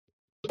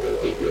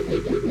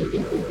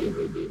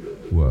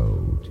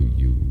Woe to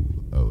you,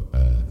 O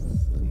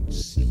earth and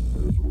sea.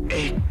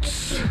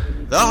 It's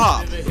the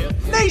Hop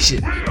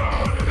Nation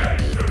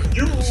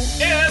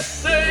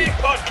USA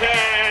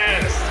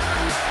Podcast.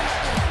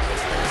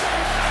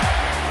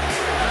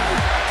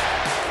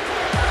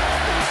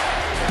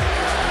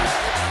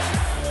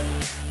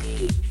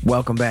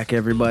 Welcome back,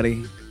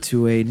 everybody,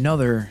 to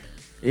another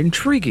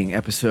intriguing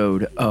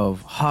episode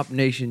of Hop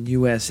Nation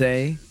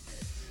USA.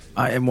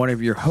 I am one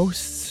of your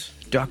hosts,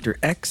 Dr.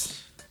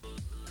 X,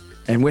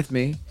 and with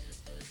me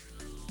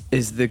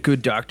is the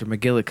good Dr.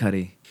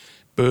 McGillicuddy.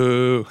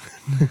 Boo.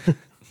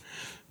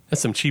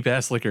 That's some cheap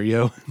ass liquor,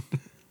 yo.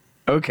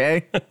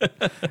 Okay.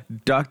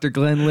 Dr.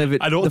 Glenn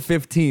Livet, I don't- the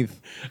 15th.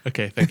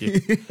 Okay, thank you.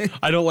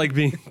 I don't like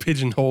being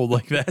pigeonholed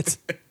like that.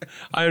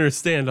 I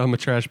understand I'm a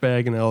trash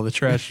bag and all the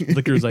trash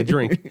liquors I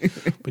drink,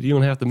 but you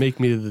don't have to make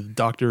me the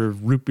doctor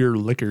of root beer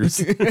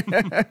liquors.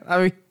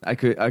 I mean, I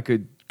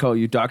could call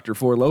you Dr.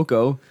 Four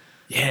Loco.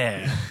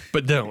 Yeah,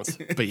 but don't.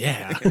 But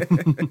yeah.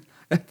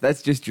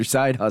 That's just your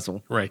side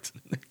hustle. Right.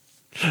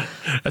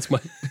 That's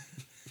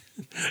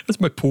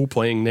my pool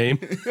playing name.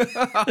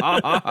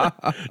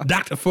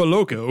 Dr. For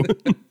Loco.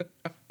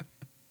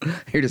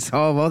 Here to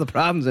solve all the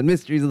problems and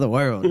mysteries of the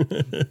world.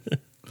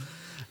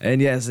 And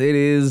yes, it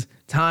is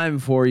time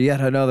for yet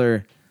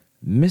another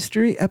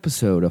mystery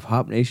episode of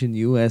Hop Nation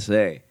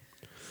USA.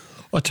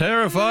 A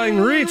terrifying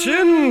reach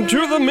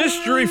into the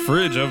mystery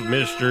fridge of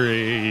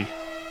mystery.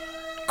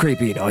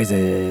 Creepy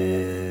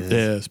noises.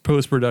 Yes,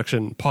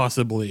 post-production,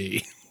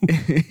 possibly.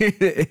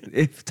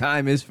 If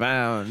time is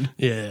found.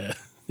 Yeah,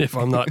 if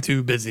I'm not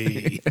too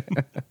busy.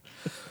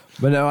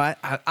 But no,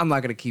 I'm not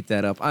going to keep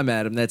that up. I'm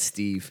Adam. That's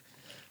Steve.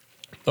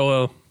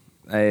 Hello.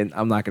 And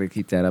I'm not going to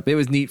keep that up. It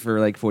was neat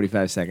for like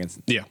 45 seconds.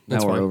 Yeah, Now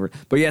that's we're fine. over.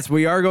 But yes,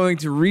 we are going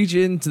to reach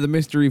into the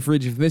mystery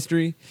fridge of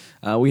mystery.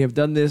 We have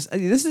done this.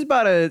 This is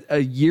about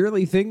a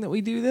yearly thing that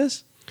we do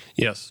this.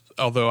 Yes,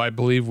 although I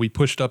believe we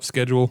pushed up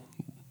schedule.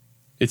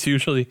 It's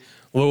usually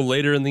a little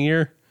later in the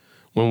year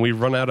when we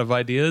run out of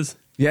ideas.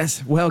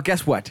 Yes. Well,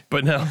 guess what?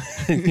 But now,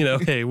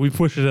 hey, we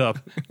push it up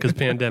because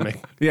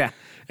pandemic. Yeah.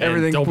 And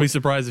Everything. don't be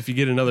surprised if you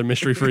get another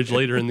mystery fridge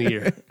later in the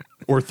year.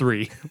 Or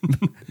 3.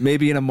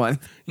 Maybe in a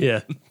month.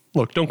 Yeah.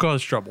 Look, don't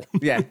cause trouble.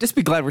 Yeah. Just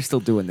be glad we're still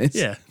doing this.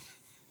 Yeah.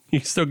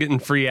 You're still getting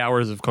free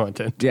hours of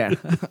content. Yeah.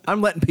 I'm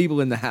letting people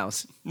in the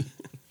house.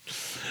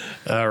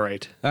 All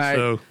right. All right.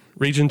 So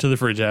reach into the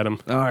fridge, Adam.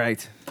 All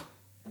right.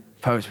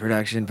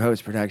 Post-production.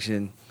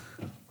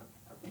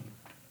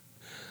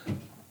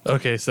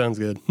 Okay, sounds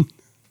good.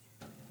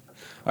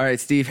 All right,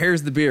 Steve,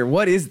 here's the beer.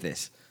 What is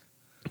this?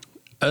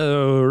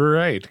 All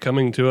right.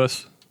 Coming to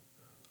us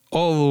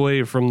all the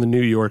way from the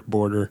New York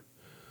border,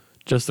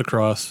 just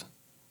across,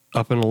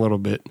 up and a little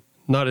bit.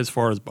 Not as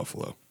far as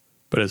Buffalo,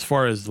 but as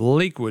far as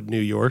Lakewood, New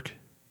York,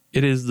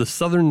 it is the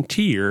Southern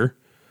Tier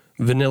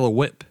Vanilla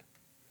Whip.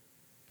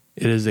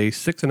 It is a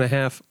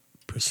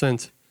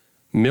 6.5%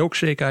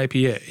 milkshake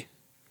IPA.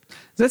 Does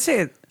that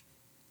say it?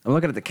 I'm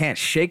looking at the can.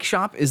 Shake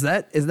Shop? Is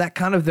that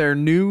kind of their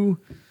new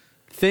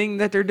thing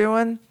that they're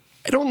doing?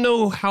 I don't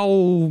know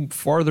how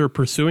far they're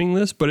pursuing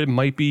this, but it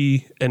might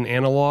be an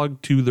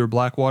analog to their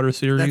Blackwater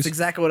series. That's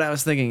exactly what I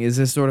was thinking. Is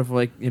this sort of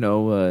like,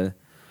 a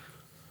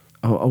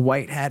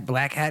white hat,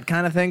 black hat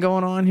kind of thing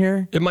going on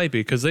here? It might be,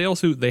 because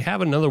they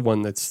have another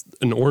one that's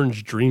an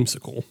orange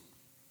dreamsicle.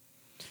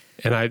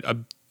 And I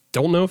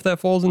don't know if that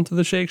falls into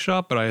the Shake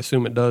Shop, but I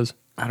assume it does.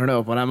 I don't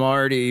know, but I'm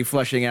already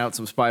flushing out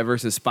some Spy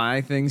versus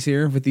Spy things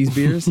here with these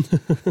beers,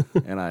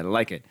 and I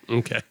like it.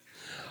 Okay.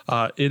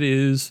 It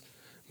is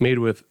made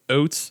with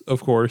oats,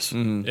 of course,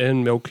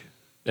 and milk,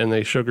 and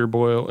they sugar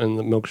boil, and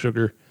the milk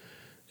sugar,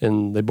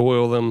 and they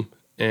boil them,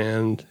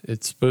 and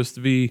it's supposed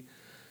to be,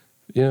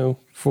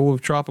 full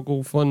of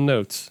tropical fun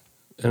notes,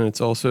 and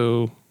it's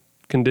also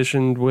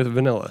conditioned with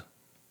vanilla.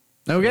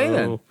 Okay, So,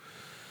 then.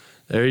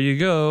 There you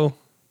go.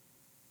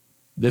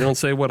 They don't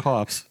say what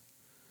hops.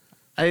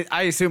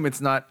 I assume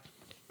it's not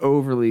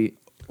overly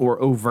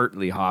or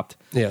overtly hopped.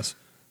 Yes.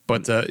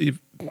 But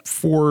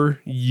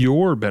for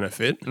your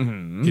benefit,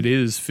 it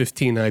is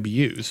 15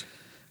 IBUs.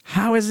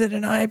 How is it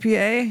an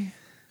IPA?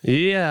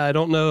 Yeah, I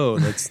don't know.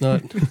 That's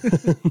not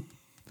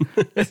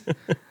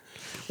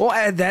We'll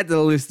add that to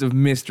the list of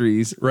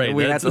mysteries right. that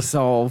we have to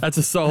solve. That's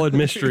a solid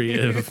mystery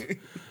of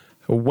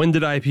when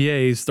did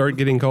IPAs start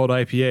getting called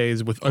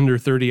IPAs with under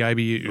 30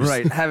 IBUs?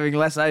 Right, having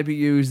less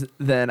IBUs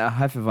than a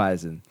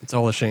Hefeweizen. It's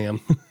all a sham.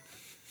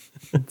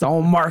 It's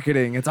all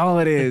marketing. It's all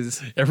it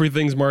is.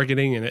 Everything's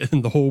marketing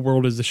and the whole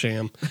world is a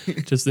sham.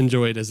 Just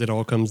enjoy it as it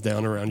all comes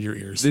down around your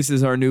ears. This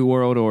is our new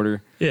world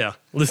order. Yeah.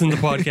 Listen to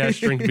podcasts,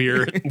 drink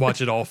beer,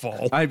 watch it all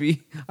fall.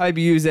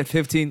 IBUs at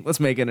 15. Let's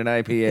make it an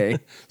IPA.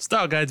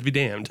 Style guides be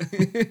damned.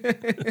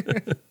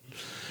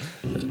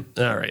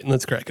 All right,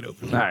 let's crack it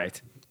open. All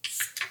right.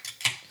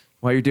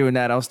 While you're doing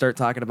that, I'll start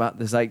talking about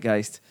the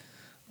zeitgeist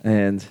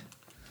and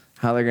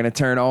how they're going to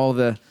turn all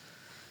the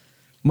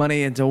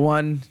money into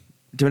one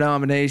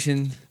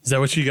denomination. Is that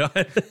what you got?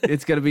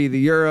 It's going to be the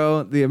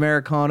Euro, the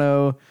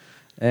Americano,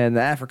 and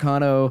the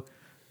Africano.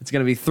 It's going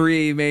to be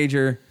 3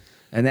 major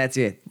and that's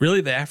it.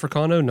 Really, the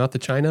Africano, not the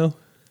Chino?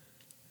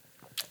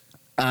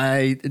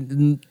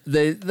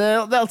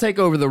 They'll take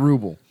over the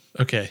ruble.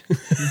 Okay.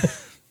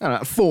 I don't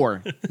know,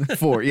 four,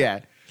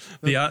 yeah.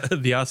 The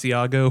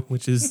Asiago,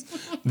 which is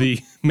the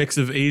mix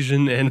of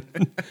Asian and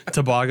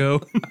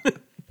Tobago.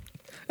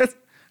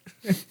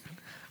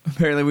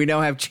 Apparently, we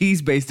now have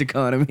cheese-based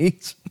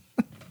economies.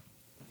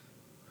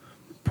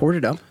 Poured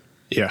it up.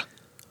 Yeah.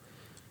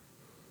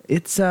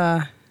 It's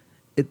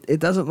it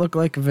doesn't look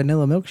like a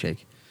vanilla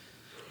milkshake.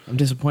 I'm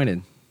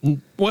disappointed.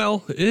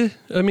 Well,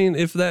 I mean,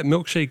 if that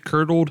milkshake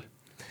curdled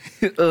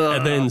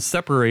and then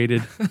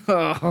separated,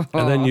 and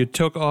then you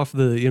took off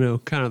the,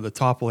 kind of the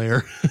top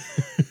layer.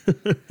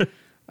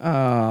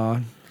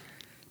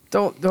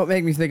 Don't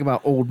make me think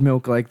about old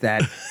milk like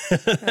that.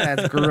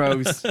 That's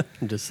gross.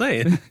 I'm just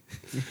saying.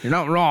 You're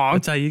not wrong.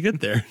 That's how you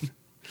get there.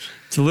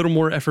 It's a little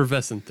more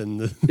effervescent than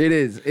the It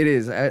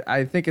is.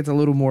 I think it's a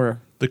little more.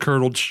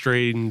 curdled,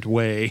 strained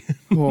way.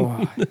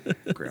 Oh,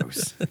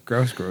 gross.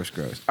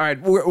 All right,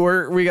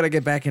 we got to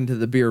get back into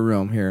the beer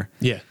room here.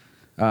 Yeah.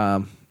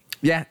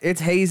 Yeah, it's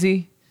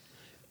hazy.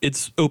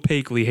 It's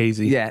opaquely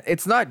hazy. Yeah,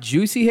 it's not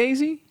juicy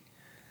hazy.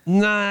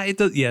 Nah, it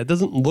does. Yeah, it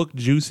doesn't look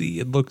juicy.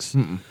 It looks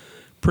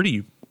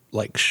pretty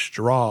like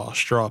straw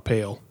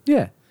pale.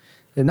 Yeah,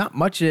 and not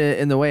much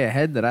in the way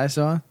ahead that I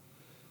saw.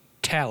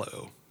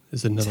 Tallow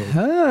is another.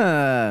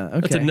 Okay.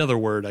 That's another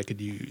word I could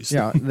use.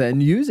 Yeah,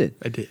 then use it.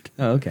 I did.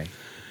 Oh, okay.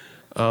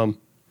 On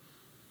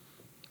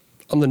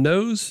the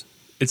nose,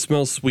 it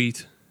smells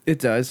sweet. It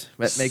does.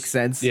 That makes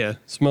sense. Yeah,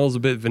 smells a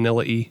bit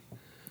vanilla-y.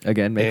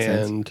 Again, makes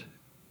sense. And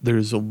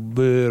there's a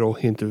little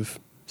hint of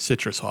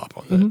citrus hop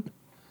on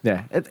that.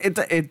 Yeah,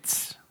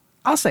 it's.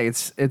 I'll say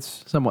it's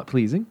somewhat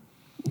pleasing.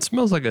 It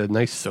smells like a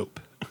nice soap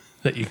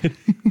that you can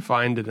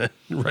find in a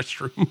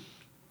restroom.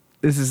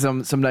 This is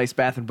some nice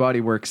Bath and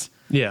Body Works.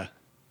 Yeah.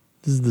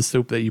 This is the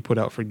soap that you put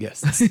out for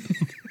guests.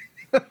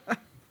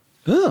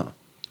 Oh,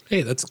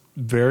 Hey, that's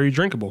very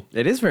drinkable.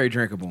 it is very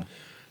drinkable.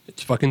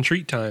 It's fucking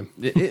treat time.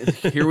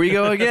 Here we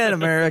go again,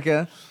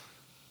 America.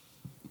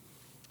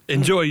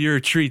 Enjoy your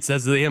treats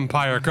as the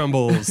empire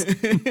crumbles.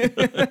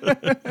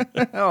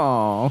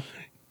 Oh,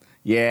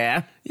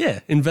 yeah. Yeah,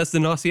 invest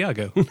in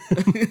Asiago.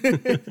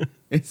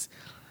 It's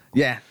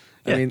yeah.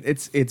 I Yeah. mean,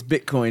 it's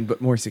Bitcoin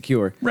but more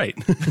secure. Right.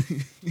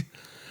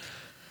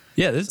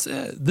 Yeah, this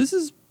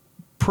is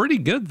pretty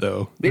good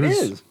though. It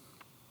is.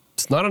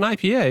 It's not an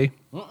IPA.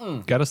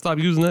 Got to stop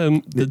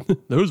using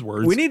those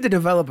words. We need to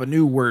develop a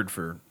new word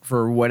for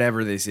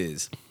whatever this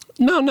is.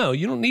 No,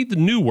 you don't need the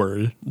new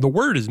word. The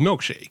word is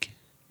milkshake.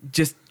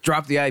 Just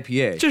drop the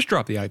IPA. Just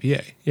drop the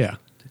IPA. Yeah.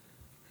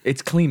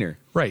 It's cleaner.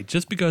 Right.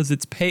 Just because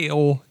it's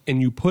pale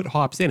and you put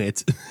hops in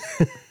it,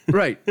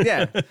 Right.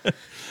 Yeah.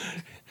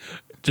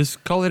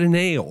 just call it an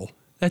ale.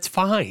 That's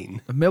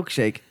fine. A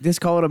milkshake. Just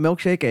call it a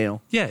milkshake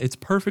ale. Yeah, it's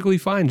perfectly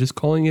fine just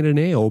calling it an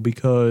ale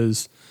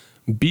because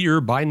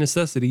beer by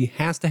necessity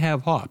has to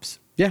have hops.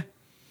 Yeah.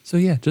 So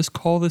yeah, just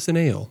call this an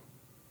ale.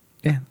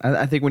 Yeah.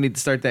 I think we need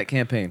to start that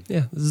campaign.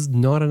 Yeah, this is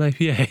not an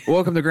IPA.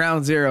 Welcome to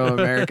Ground Zero,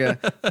 America.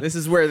 This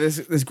is where this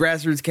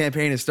grassroots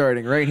campaign is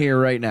starting right here,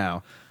 right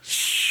now.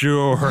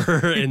 Sure,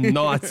 and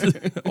not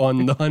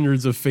on the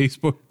hundreds of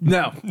Facebook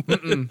No.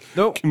 Mm-mm.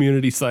 Nope.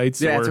 community sites.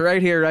 Yeah, it's or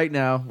right here, right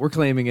now. We're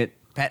claiming it.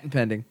 Patent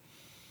pending.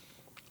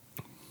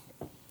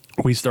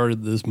 we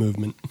started this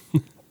movement.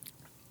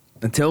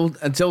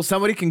 Until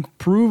somebody can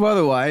prove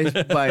otherwise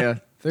by a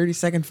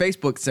 30-second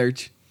Facebook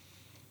search,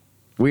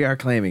 we are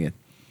claiming it.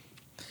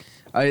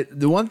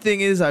 The one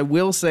thing is, I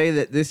will say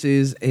that this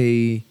is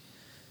a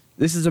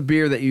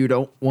beer that you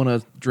don't want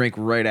to drink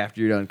right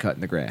after you're done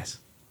cutting the grass.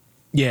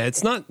 Yeah,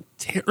 it's not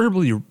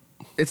terribly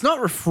It's not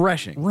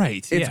refreshing.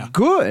 right. It's yeah.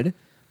 good,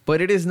 but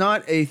it is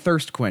not a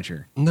thirst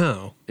quencher.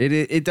 No.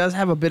 It does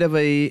have a bit of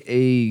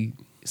a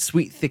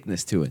sweet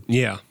thickness to it.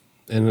 Yeah.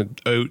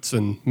 And oats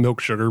and milk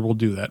sugar will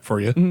do that for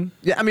you.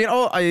 Yeah, I mean,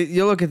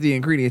 you look at the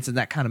ingredients and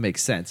that kind of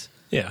makes sense.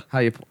 Yeah. How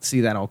you see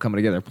that all coming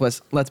together.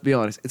 Plus, let's be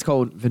honest, it's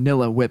called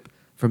Vanilla Whip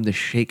from the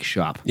Shake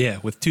Shop. Yeah,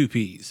 with 2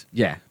 P's.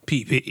 Yeah.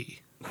 PP.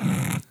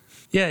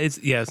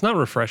 It's not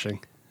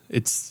refreshing.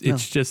 It's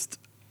just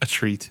a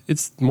treat.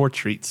 It's more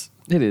treats.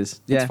 It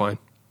is. Yeah. It's fine.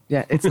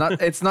 Yeah,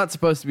 it's not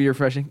supposed to be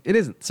refreshing. It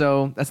isn't.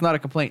 So that's not a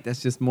complaint.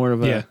 That's just more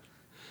of a Yeah.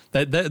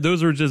 That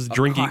those are just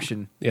drinking.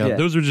 caution. Yeah, Yeah.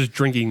 those are just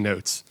drinking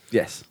notes.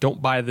 yes.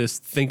 Don't buy this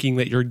thinking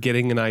that you're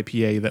getting an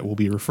IPA that will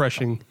be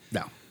refreshing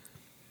No.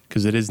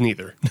 because it is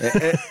neither.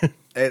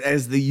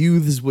 As the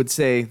youths would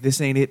say, this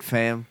ain't it,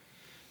 fam.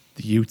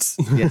 The Utes.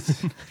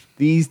 Yes.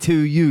 These two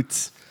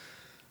Utes.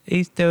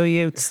 These 2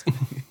 Utes.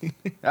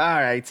 All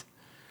right.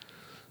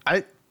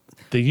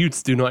 The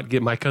Utes do not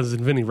get my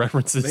cousin Vinny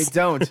references. They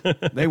don't.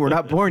 They were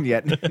not born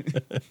yet.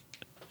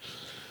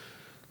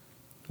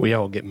 We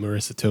all get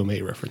Marissa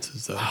Tomei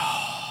references though.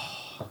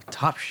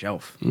 Top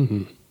shelf.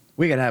 Mm-hmm.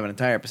 We could have an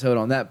entire episode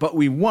on that, but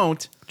we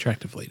won't.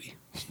 Attractive lady.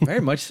 Very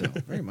much so.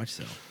 Very much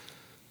so.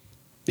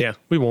 Yeah,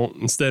 we won't.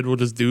 Instead, we'll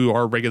just do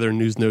our regular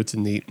news notes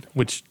and neat,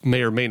 which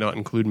may or may not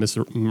include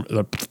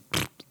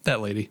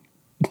that lady.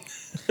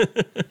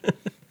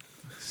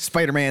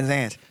 Spider-Man's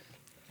aunt.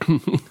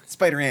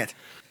 spider ant.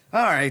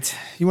 All right.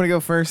 You want to go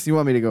first? You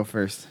want me to go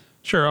first?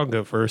 Sure, I'll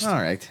go first. All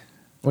right.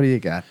 What do you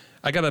got?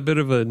 I got a bit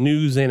of a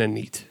news and a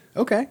neat.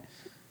 Okay.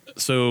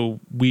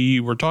 So we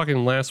were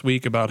talking last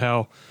week about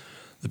how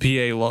the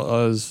PA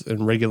laws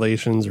and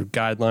regulations or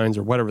guidelines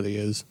or whatever they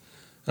is,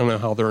 I don't know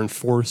how they're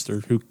enforced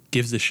or who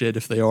gives a shit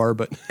if they are,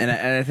 but And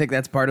I think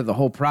that's part of the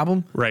whole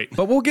problem. Right.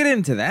 But we'll get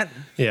into that.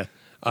 yeah.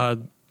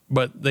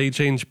 But they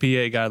changed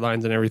PA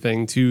guidelines and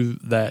everything to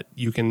that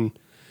you can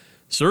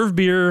serve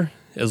beer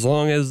as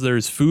long as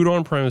there's food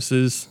on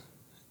premises,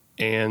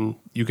 and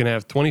you can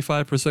have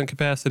 25%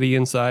 capacity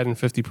inside and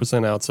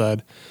 50%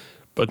 outside.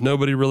 But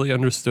nobody really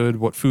understood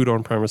what food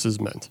on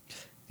premises meant.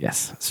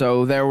 Yes.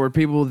 So there were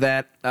people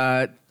that,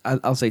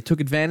 I'll say,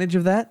 took advantage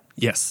of that.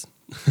 Yes.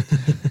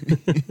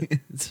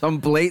 Some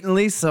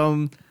blatantly,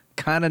 some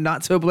kind of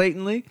not so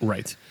blatantly.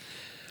 Right.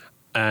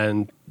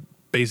 And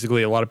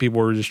basically, a lot of people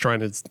were just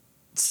trying to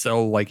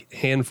sell like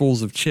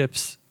handfuls of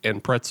chips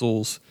and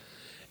pretzels.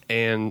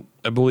 And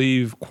I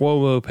believe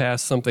Cuomo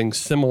passed something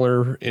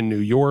similar in New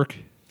York.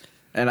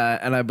 And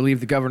I believe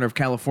the governor of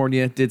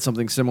California did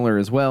something similar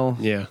as well.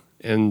 Yeah.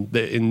 And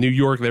in New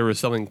York, they were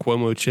selling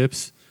Cuomo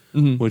chips,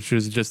 which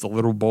was just a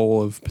little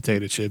bowl of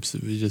potato chips.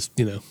 It was just,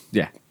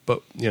 Yeah.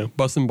 but,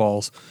 busting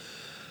balls.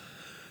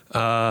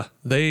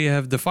 They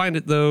have defined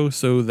it, though,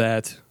 so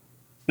that,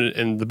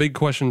 and the big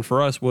question for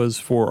us was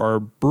for our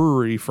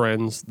brewery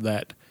friends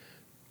that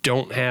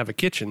don't have a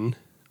kitchen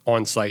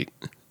on site.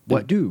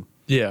 What do?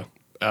 Yeah.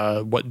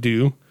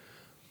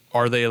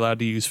 Are they allowed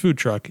to use food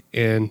truck?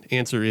 And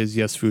answer is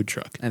yes, food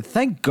truck. And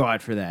thank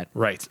God for that.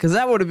 Right. Because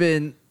that would have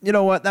been, you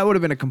know what? That would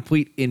have been a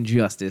complete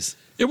injustice.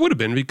 It would have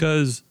been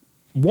because,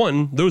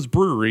 one, those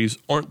breweries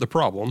aren't the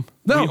problem.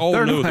 No, we all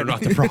they're know not. they're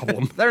not the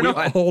problem. They're we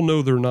not. all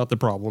know they're not the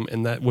problem,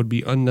 and that would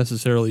be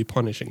unnecessarily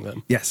punishing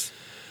them. Yes.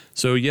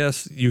 So,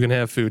 yes, you can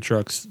have food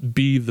trucks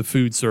be the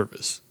food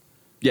service.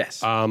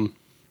 Yes. And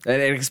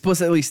it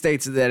explicitly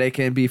states that it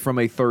can be from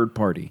a third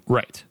party.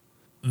 Right.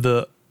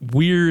 The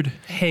weird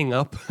hang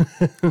up,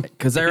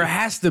 Because there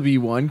has to be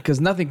one, because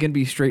nothing can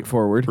be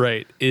straightforward.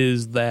 right,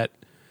 is that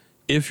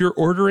if you're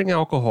ordering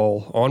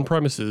alcohol on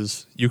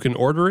premises, you can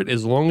order it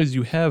as long as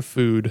you have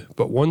food,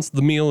 but once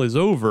the meal is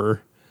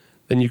over,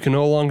 then you can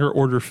no longer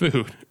order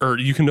food, or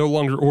you can no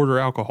longer order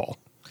alcohol.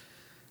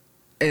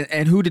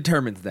 And who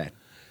determines that?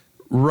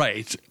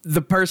 Right.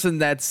 The person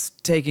that's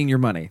taking your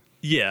money.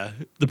 Yeah,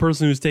 the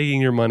person who's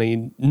taking your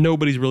money,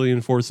 nobody's really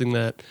enforcing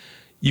that.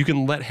 You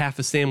can let half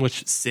a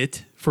sandwich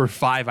sit for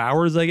 5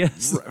 hours, I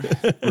guess.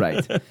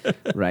 Right.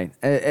 Right.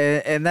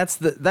 And that's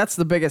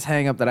the biggest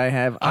hang up that I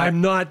have.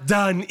 I'm not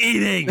done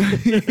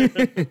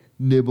eating.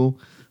 Nibble.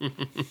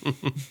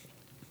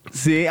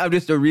 See, I'm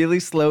just a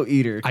really slow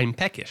eater. I'm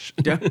peckish.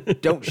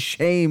 Don't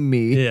shame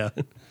me. Yeah.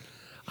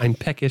 I'm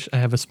peckish. I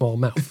have a small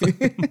mouth.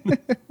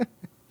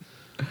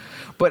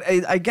 But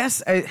I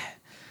guess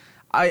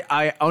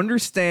I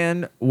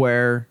understand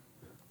where,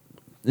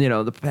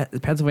 the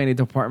Pennsylvania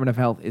Department of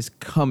Health is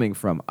coming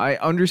from. I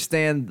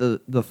understand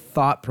the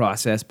thought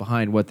process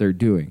behind what they're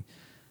doing.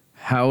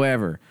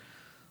 However,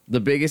 the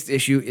biggest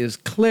issue is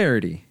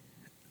clarity.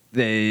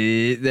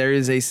 There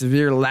is a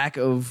severe lack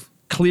of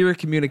clear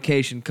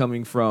communication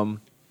coming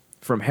from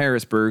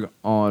Harrisburg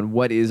on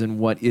what is and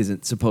what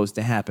isn't supposed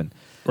to happen.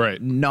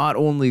 Right. Not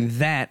only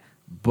that,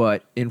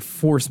 but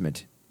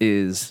enforcement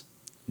is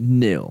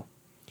nil.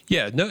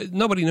 Yeah,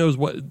 nobody knows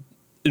what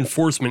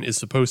enforcement is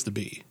supposed to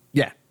be.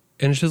 Yeah.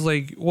 And it's just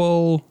like,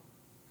 well,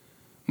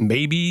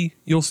 maybe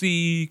you'll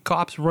see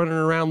cops running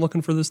around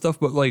looking for this stuff,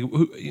 but like,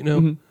 who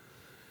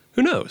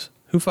knows?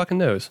 Who fucking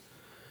knows?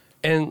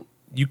 And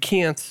you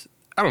can't,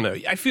 I don't know.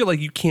 I feel like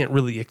you can't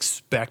really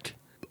expect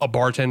a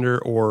bartender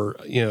or,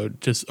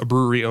 just a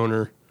brewery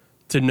owner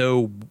to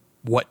know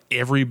what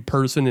every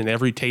person in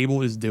every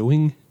table is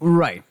doing.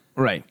 Right.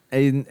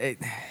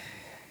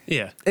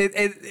 Yeah.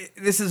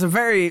 This is a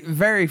very,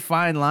 very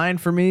fine line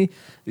for me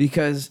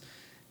because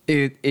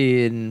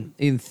in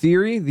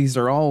theory, these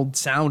are all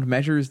sound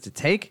measures to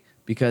take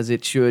because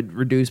it should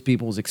reduce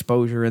people's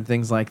exposure and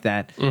things like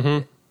that.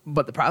 Mm-hmm.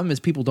 But the problem is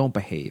people don't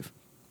behave.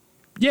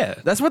 Yeah.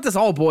 That's what this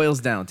all boils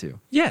down to.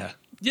 Yeah.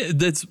 Yeah,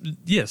 that's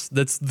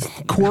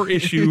the core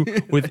issue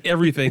with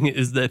everything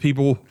is that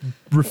people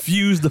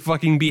refuse to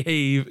fucking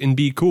behave and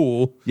be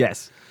cool.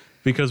 Yes.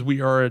 Because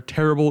we are a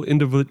terrible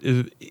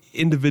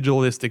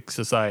individualistic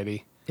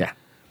society. Yeah.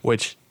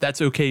 Which that's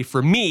okay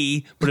for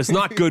me, but it's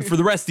not good for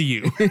the rest of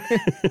you.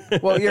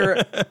 Well, you're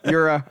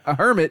a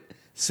hermit,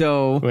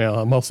 so Well,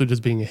 I'm also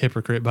just being a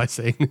hypocrite by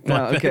saying it like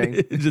Oh, okay.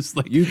 that. It's just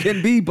like you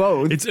can be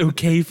both. it's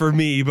okay for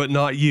me, but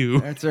not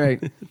you. That's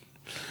right.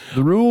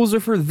 The rules are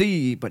for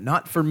thee, but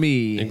not for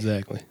me.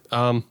 Exactly.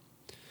 But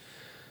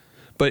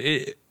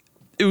it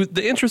was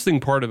the interesting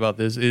part about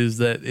this is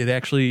that it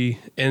actually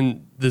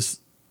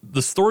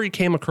the story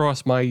came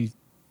across my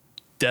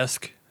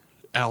desk,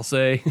 I'll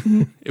say.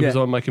 It was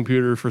Yeah. on my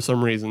computer for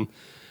some reason,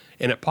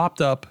 and it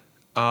popped up.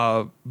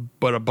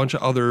 But a bunch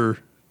of other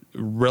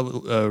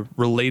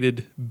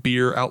related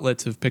beer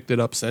outlets have picked it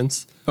up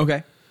since.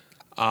 Okay.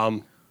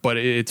 But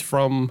it's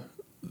from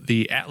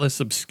the Atlas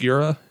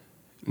Obscura.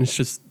 And it's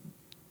just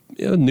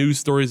news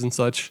stories and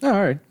such. All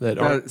right. That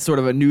are Sort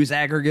of a news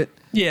aggregate.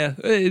 Yeah,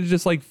 it's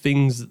just like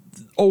things,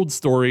 old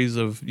stories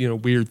of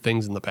weird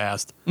things in the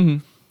past.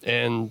 Mm-hmm.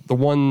 And the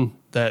one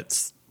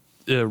that's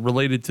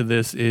related to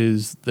this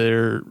is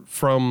they're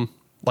from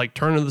like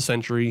turn of the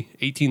century,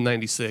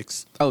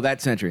 1896. Oh,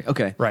 that century.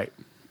 Okay. Right.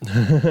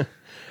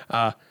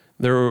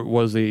 There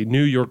was a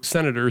New York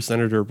senator,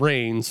 Senator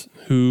Raines,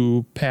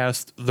 who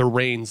passed the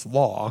Raines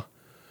Law,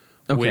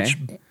 which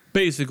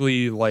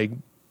basically like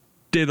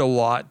did a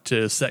lot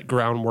to set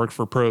groundwork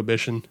for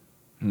prohibition.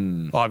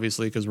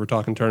 Obviously, because we're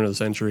talking turn of the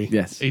century.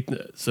 Yes.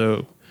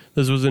 So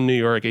this was in New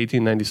York,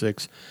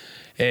 1896,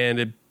 and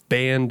it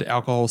banned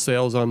alcohol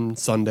sales on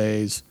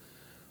Sundays.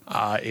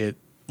 It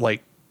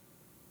like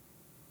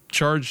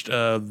charged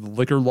the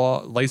liquor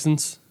law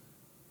license.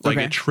 Like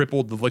it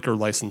tripled the liquor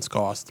license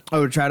cost.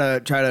 Oh, try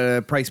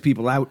to price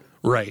people out.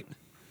 Right.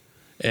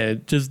 And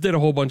it just did a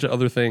whole bunch of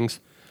other things.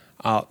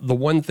 The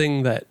one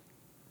thing that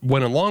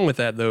went along with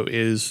that, though,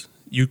 is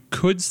you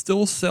could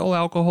still sell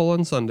alcohol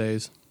on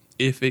Sundays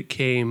if it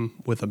came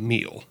with a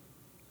meal.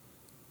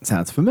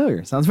 Sounds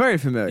familiar. Sounds very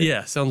familiar.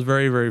 Yeah, sounds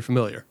very, very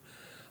familiar.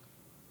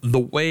 The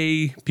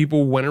way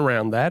people went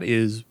around that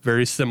is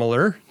very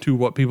similar to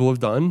what people have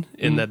done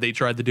in that they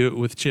tried to do it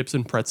with chips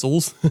and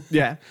pretzels.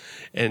 Yeah.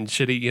 And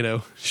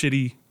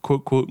shitty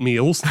quote quote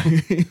meals.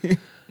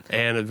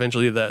 And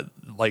eventually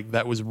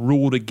that was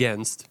ruled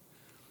against.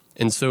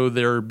 And so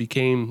there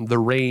became the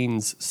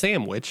Raines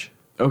sandwich.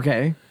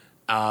 Okay.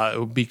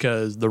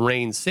 Because the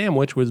Raines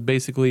sandwich was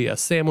basically a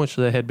sandwich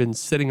that had been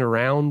sitting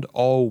around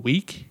all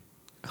week.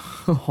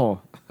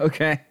 Oh,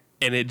 okay.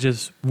 And it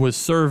just was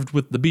served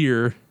with the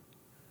beer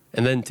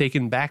and then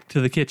taken back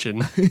to the kitchen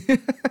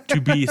to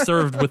be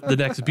served with the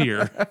next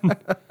beer.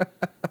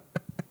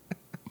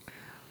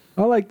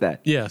 I like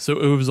that. Yeah, so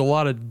it was a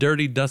lot of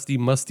dirty, dusty,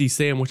 musty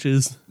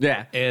sandwiches.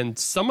 Yeah. And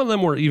some of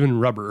them were even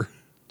rubber.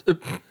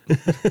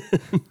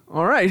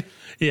 All right.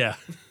 Yeah.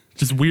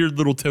 Just weird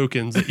little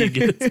tokens that you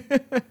get.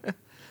 That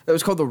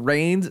was called the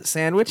Raines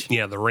sandwich?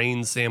 Yeah, the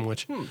Raines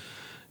sandwich.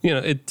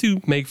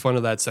 To make fun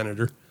of that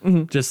senator.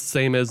 Just the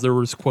same as there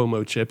was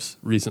Cuomo chips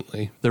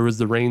recently. There was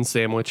the Raines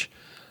sandwich.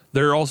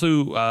 There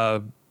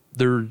also,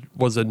 there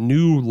was a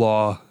new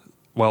law.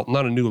 Well,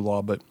 not a new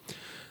law, but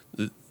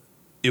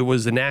it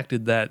was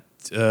enacted that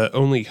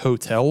only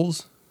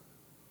hotels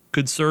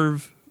could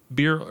serve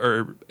beer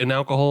or an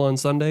alcohol on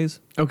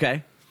Sundays.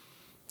 Okay.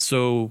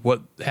 So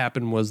what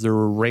happened was there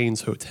were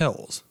Raines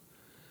hotels,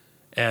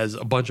 as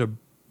a bunch of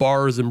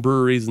bars and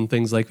breweries and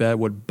things like that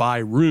would buy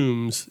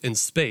rooms in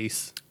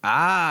space.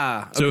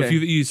 Ah.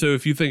 Okay. So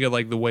if you think of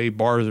like the way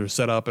bars are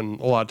set up, and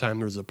a lot of time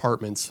there's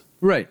apartments.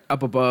 Right.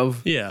 Up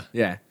above. Yeah.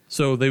 Yeah.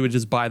 So they would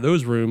just buy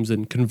those rooms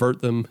and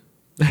convert them.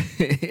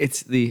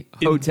 It's the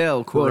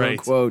hotel, quote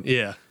unquote.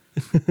 Yeah.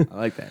 I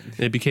like that.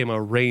 It became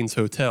a Raines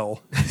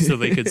hotel so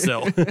they could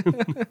sell,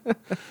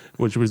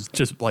 which was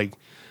just like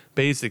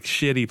basic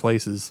shitty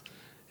places.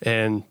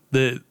 And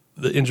the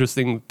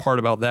interesting part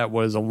about that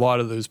was a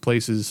lot of those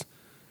places,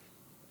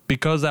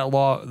 because the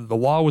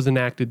law was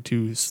enacted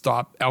to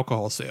stop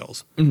alcohol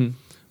sales. Mm-hmm.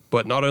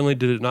 But not only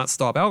did it not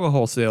stop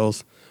alcohol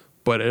sales,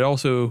 but it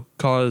also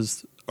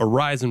caused a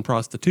rise in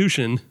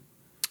prostitution.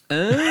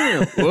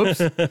 Oh,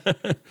 whoops.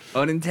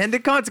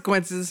 Unintended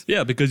consequences.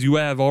 Yeah, because you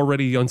have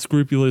already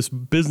unscrupulous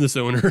business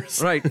owners.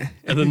 Right.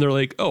 And then they're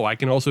like, oh, I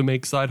can also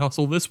make side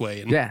hustle this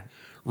way and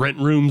rent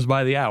rooms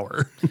by the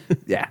hour.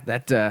 Yeah,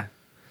 that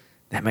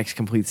makes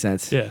complete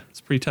sense. Yeah,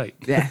 it's pretty tight.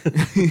 Yeah.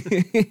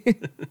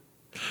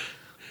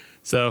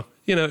 So,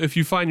 if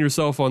you find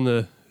yourself on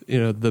the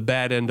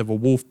bad end of a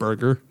wolf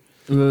burger,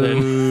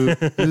 then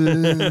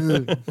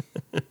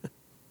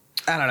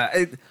I don't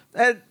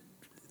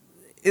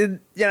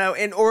know.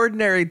 In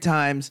ordinary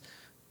times,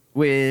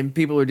 when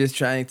people are just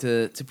trying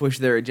to push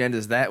their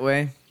agendas that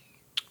way,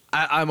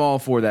 I'm all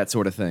for that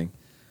sort of thing.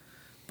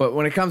 But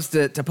when it comes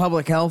to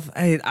public health,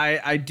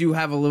 I do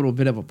have a little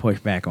bit of a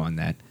pushback on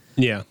that.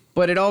 yeah.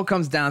 But it all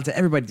comes down to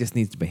everybody just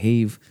needs to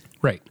behave.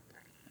 Right.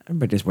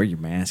 Everybody just wear your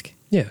mask.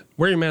 Yeah.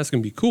 Wear your mask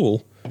and be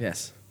cool,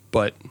 Yes.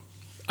 but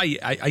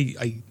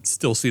I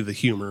still see the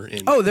humor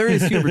in. Oh, there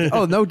is humor.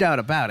 Oh, no doubt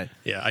about it.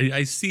 Yeah,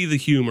 I see the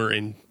humor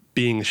in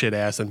being a shit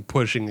ass and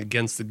pushing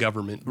against the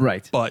government.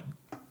 Right. But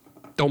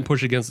don't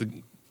push against the.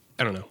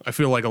 I don't know. I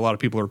feel like a lot of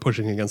people are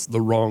pushing against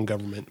the wrong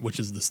government, which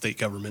is the state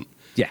government.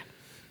 Yeah.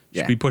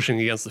 Should be pushing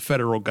against the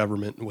federal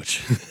government, which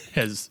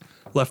has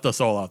left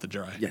us all out to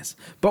dry. Yes.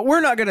 But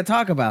we're not going to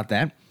talk about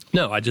that.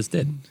 No, I just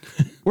did.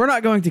 We're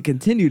not going to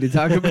continue to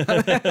talk about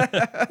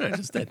that. I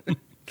just did.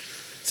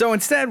 So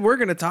instead, we're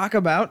going to talk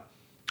about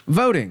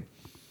voting.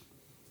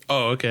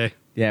 Oh, okay.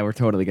 Yeah, we're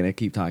totally going to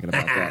keep talking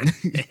about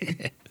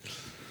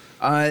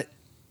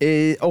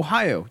that.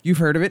 Ohio, you've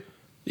heard of it.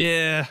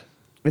 Yeah.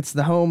 It's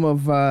the home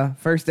of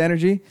First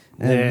Energy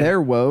and their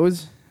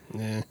woes.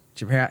 Yeah.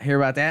 Did you hear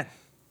about that?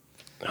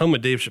 Home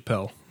of Dave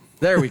Chappelle.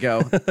 There we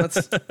go.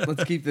 Let's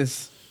keep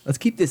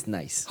this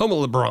nice. Home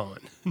of LeBron.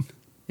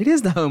 It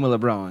is the home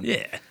of LeBron.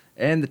 Yeah.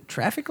 And the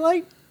traffic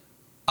light?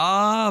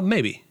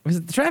 Maybe. Was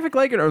it the traffic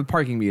light or the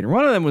parking meter?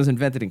 One of them was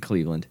invented in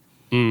Cleveland.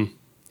 Mm.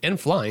 And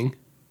flying.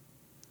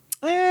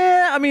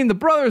 I mean, the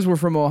brothers were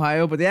from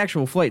Ohio, but the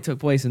actual flight took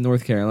place in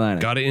North Carolina.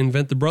 Got to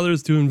invent the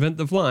brothers to invent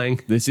the flying.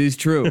 This is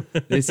true.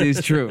 This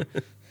is true.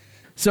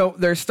 So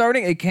they're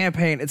starting a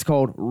campaign. It's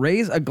called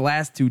Raise a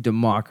Glass to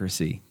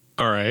Democracy.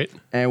 All right.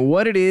 And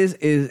what it is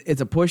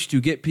it's a push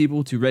to get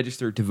people to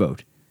register to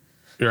vote.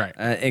 Right.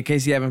 In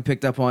case you haven't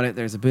picked up on it,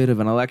 there's a bit of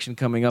an election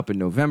coming up in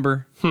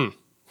November.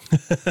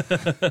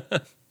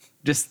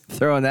 Just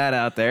throwing that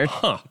out there.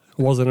 Huh.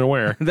 Wasn't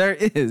aware. There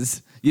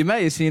is. You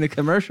may have seen a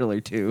commercial or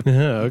two.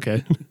 Yeah,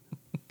 okay.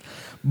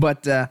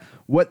 But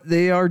what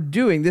they are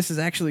doing, this is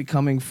actually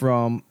coming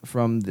from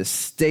the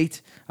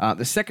state,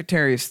 the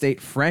Secretary of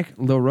State, Frank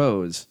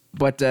LaRose.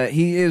 But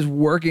he is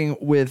working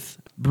with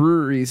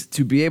breweries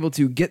to be able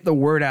to get the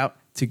word out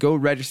to go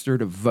register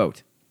to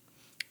vote.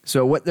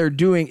 So what they're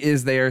doing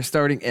is they are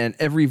starting an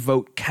Every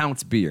Vote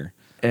Counts beer.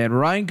 And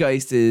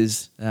Rheingeist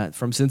is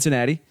from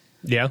Cincinnati.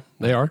 Yeah,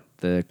 they are.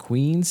 The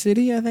Queen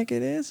City, I think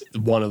it is.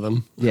 One of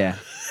them. Yeah.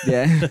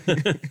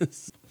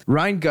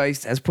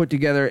 Rheingeist has put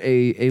together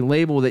a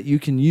label that you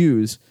can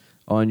use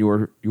on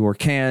your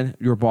can,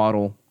 your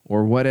bottle,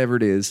 or whatever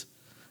it is.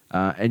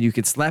 And you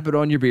can slap it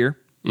on your beer.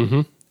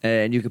 Mm-hmm.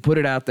 And you can put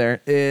it out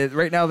there.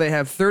 Right now they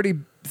have 30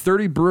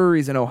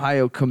 breweries in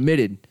Ohio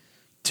committed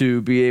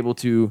to be able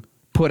to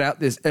put out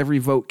this Every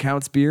Vote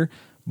Counts beer.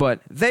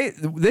 But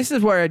this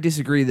is where I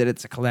disagree that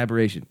it's a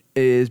collaboration,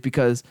 is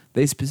because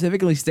they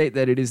specifically state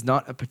that it is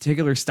not a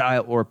particular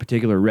style or a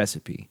particular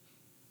recipe.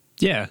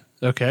 Yeah,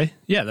 okay.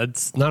 Yeah,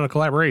 that's not a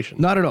collaboration.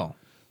 Not at all.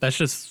 That's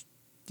just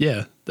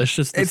the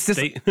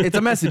state. It's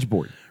a message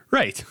board.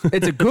 Right.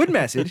 It's a good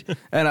message,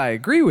 and I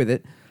agree with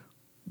it,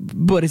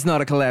 but it's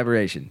not a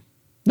collaboration.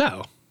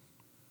 No.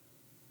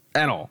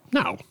 At all.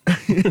 No.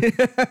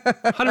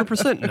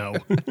 100% no.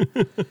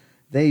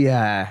 They,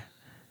 yeah.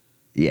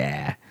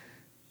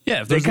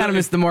 Yeah, if They there's kind of no,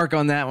 missed the mark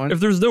on that one. if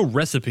there's no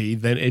recipe,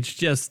 then it's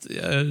just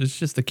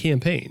a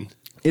campaign.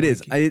 It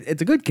is.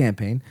 It's a good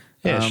campaign.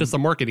 Yeah, it's just a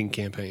marketing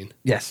campaign.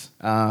 Yes.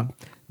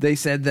 They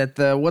said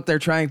that what they're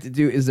trying to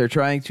do is they're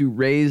trying to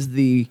raise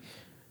the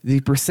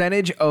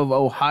percentage of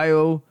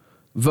Ohio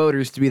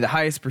voters to be the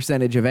highest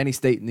percentage of any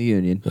state in the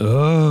union.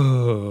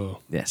 Oh.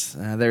 Yes.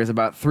 There's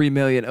about 3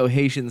 million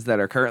Ohatians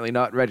that are currently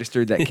not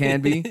registered that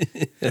can be.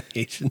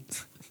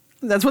 Asians.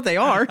 That's what they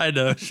are. I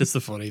know. It's just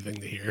a funny thing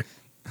to hear.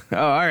 Oh,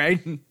 all right.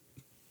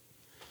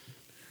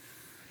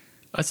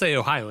 I say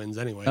Ohioans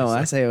anyway. Oh,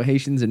 I say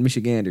Ohatians and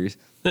Michiganders.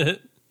 But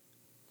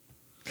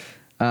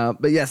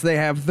yes, they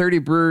have 30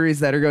 breweries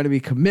that are going to be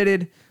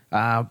committed,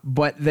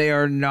 but they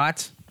are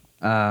not.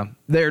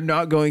 They're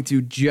not going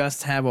to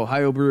just have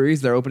Ohio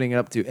breweries. They're opening it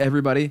up to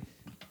everybody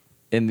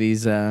in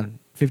these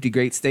 50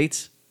 great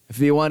states. If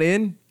you want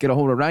in, get a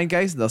hold of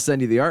Rheingeist. They'll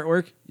send you the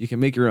artwork. You can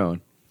make your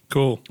own.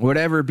 Cool.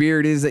 Whatever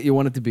beer it is that you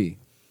want it to be.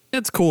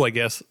 That's cool, I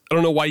guess. I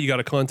don't know why you got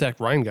to contact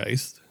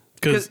Rheingeist.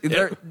 Because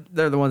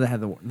they're the ones that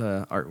have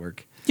the artwork.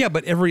 Yeah,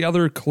 but every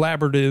other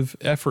collaborative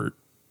effort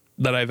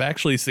that I've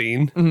actually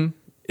seen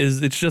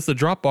is it's just a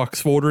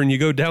Dropbox folder and you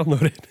go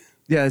download it.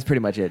 Yeah, that's pretty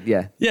much it.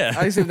 Yeah. Yeah.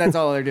 I assume that's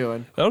all they're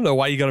doing. I don't know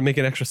why you got to make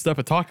an extra step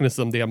of talking to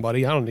some damn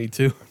buddy. I don't need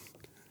to.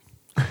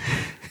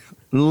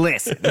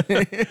 Listen.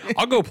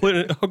 I'll go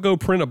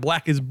print a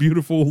Black is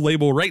Beautiful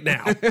label right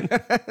now.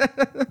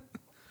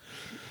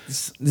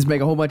 Just make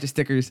a whole bunch of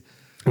stickers.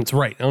 That's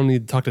right. I don't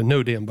need to talk to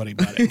no damn buddy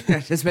about it.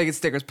 Just make it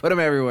stickers. Put them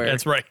everywhere.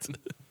 That's right.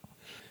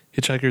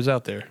 Hitchhiker's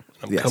out there.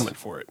 I'm Yes. coming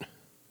for it.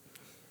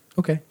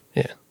 Okay.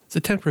 Yeah. It's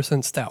a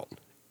 10% stout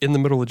in the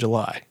middle of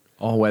July.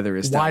 All weather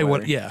is Why stout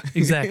would? weather. Yeah,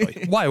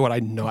 exactly. Why would I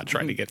not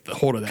try to get the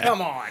hold of that?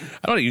 Come on.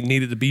 I don't even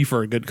need it to be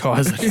for a good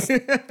cause. I just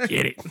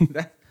get it.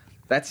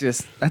 That's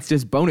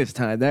just bonus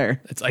time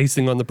there. It's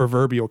icing on the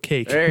proverbial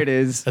cake. There it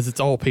is. As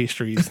it's all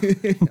pastries.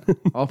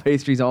 All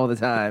pastries all the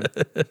time.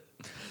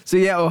 So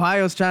yeah,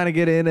 Ohio's trying to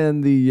get in,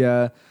 and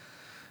the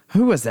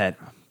who was that?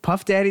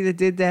 Puff Daddy that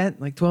did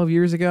that like 12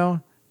 years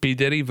ago. P.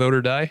 Diddy, vote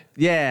or die.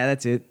 Yeah,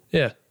 that's it.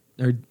 Yeah.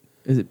 Or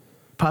is it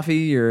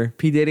Puffy or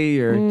P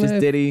Diddy or just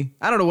Diddy?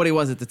 I don't know what he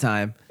was at the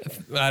time.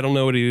 I don't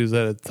know what he was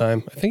at the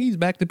time. I think he's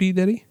back to P.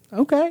 Diddy.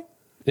 Okay.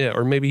 Yeah,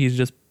 or maybe he's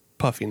just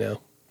Puffy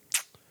now.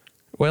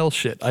 Well,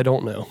 shit, I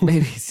don't know.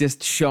 Maybe he's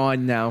just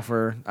Sean now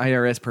for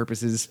IRS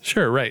purposes.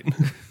 Sure, right.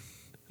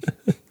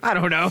 I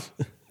don't know.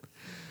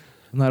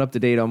 I'm not up to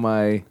date on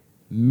my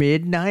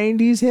mid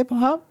 90s hip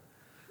hop.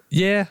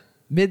 Yeah.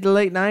 Mid to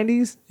late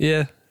 90s.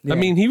 Yeah. Yeah. I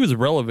mean, he was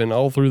relevant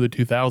all through the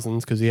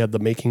 2000s because he had the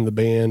Making the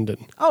Band.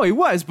 And Oh, he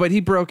was, but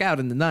he broke out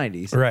in the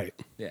 90s. right.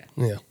 Yeah.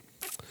 Yeah.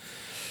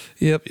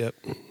 Yep. It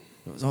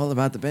was all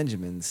about the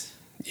Benjamins.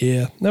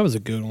 Yeah, that was a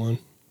good one.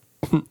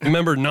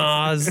 Remember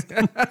Nas?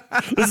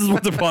 This is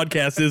what the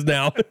podcast is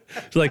now.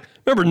 It's like,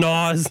 remember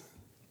Nas?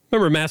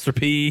 Remember Master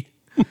P?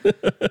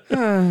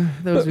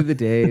 Those were the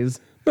days.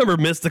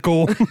 Remember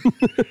Mystical?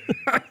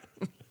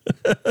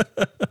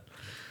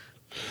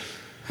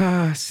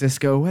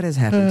 Cisco, what has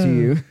happened to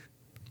you?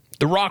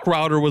 The Rock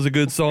Router was a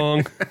good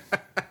song.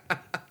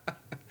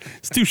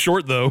 It's too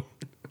short, though.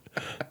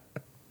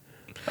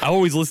 I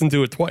always listen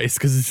to it twice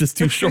because it's just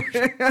too short.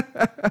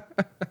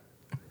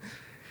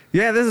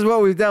 Yeah, this is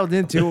what we've delved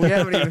into.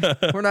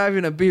 We're not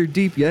even a beer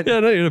deep yet. Yeah,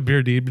 not even a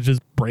beer deep,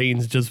 just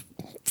brains just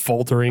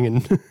faltering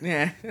and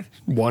Yeah.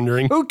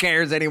 wandering. Who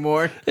cares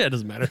anymore? Yeah, it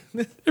doesn't matter.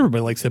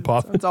 Everybody likes hip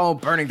hop. It's all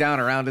burning down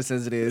around us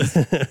as it is.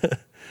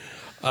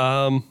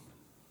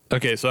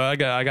 Okay, so I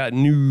got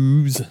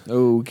news,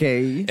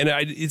 Okay. and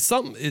it's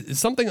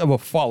something of a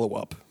follow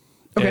up.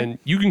 Okay. And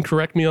you can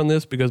correct me on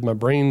this because my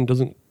brain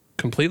doesn't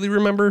completely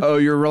remember. Oh,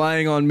 you're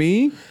relying on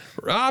me?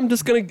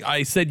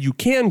 I said you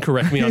can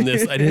correct me on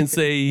this. I didn't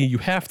say you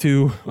have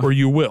to or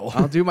you will.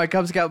 I'll do my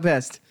Cub Scout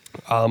best.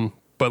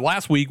 But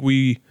last week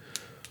we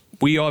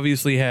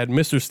obviously had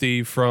Mr.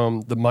 Steve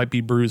from the Might Be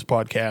Brews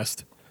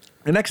podcast.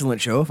 An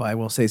excellent show, if I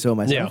will say so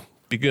myself. Yeah,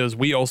 because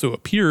we also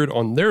appeared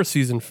on their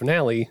season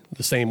finale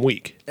the same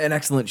week. An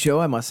excellent show,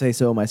 I must say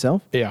so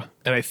myself. Yeah,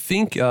 and I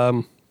think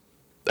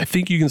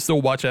you can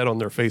still watch that on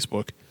their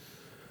Facebook.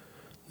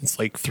 It's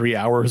like 3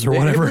 hours or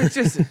whatever.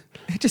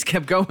 It just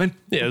kept going.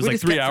 Yeah, it was We like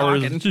just 3 kept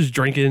hours talking. just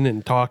drinking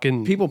and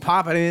talking. People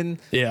popping in.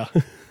 Yeah.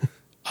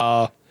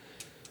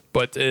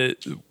 But at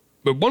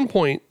one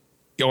point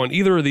on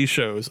either of these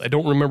shows, I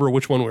don't remember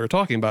which one we were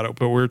talking about,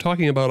 but we were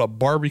talking about a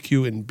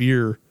barbecue and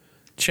beer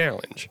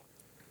challenge.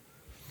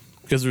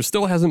 Because there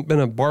still hasn't been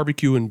a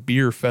barbecue and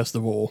beer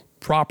festival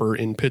proper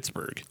in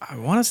Pittsburgh. I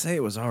want to say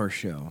it was our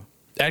show.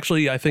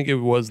 Actually, I think it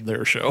was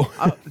their show.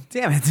 Oh,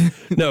 damn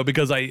it. No,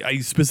 because I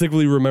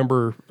specifically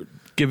remember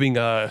giving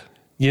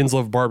Yins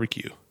Love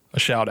Barbecue a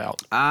shout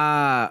out. Okay.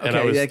 I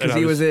was- Yeah, and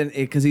I was-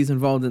 because he's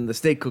involved in the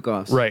steak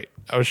cook-offs. Right.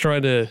 I was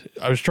trying to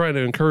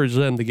encourage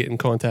them to get in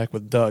contact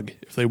with Doug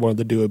if they wanted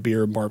to do a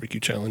beer and barbecue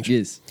challenge.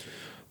 Yes.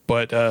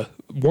 But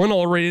one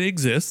already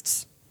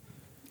exists,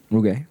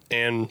 Okay.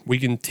 and we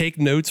can take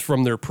notes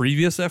from their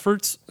previous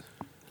efforts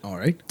All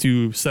right.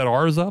 to set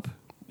ours up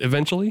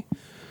eventually.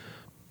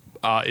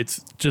 It's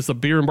just a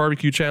beer and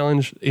barbecue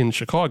challenge in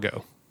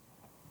Chicago.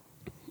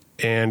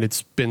 And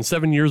it's been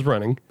 7 years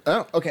running.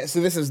 Oh, okay. So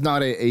this is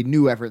not a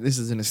new effort. This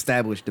is an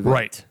established event.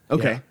 Right.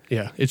 Okay.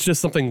 Yeah. It's just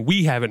something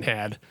we haven't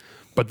had,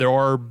 but there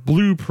are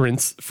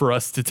blueprints for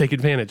us to take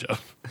advantage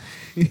of.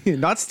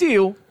 Not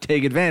steal,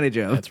 take advantage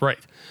of. That's right.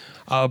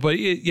 But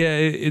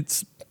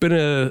it's been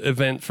an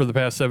event for the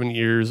past 7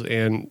 years,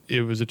 and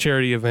it was a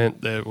charity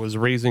event that was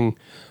raising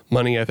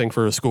money, I think,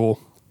 for a school.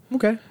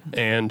 Okay.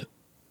 And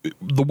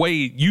the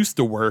way it used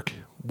to work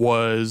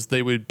was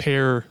they would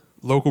pair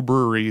local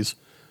breweries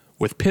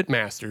with pit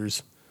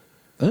masters,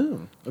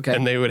 Oh, okay.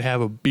 and they would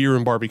have a beer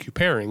and barbecue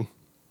pairing,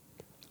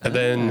 and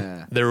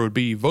then there would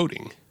be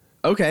voting.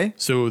 Okay.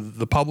 So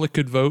the public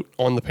could vote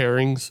on the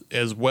pairings,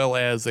 as well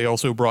as they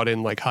also brought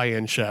in like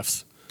high-end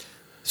chefs.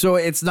 So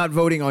it's not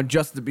voting on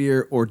just the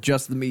beer or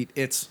just the meat.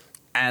 It's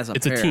as a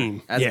It's a pair.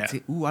 team. As Yeah. a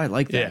team. Ooh, I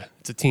like that. Yeah,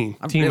 it's a team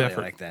I team really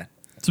effort. like that.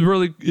 It's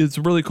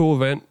a really cool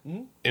event.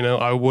 You know,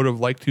 I would have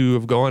liked to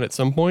have gone at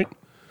some point.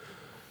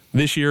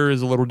 This year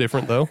is a little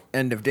different though.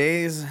 End of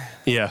days.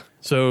 Yeah.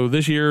 So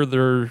this year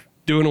they're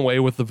doing away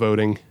with the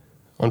voting,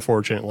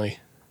 unfortunately.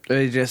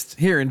 They just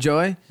here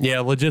enjoy.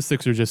 Yeah,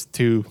 logistics are just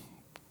too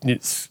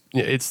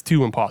it's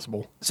too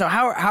impossible. So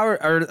how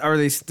are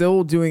they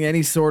still doing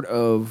any sort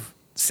of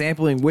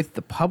sampling with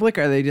the public?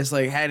 Are they just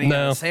like handing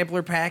No. out a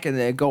sampler pack and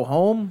then go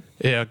home?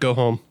 Yeah, go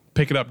home.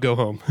 Pick it up, go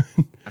home.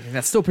 I mean,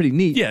 that's still pretty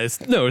neat. Yeah, it's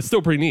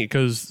still pretty neat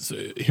because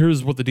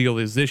here's what the deal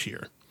is this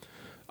year.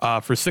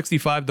 For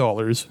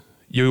 $65,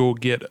 you'll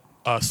get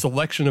a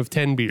selection of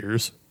 10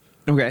 beers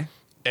Okay.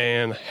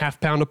 and half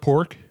pound of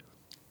pork,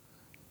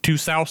 2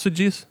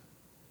 sausages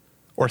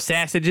or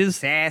sausages,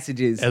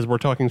 Sausages. as we're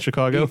talking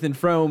Chicago. Ethan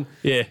Frome.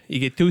 Yeah, you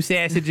get 2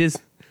 sausages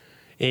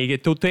and you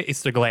get 2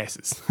 taster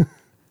glasses.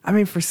 I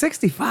mean, for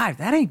 65,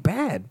 that ain't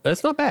bad.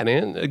 That's not bad,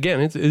 man.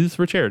 Again, it's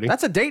for charity.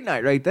 That's a date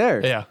night right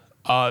there. Yeah.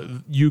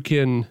 You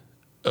can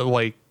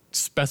like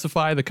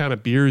specify the kind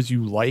of beers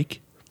you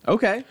like.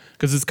 Okay.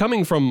 Because it's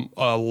coming from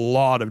a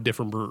lot of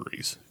different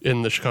breweries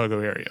in the Chicago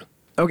area.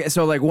 Okay,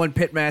 so like one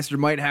pitmaster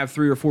might have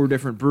 3 or 4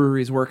 different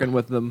breweries working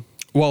with them.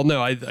 Well,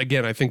 no, I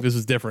think this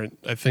is different.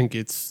 I think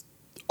it's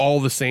all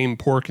the same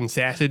pork and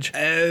sausage,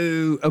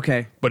 Oh,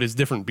 okay. but it's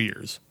different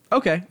beers.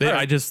 Okay. all I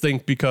right. just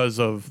think because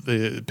of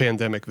the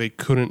pandemic, they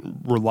couldn't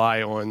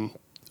rely on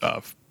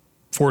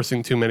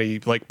forcing too many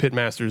like pit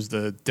masters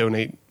to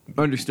donate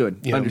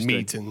Understood. Understood.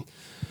 meat,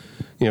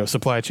 and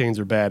supply chains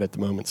are bad at the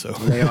moment. So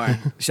They are.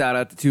 Shout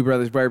out to Two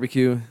Brothers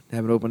Barbecue. They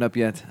haven't opened up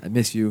yet. I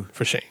miss you.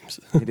 for shames,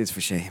 It is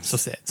for shame. so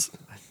sad.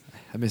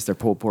 I miss their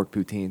pulled pork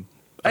poutine.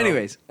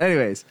 Anyways.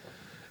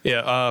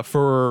 Yeah,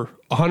 for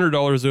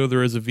 $100 though,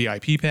 there is a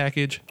VIP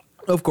package.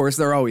 Of course,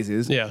 there always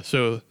is. Yeah,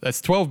 so that's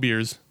 12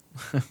 beers,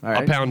 All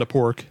right. a pound of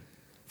pork,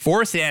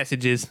 4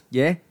 sausages,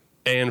 Yeah.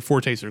 and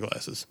 4 taster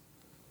glasses.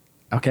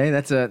 Okay,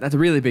 that's a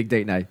really big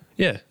date night.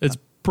 Yeah, it's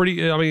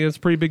pretty. I mean, it's a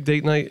pretty big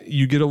date night.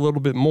 You get a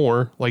little bit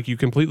more, like you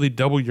completely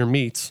double your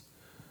meats,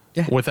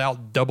 Yeah.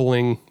 without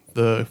doubling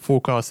the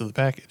full cost of the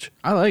package.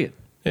 I like it.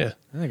 Yeah.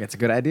 I think that's a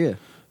good idea.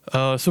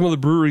 Some of the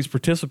breweries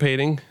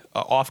participating: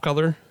 Off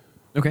Color,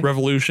 Okay.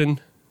 Revolution,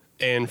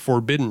 and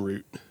Forbidden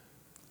Root.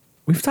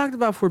 We've talked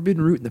about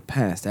Forbidden Root in the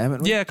past,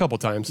 haven't we? Yeah, a couple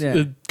times.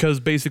 Yeah. Because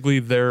basically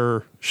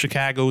they're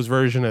Chicago's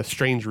version of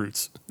Strange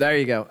Roots. There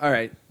you go. All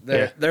right.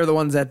 They're the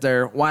ones that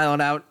they're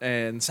wiling out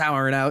and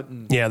souring out.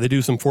 And Yeah, they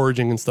do some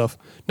foraging and stuff.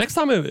 Next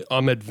time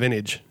I'm at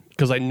Vintage,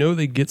 because I know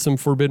they get some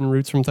Forbidden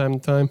Roots from time to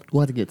time.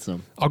 we'll have to get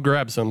some. I'll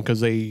grab some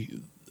because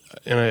and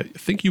I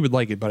think you would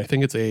like it, but I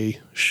think it's a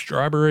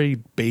strawberry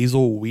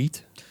basil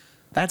wheat.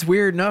 That's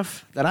weird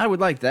enough that I would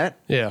like that.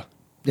 Yeah.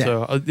 Yeah.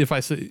 So if I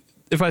see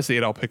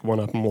it, I'll pick one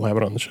up and we'll have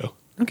it on the show.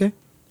 Okay.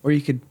 Or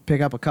you could pick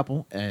up a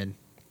couple and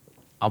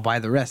I'll buy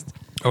the rest.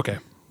 Okay.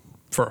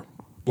 For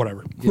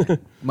whatever.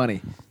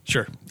 Money.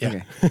 Sure. Yeah.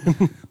 Okay.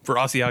 For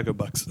Asiago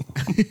bucks.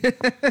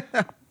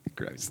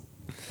 Gross.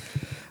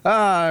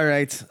 All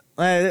right.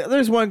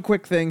 There's one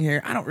quick thing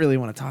here. I don't really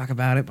want to talk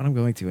about it, but I'm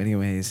going to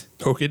anyways.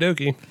 Okie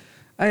dokie.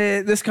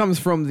 This comes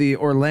from the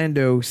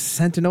Orlando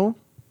Sentinel.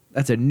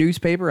 That's a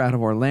newspaper out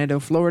of Orlando,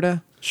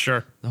 Florida,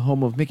 Sure. the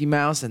home of Mickey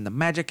Mouse and the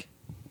Magic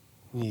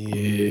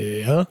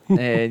Yeah.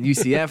 and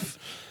UCF.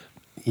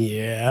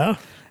 Yeah.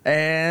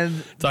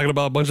 And Talking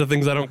about a bunch of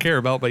things I don't care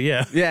about, but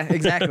yeah. yeah,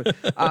 exactly.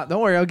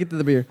 Don't worry, I'll get to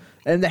the beer.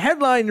 And the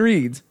headline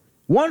reads,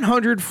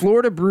 100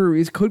 Florida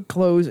breweries could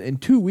close in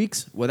 2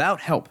 weeks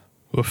without help.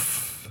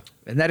 Oof.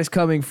 And that is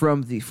coming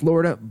from the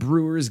Florida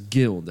Brewers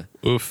Guild.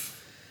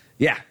 Oof.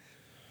 Yeah.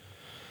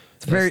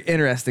 It's very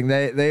interesting.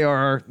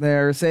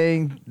 They're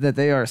saying that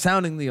they are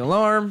sounding the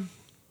alarm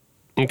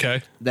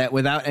Okay. that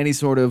without any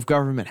sort of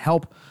government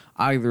help,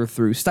 either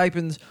through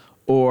stipends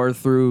or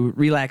through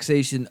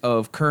relaxation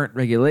of current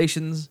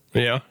regulations,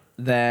 Yeah.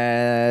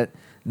 that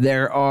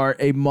there are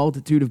a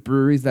multitude of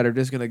breweries that are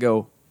just going to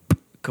go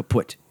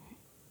kaput.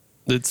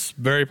 It's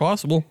very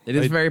possible. It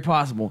is very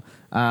possible.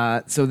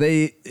 So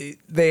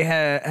they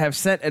have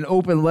sent an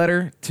open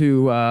letter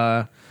to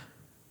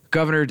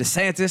Governor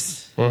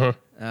DeSantis, Uh-huh.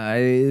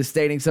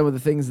 stating some of the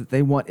things that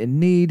they want and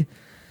need,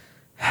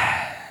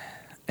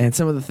 and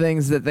some of the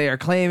things that they are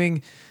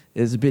claiming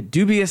is a bit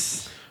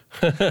dubious.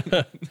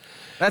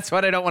 That's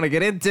what I don't want to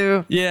get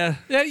into. Yeah.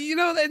 Yeah,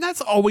 and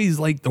that's always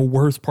like the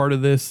worst part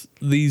of this.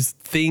 These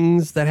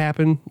things that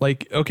happen,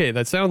 like, okay,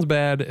 that sounds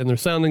bad and they're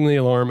sounding the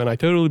alarm, and I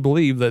totally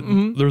believe that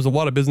there's a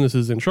lot of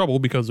businesses in trouble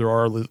because there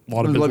are a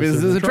lot of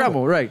businesses in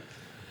trouble, right?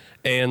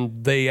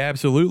 And they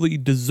absolutely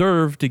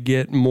deserve to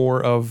get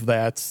more of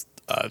that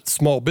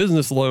small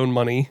business loan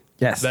money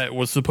Yes. that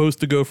was supposed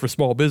to go for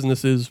small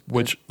businesses,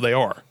 which they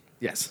are.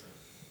 Yes.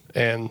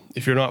 And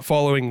if you're not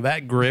following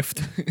that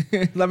grift,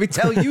 Let me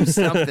tell you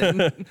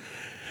something.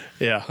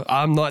 yeah,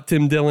 I'm not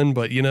Tim Dillon,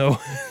 but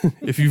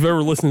if you've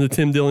ever listened to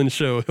Tim Dillon's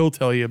show, he'll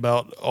tell you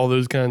about all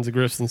those kinds of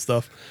grifts and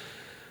stuff.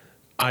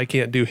 I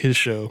can't do his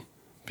show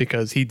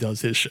because he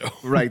does his show.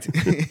 Right.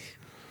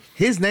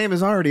 His name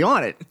is already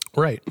on it.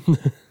 Right.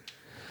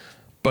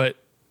 But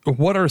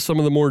what are some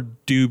of the more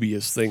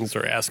dubious things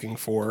they're asking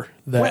for?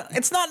 Well,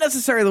 it's not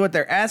necessarily what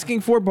they're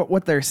asking for, but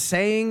what they're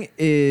saying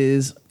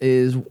is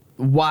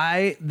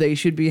why they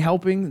should be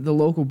helping the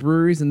local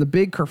breweries. And the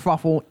big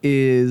kerfuffle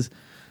is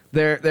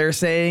they're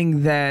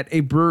saying that a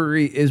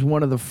brewery is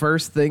one of the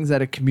first things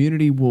that a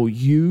community will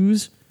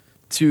use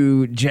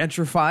to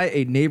gentrify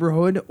a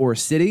neighborhood or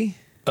city.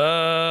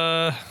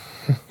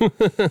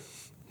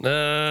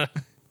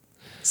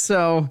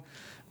 So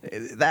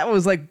that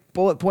was like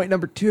bullet point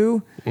number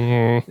 2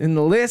 in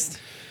the list.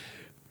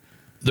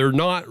 They're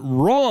not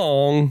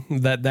wrong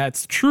that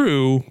that's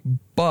true,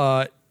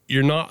 but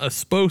you're not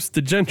supposed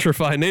to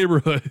gentrify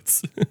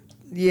neighborhoods.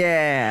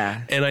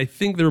 Yeah. And I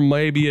think there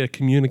might be a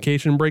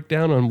communication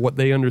breakdown on what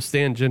they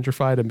understand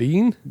gentrify to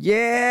mean.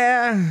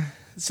 Yeah.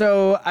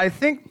 So I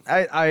think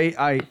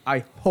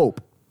I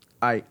hope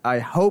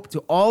to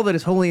all that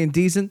is holy and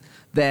decent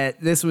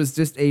that this was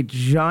just a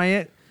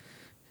giant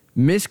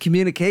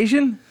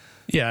miscommunication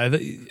Yeah,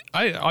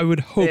 I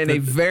would hope and a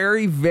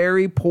very,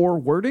 very poor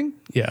wording.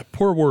 yeah,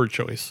 poor word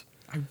choice.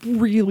 I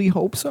really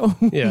hope so.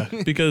 Yeah,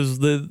 because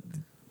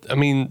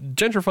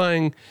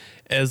gentrifying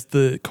as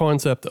the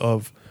concept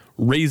of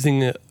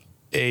raising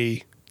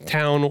a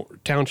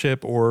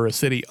township or a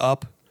city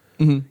up,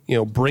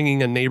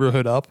 bringing a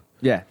neighborhood up.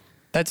 Yeah.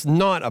 That's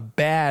not a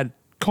bad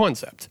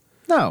concept.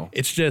 No.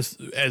 It's just,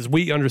 as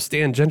we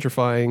understand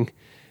gentrifying,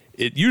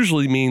 it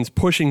usually means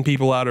pushing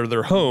people out of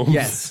their homes.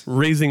 Yes.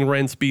 Raising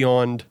rents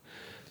beyond,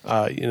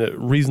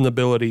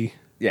 reasonability.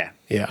 Yeah.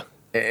 Yeah.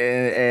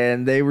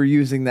 And they were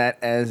using that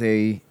as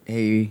a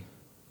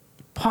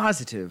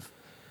positive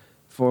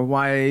for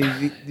why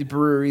the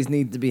breweries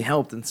need to be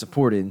helped and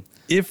supported.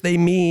 If they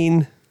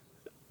mean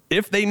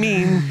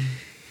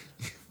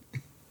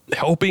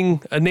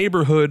helping a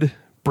neighborhood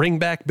bring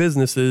back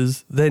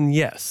businesses, then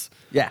yes.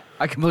 Yeah,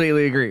 I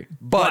completely agree.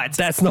 But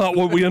that's not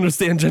what we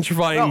understand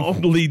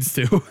gentrifying leads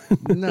to.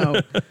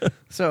 No.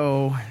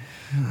 So,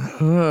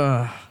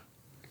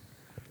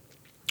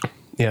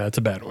 Yeah, it's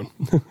a bad one.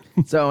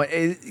 so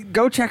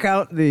go check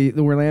out the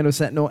Orlando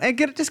Sentinel and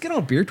just get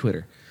on Beer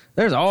Twitter.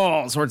 There's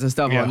all sorts of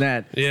stuff on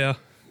that. Yeah.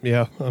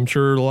 Yeah. I'm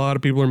sure a lot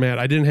of people are mad.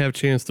 I didn't have a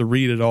chance to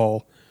read it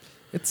all.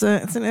 It's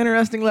an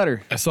interesting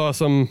letter. I saw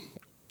some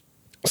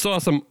Saw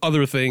some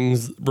other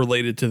things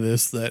related to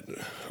this that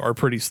are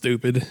pretty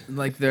stupid.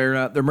 Like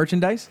their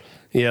merchandise?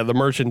 Yeah, the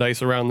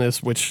merchandise around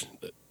this, which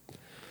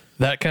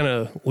that kind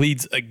of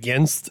leads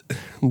against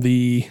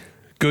the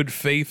good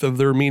faith of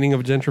their meaning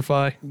of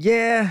gentrify.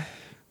 Yeah.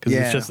 Because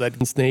it's just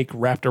that snake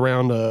wrapped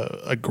around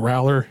a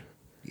growler.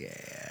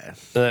 Yeah.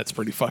 That's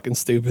pretty fucking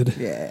stupid.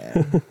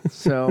 Yeah.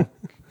 So,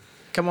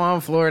 come on,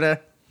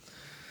 Florida.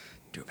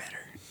 Do better.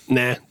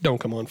 Nah, don't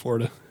come on,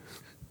 Florida.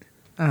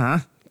 Uh-huh.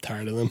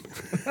 Tired of them.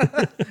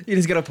 You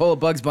just got to pull a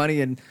Bugs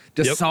Bunny and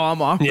just saw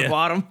him off the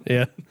bottom.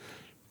 Yeah.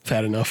 I've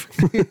had enough.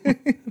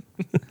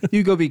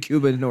 You go be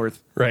Cuba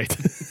North. Right.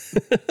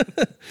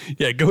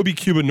 Yeah, go be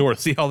Cuba North.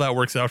 See how that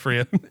works out for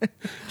you.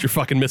 You're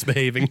fucking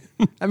misbehaving.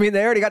 I mean,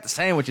 they already got the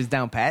sandwiches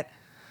down pat.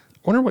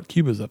 Wonder what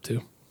Cuba's up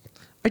to.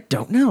 I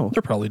don't know.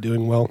 They're probably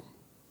doing well.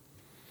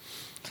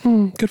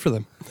 Good for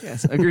them.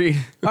 Yes, agreed.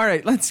 All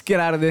right, let's get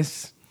out of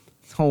this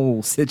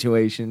whole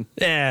situation.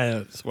 Yeah,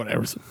 it's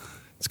whatever.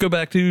 Let's go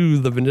back to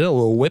the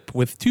vanilla whip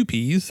with 2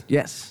 Ps.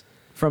 Yes.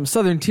 From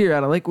Southern Tier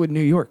out of Lakewood, New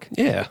York.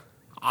 Yeah.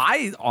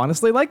 I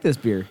honestly like this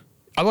beer.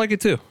 I like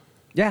it too.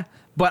 Yeah,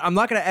 but I'm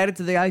not going to add it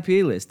to the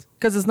IPA list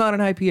because it's not an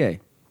IPA.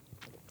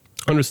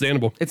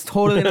 Understandable. It's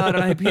totally not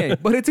an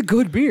IPA, but it's a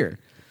good beer.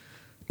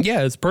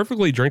 Yeah, it's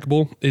perfectly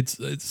drinkable.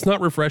 It's not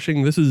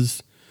refreshing. This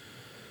is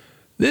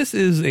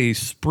a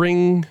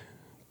spring.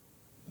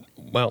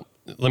 Well,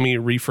 let me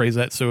rephrase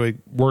that so it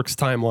works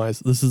time-wise.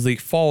 This is a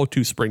fall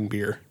to spring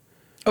beer.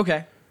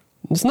 Okay.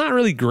 It's not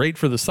really great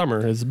for the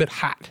summer. It's a bit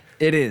hot.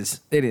 It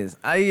is. It is.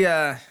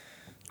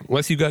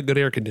 Unless you got good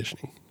air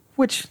conditioning.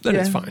 Which Then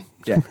it's fine.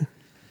 Yeah.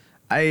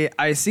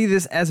 I see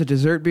this as a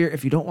dessert beer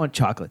if you don't want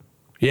chocolate.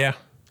 Yeah.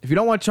 If you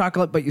don't want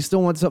chocolate, but you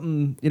still want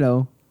something,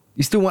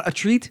 you still want a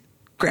treat,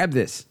 grab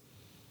this.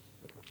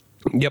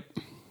 Yep.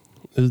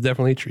 This is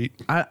definitely a treat.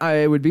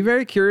 I would be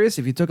very curious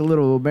if you took a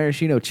little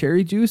maraschino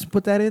cherry juice and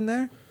put that in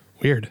there.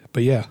 Weird,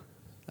 but yeah.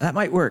 That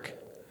might work.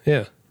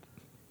 Yeah.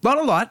 Not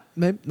a lot.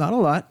 Maybe not a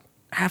lot.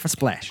 Half a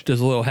splash.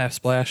 Just a little half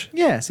splash.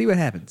 Yeah, see what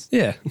happens.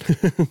 Yeah.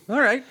 All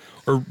right.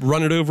 Or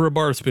run it over a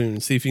bar spoon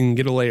and see if you can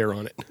get a layer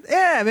on it.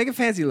 Yeah, make it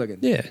fancy looking.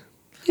 Yeah.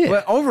 Yeah.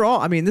 But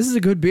overall, I mean, this is a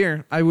good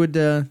beer. I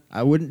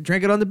wouldn't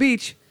drink it on the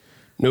beach,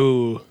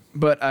 No.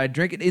 but I'd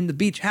drink it in the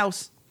beach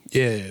house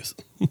Yes.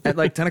 at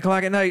like 10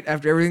 o'clock at night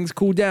after everything's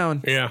cooled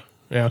down. Yeah.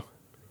 Yeah.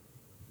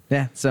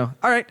 Yeah, so,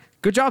 all right.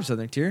 Good job,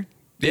 Southern Tier.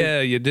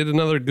 Yeah, you did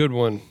another good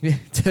one.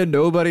 To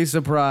nobody's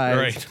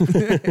surprise.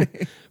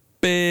 Right.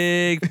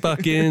 Big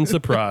fucking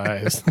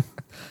surprise.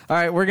 All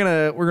right, we're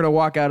gonna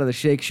walk out of the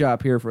shake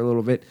shop here for a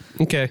little bit.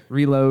 Okay.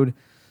 Reload.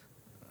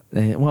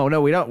 Well, no,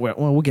 we don't. Well,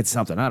 we'll get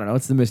something. I don't know.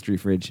 It's the mystery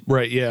fridge.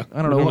 Right, yeah.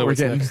 I don't know what we're what's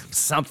getting. next.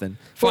 Something.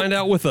 Find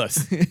out with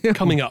us.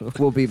 Coming up.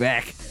 We'll be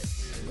back.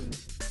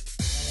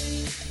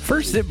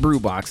 First Sip Brew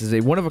Box is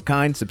a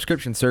one-of-a-kind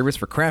subscription service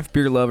for craft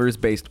beer lovers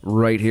based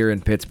right here in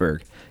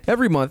Pittsburgh.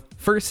 Every month,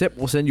 First Sip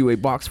will send you a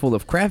box full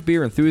of craft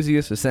beer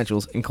enthusiast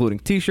essentials, including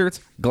t-shirts,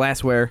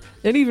 glassware,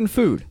 and even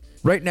food.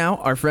 Right now,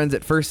 our friends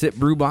at First Sip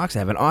Brew Box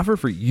have an offer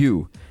for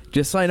you.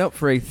 Just sign up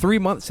for a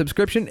 3-month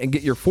subscription and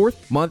get your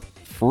 4th month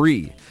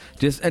free.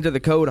 Just enter the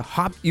code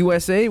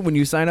HOPUSA when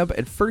you sign up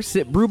at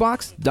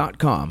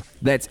firstsipbrewbox.com.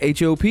 That's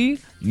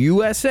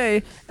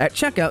HOPUSA at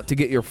checkout to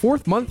get your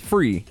 4th month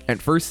free at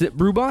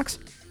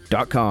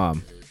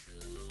firstsipbrewbox.com.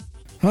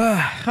 All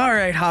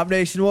right, Hop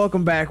Nation,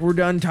 welcome back. We're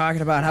done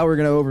talking about how we're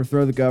going to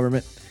overthrow the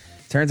government.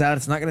 Turns out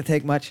it's not going to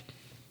take much.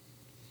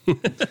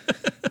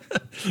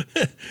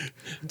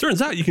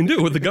 Turns out you can do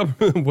it with a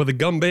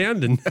gum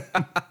band and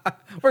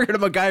We're going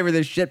to MacGyver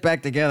this shit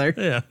back together.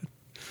 yeah.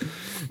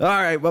 All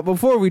right, but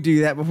before we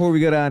do that, before we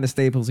go down to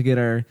Staples to get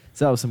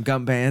ourselves some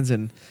gum bands,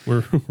 and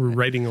We're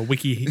writing a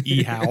wiki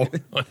e-how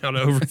on how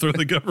to overthrow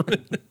the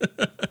government.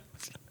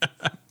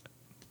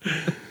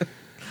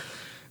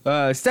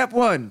 step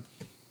 1,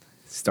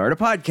 start a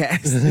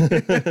podcast.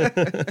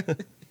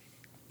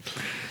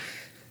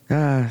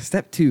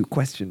 Step 2,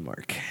 question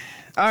mark.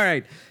 All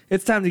right,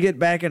 it's time to get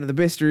back into the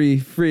mystery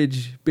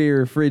fridge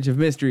of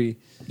mystery.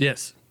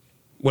 Yes.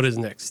 What is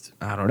next?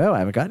 I don't know. I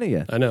haven't gotten it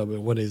yet. I know,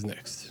 but what is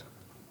next?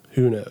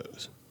 Who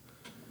knows?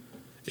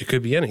 It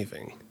could be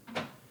anything.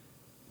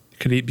 It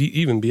could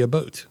even be a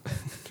boat.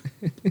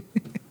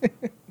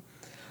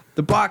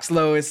 The box,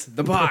 Lois.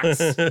 The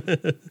box.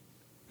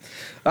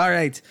 All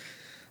right.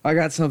 I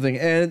got something.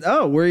 And,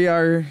 we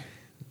are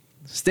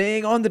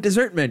staying on the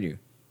dessert menu.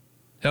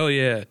 Hell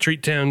yeah.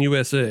 Treat Town,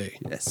 USA.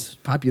 Yes.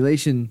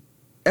 Population,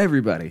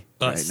 everybody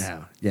Us. right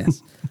now.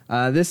 Yes.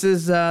 This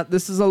is a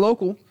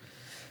local.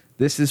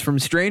 This is from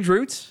Strange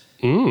Roots.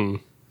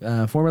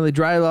 Formerly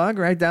Dry Log,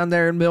 right down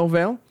there in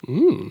Millvale.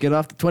 Get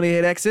off the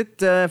 28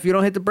 exit. If you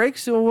don't hit the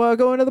brakes, you'll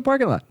go into the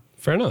parking lot.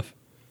 Fair enough.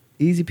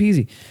 Easy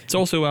peasy. It's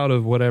also out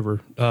of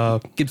whatever.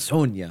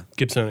 Gibsonia.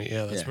 Gibsonia.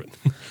 Yeah, that's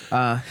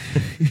Yeah.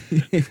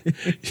 right.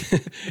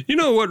 You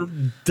know what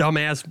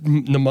dumbass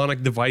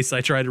mnemonic device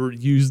I try to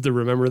use to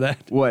remember that?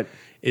 What?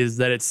 Is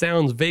that it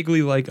sounds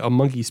vaguely like a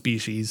monkey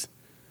species.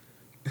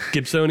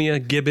 Gibsonia,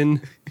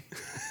 gibbon.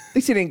 At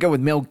least you didn't go with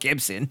Mel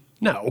Gibson.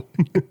 No.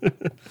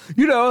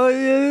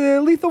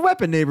 Lethal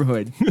Weapon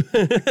neighborhood.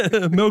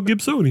 Mel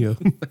Gibsonia.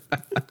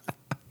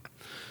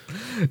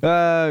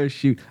 Oh,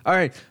 shoot. All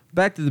right,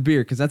 back to the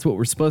beer, because that's what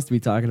we're supposed to be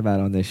talking about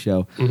on this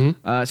show.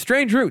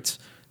 Strange Roots.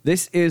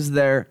 This is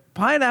their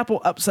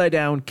pineapple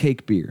upside-down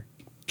cake beer.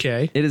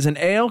 Okay. It is an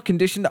ale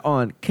conditioned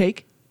on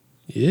cake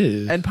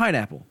Yes. and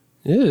pineapple.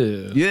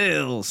 Yeah.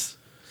 Yes.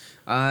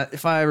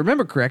 If I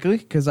remember correctly,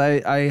 because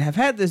I have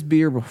had this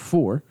beer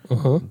before.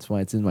 That's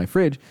why it's in my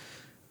fridge.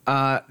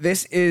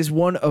 This is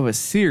one of a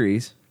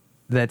series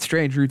that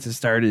Strange Roots has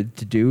started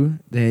to do.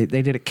 They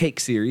did a cake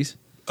series.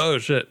 Oh,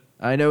 shit.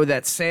 I know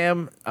that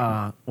Sam,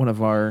 one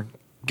of our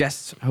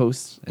guest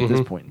hosts at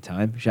this point in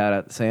time, shout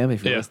out to Sam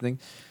if you're listening.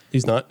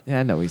 He's not.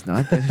 Yeah, no, he's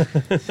not.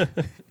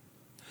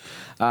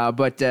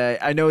 But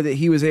I know that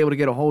he was able to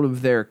get a hold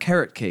of their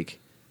carrot cake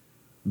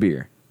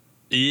beer.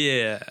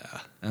 Yeah.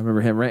 I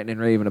remember him ranting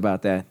and raving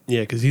about that.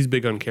 Yeah, because he's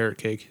big on carrot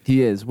cake.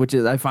 He is, which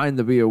is I find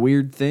to be a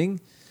weird thing.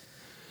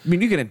 I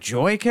mean, you can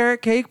enjoy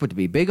carrot cake, but to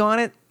be big on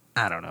it,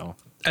 I don't know.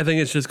 I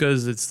think it's just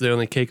because it's the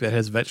only cake that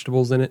has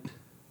vegetables in it.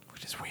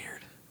 Which is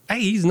weird. Hey,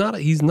 he's not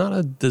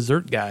a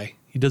dessert guy.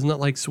 He does not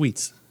like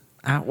sweets.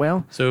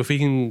 Well, So if he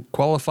can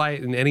qualify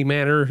it in any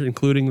manner,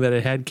 including that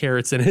it had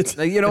carrots in it,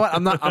 you know what?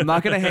 I'm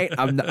not gonna hate.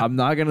 I'm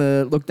not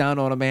gonna look down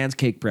on a man's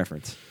cake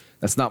preference.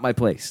 That's not my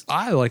place.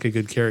 I like a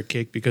good carrot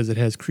cake because it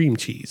has cream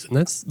cheese, and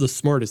that's the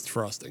smartest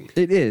frosting.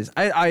 It is.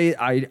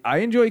 I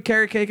enjoy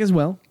carrot cake as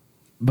well,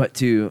 but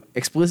to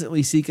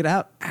explicitly seek it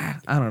out, I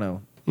don't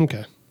know.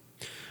 Okay.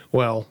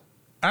 Well,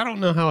 I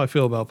don't know how I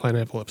feel about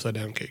pineapple upside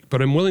down cake,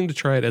 but I'm willing to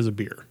try it as a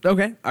beer.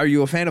 Okay. Are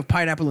you a fan of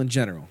pineapple in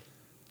general?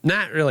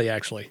 Not really,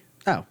 actually.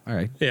 Oh, all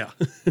right. Yeah.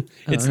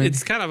 It's right.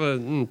 it's kind of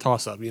a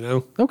toss up, you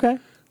know? Okay.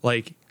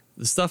 Like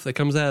the stuff that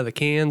comes out of the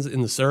cans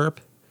in the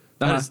syrup,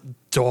 that is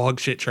dog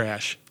shit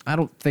trash. I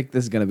don't think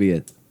this is gonna be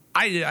it.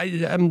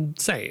 I'm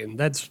saying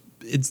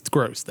it's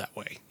gross that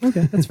way.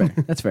 Okay, that's fair.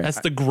 That's fair.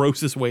 That's the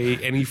grossest way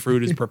any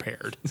fruit is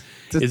prepared,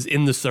 is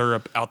in the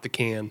syrup out the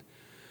can.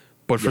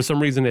 But for some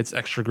reason, it's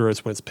extra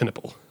gross when it's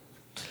pineapple.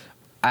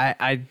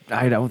 I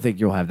don't think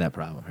you'll have that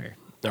problem here.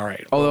 All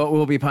right. Although it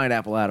will be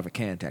pineapple out of a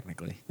can,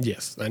 technically.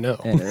 Yes, I know.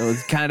 And it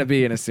was kind of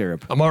be in a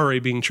syrup. I'm already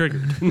being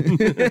triggered.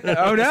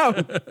 Oh,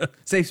 no.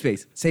 Safe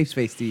space. Safe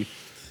space, Steve.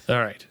 All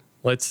right.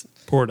 Let's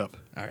pour it up.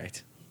 All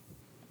right.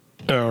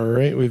 All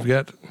right. We've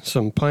got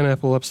some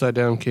pineapple upside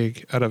down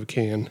cake out of a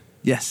can.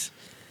 Yes.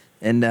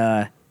 And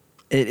it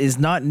is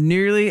not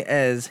nearly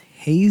as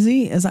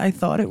hazy as I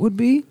thought it would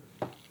be.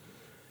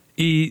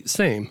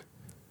 Same.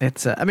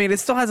 It's, I mean, it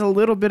still has a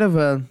little bit of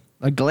a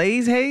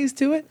glaze haze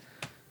to it.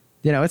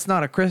 You know, it's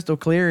not a crystal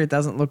clear. It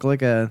doesn't look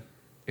like a,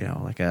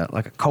 like a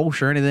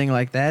Kolsch or anything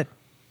like that.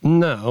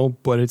 No,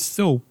 but it's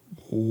still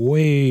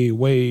way,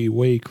 way,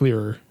 way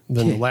clearer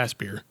than the Yeah. last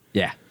beer.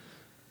 Yeah.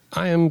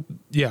 I'm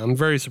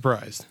very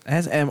surprised.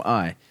 As am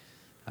I.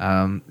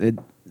 It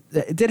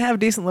did have a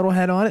decent little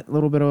head on it, a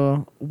little bit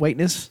of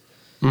whiteness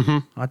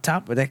on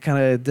top, but that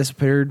kind of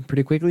disappeared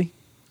pretty quickly.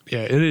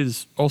 Yeah, it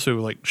is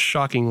also like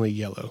shockingly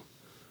yellow.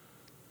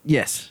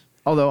 Yes.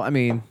 Although, I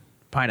mean,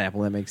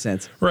 pineapple, that makes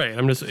sense. Right.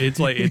 It's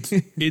like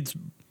it's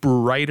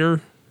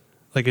brighter.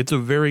 Like it's a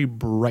very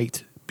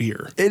bright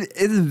beer. It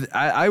is,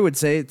 I would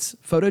say it's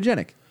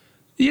photogenic.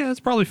 Yeah,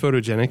 it's probably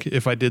photogenic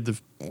if I did the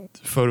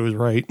photos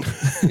right.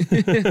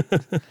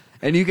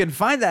 And you can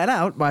find that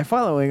out by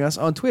following us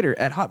on Twitter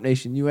at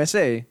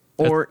HopNationUSA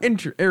or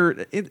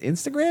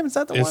Instagram. Is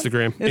that the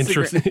Instagram. one?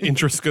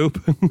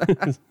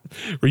 Interscope.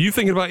 Were you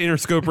thinking about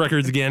Interscope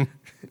Records again?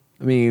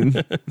 I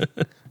mean,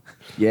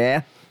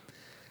 yeah.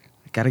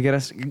 We got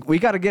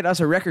to get us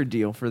a record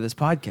deal for this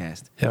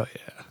podcast. Hell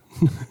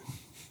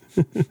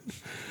yeah.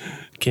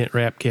 Can't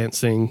rap, can't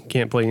sing,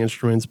 can't play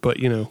instruments, but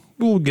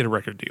we'll get a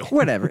record deal.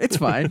 Whatever, it's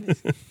fine.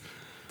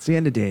 It's the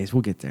end of days.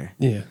 We'll get there.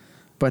 Yeah.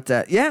 But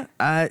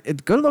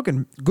it's good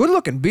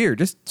looking beer.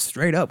 Just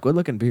straight up good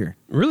looking beer.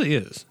 It really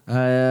is.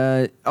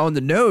 On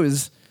the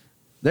nose,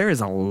 there is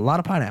a lot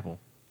of pineapple.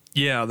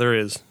 Yeah, there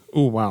is.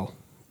 Oh wow.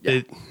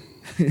 Yeah.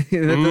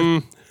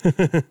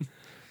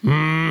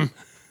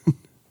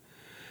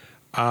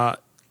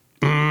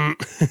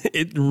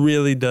 It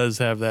really does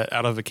have that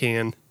out of a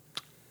can.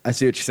 I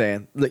see what you're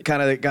saying.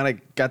 Kind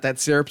of got that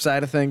syrup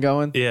side of thing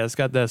going. Yeah, it's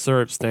got that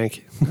syrup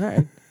stank. All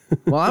right.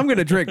 Well, I'm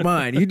gonna drink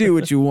mine. You do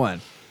what you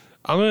want.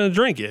 I'm gonna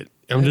drink it.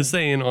 I'm just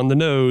saying, on the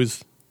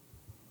nose,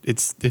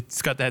 it's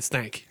got that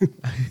stank.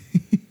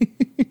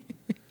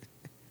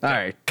 All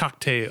right.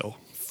 Cocktail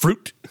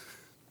fruit.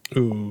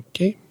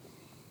 Okay.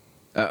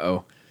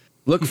 Uh-oh.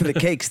 Look for the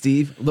cake,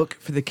 Steve. Look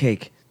for the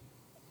cake.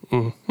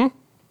 Mm-hmm.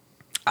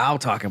 I'll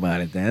talk about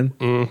it then.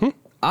 Mm-hmm.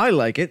 I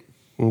like it.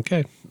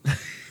 Okay.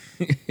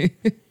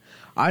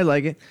 I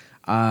like it.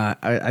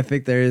 I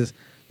think there is...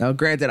 Now,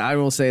 granted, I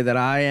will say that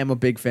I am a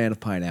big fan of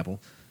pineapple.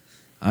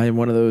 I am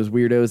one of those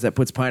weirdos that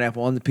puts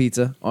pineapple on the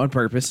pizza on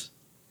purpose.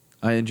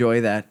 I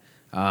enjoy that.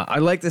 I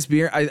like this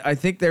beer. I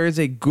think there is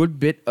a good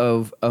bit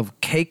of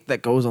cake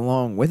that goes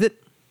along with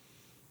it.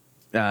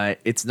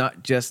 It's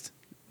not just...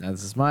 Now,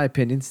 this is my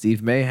opinion.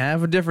 Steve may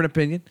have a different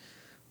opinion.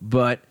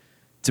 But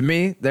To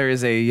me,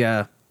 there's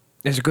a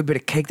good bit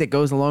of cake that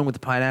goes along with the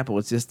pineapple.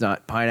 It's just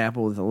not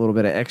pineapple with a little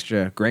bit of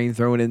extra grain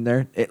thrown in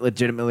there. It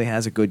legitimately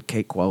has a good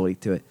cake quality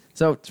to it.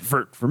 So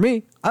for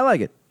me, I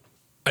like it.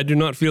 I do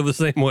not feel the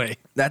same way.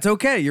 That's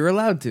okay. You're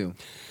allowed to.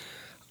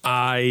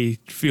 I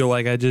feel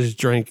like I just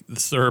drank the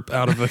syrup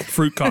out of a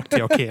fruit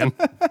cocktail can.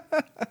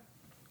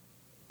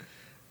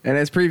 And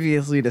as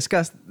previously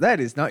discussed, that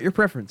is not your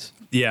preference.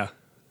 Yeah.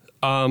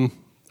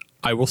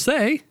 I will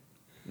say,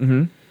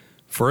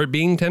 for it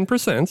being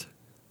 10%,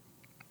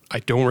 I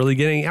don't really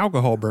get any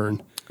alcohol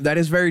burn. That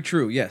is very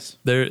true, yes.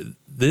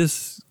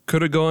 This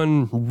could have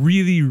gone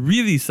really,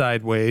 really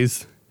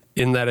sideways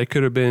in that it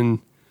could have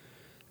been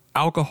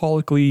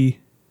alcoholically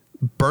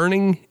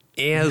burning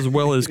as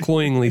well as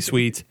cloyingly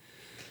sweet.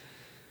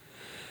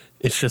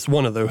 It's just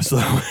one of those,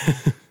 though.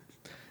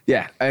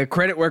 Yeah,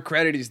 credit where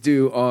credit is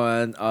due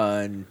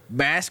on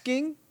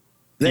masking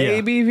the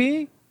Yeah.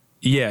 ABV.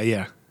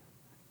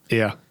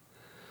 Yeah.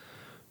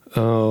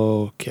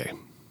 Okay.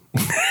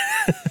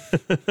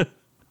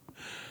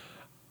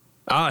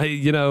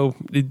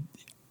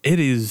 It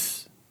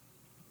is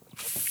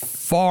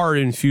far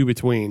and few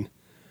between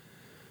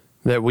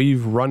that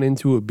we've run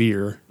into a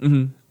beer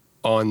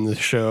on the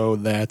show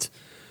that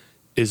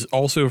is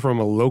also from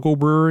a local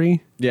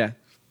brewery Yeah,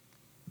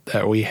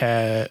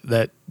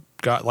 that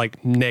got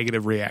like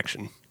negative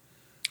reaction.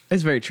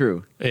 that's very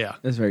true. Yeah.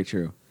 That's very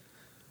true.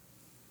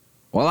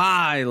 Well,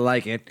 I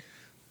like it.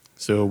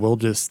 So we'll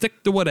just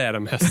stick to what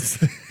Adam has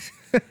to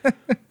say.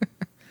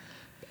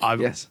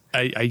 Yes.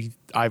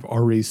 I've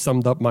already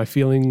summed up my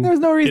feeling. There's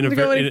no reason to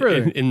go any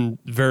further. In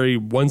very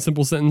one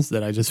simple sentence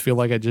that I just feel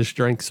like I just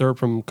drank syrup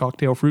from a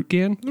cocktail fruit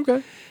can.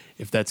 Okay.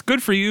 If that's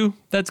good for you,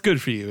 that's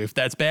good for you. If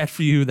that's bad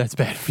for you, that's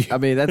bad for you. I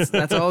mean,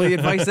 that's all the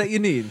advice that you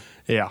need.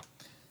 Yeah.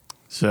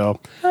 So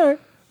All right.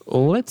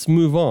 let's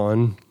move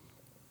on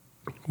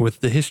with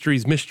the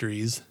history's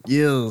mysteries.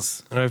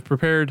 Yes. And I've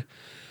prepared,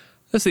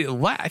 let's see,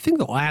 I think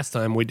the last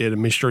time we did a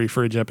mystery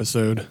fridge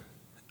episode,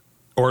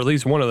 or at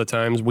least one of the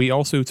times, we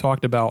also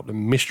talked about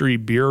mystery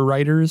beer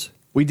writers.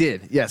 We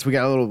did. Yes, we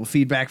got a little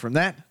feedback from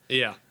that.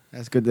 Yeah.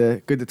 That's good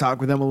to talk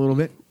with them a little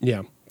bit.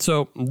 Yeah.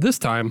 So this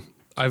time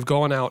I've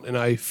gone out and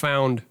I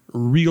found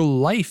real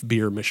life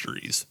beer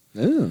mysteries.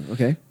 Oh,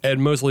 okay.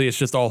 And mostly it's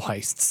just all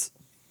heists.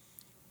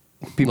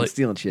 People Like-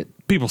 stealing shit.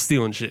 People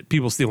stealing shit.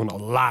 People stealing a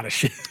lot of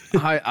shit.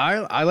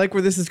 I like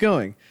where this is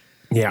going.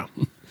 Yeah.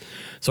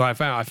 So I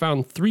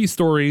found 3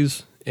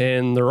 stories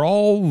and they're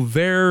all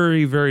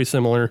very, very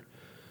similar.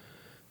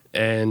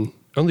 And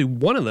only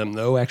one of them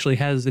though actually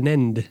has an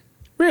end.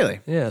 Really?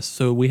 Yeah,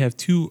 so we have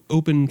 2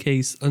 open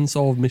case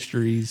unsolved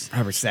mysteries.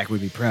 Robert Stack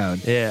would be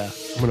proud. Yeah.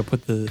 I'm going to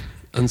put the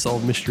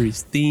unsolved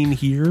mysteries theme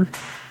here.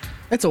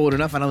 It's old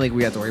enough. I don't think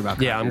we have to worry about.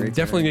 Yeah, I'm copyrights or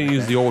definitely going to anything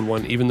use like the old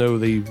one even though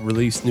they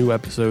release new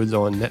episodes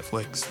on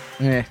Netflix.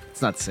 that.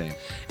 It's not the same.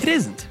 It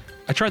isn't.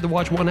 I tried to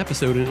watch one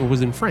episode and it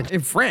was in French.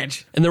 In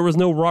French, And there was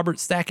no Robert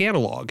Stack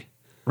analog.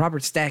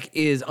 Robert Stack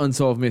is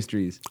Unsolved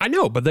Mysteries. I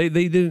know, but they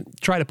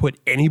didn't try to put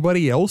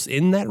anybody else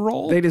in that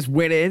role. They just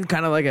went in,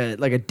 kind of like a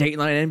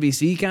Dateline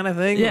NBC kind of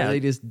thing. Yeah. where they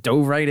just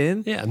dove right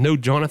in. Yeah, no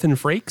Jonathan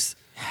Frakes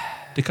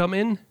to come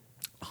in.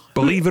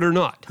 Believe it or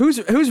not,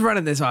 Who's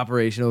running this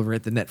operation over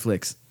at the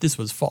Netflix? this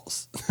was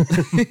false.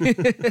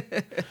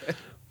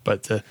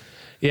 But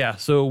yeah,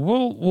 so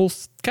we'll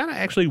kind of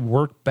actually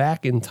work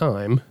back in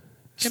time,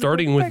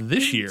 starting with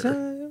this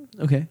year.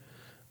 Okay.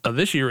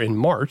 This year in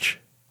March,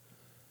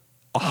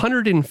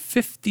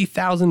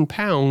 150,000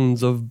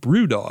 pounds of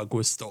BrewDog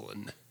was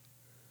stolen.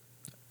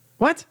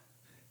 What?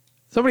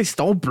 Somebody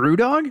stole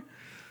BrewDog?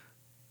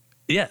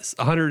 Yes,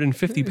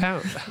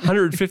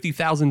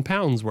 150,000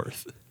 pounds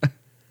worth.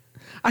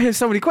 I have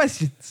so many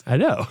questions. I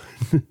know.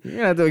 You're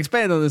gonna have to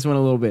expand on this one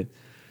a little bit.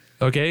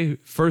 Okay,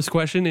 first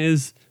question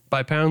is,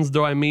 by pounds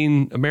do I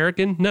mean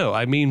American? No,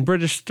 I mean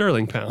British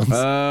sterling pounds.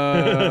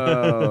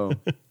 Oh.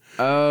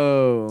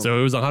 So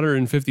it was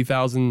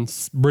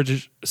 150,000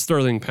 British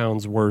sterling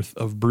pounds worth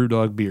of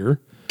BrewDog beer.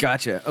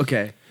 Gotcha.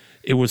 Okay.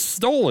 It was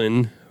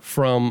stolen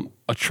from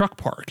a truck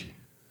park.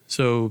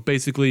 So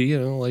basically,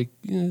 like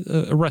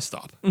a rest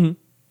stop.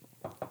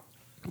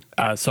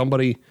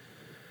 Somebody,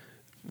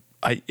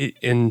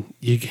 and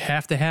you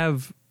have to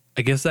have,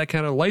 I guess, that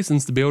kind of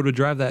license to be able to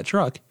drive that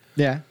truck.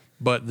 Yeah.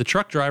 But the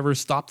truck driver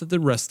stopped at the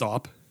rest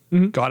stop,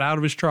 got out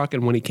of his truck,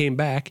 and when he came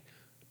back,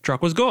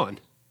 truck was gone.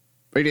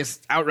 They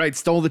just outright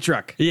stole the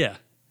truck. Yeah.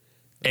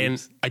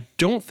 And I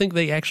don't think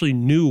they actually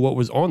knew what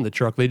was on the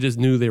truck. They just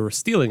knew they were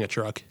stealing a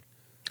truck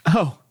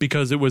Oh.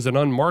 because it was an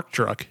unmarked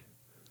truck.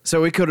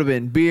 So it could have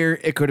been beer.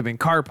 It could have been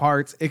car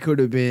parts. It could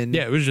have been.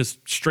 Yeah, it was just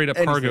straight up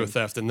cargo Anything.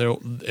 theft, and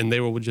they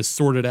will just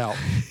sort it out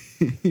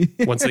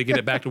once they get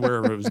it back to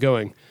wherever it was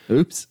going.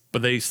 Oops.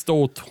 But they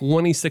stole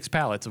 26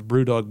 pallets of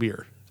BrewDog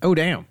beer. Oh,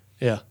 damn.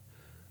 Yeah.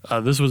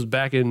 This was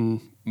back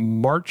in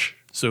March,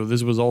 so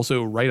this was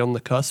also right on the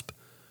cusp.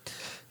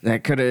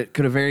 That could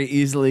have very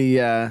easily,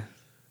 gone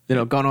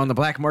on the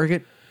black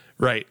market.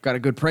 Right. Got a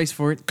good price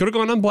for it. Could have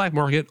gone on black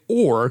market,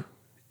 or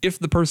if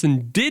the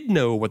person did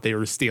know what they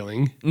were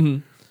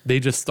stealing, they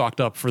just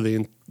stocked up for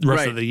the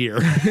rest of the year.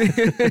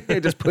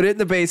 Just put it in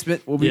the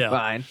basement. We'll be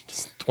fine.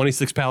 Just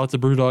 26 pallets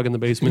of BrewDog in the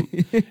basement,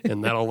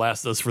 and that'll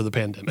last us for the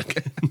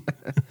pandemic.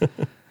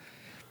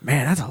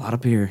 Man, that's a lot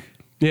of beer.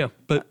 Yeah,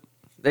 but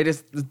They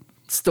just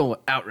stole it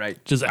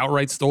outright. just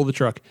outright stole the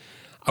truck.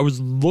 I was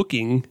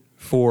looking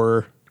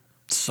for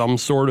some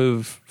sort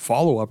of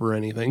follow-up or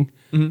anything,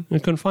 and I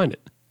couldn't find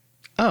it.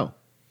 Oh.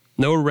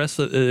 No arrests,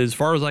 as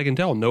far as I can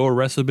tell, no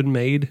arrests have been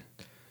made.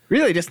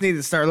 Really? Just need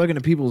to start looking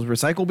at people's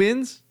recycle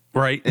bins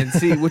Right. and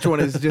see which one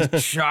is just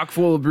chock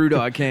full of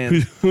BrewDog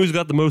cans. Who's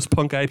got the most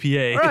Punk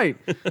IPA? Right.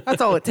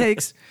 That's all it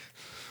takes.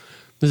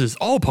 This is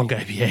all Punk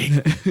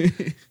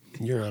IPA.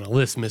 You're on a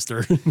list,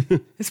 mister.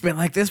 It's been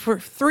like this for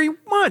 3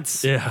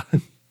 months. Yeah.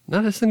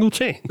 Not a single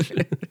change.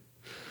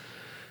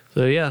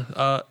 So,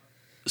 yeah.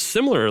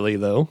 Similarly,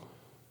 though,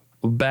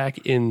 back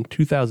in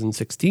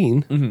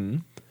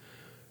 2016,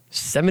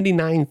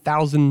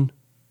 79,000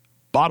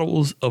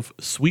 bottles of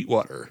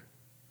Sweetwater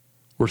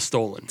were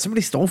stolen.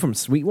 Somebody stole from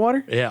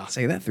Sweetwater? Yeah.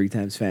 Say that 3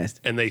 times fast.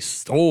 And they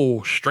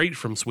stole straight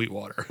from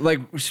Sweetwater. Like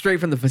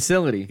straight from the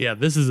facility. Yeah,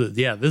 this is a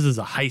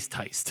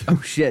heist.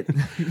 Oh, shit.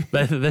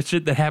 That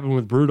shit that happened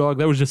with BrewDog,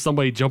 that was just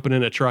somebody jumping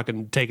in a truck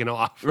and taking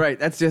off. Right.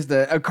 That's just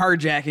a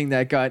carjacking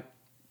that got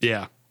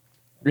Yeah.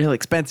 real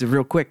expensive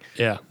real quick.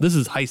 Yeah, this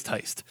is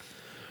heist.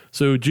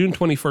 So June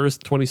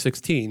 21st,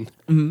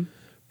 2016,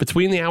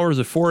 between the hours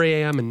of 4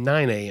 a.m. and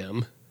 9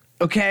 a.m.,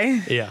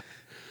 Okay. yeah,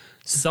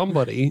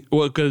 somebody,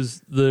 well,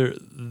 because their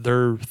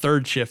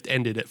third shift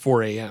ended at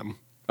 4 a.m.,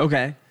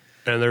 Okay.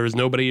 and there was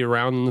nobody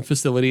around the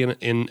facility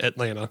in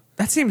Atlanta.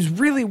 That seems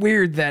really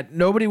weird that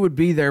nobody would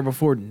be there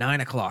before 9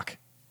 o'clock.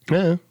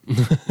 Yeah,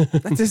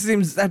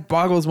 That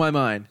boggles my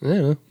mind.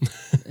 yeah.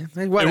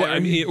 Like, whatever. I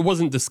mean, it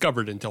wasn't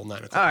discovered until 9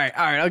 o'clock.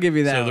 all right, I'll give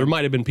you that. So there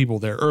might have been people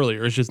there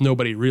earlier. It's just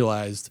nobody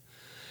realized.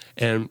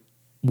 And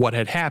what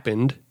had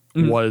happened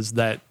was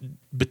that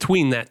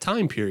between that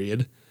time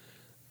period,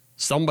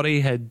 somebody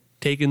had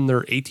taken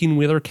their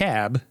 18-wheeler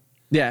cab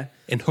Yeah.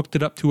 and hooked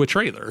it up to a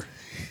trailer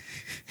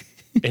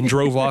and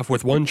drove off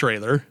with one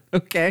trailer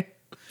Okay.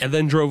 and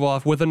then drove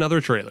off with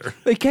another trailer.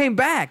 They came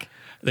back.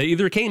 They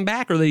either came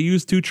back or they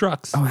used 2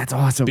 trucks Oh, that's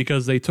awesome.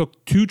 because they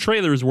took 2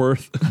 trailers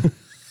worth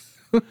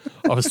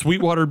of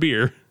Sweetwater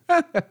beer,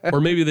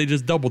 or maybe they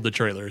just doubled the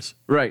trailers.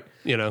 Right.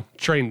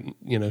 Trained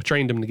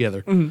them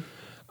together.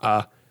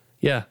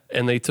 Yeah,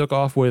 and they took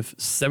off with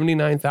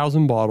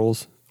 79,000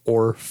 bottles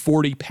or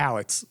 40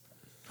 pallets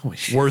Holy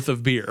shit. worth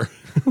of beer.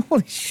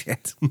 Holy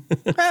shit.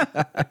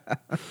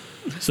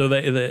 So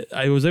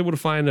I was able to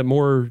find a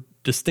more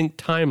distinct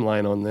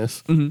timeline on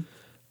this.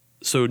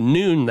 So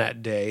noon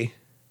that day,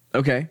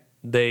 Okay.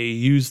 they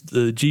used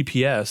the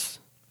GPS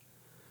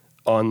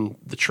on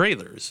the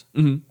trailers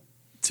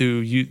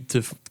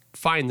to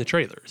find the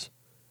trailers.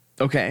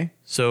 Okay.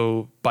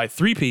 So by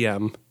 3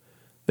 p.m.,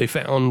 they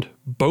found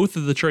both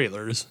of the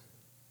trailers,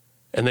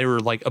 and they were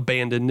like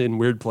abandoned in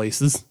weird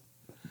places.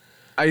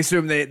 I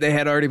assume they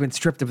had already been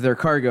stripped of their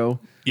cargo.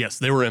 Yes,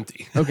 they were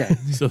empty. Okay.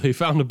 So they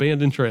found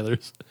abandoned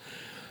trailers.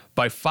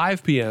 By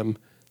 5 p.m.,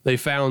 they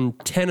found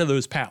 10 of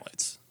those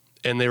pallets,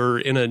 and they were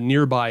in a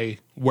nearby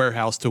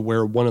warehouse to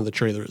where one of the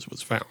trailers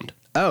was found.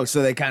 Oh,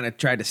 so they kind of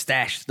tried to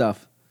stash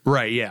stuff.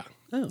 Right, yeah.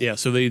 Oh. Yeah,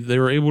 so they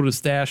were able to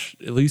stash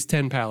at least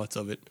 10 pallets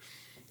of it.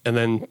 And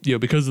then,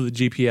 because of the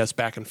GPS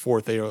back and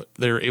forth, they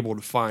were able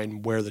to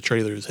find where the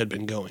trailers had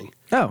been going.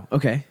 Oh,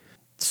 okay.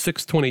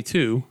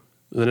 6:22,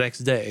 the next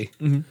day,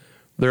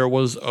 there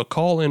was a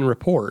call-in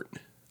report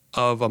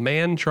of a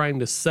man trying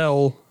to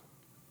sell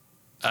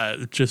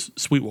just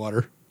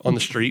Sweetwater on the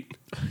street.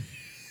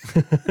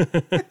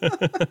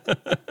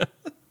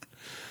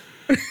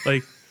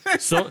 Like,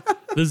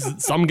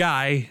 some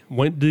guy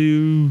went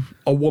to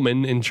a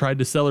woman and tried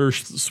to sell her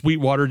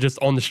Sweetwater just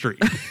on the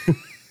street.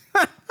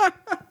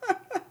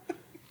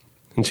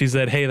 And she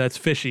said, "Hey, that's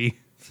fishy.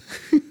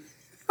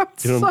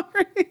 Sorry.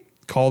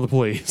 Call the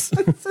police."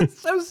 That's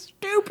so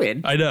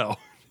stupid. I know.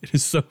 It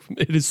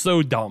is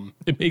so dumb.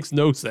 It makes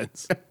no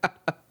sense.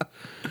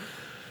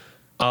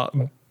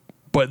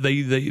 But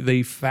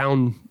they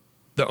found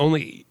the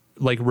only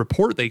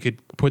report they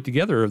could put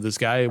together of this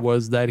guy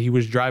was that he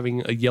was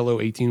driving a yellow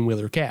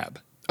 18-wheeler cab.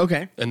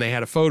 Okay. And they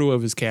had a photo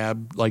of his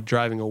cab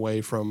driving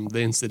away from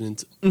the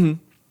incident. On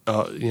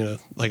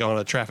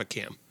a traffic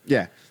cam.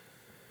 Yeah.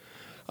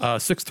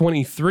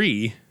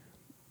 6:23,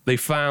 they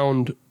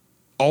found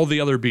all the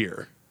other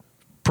beer,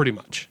 pretty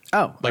much. Oh,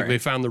 all right. They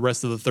found the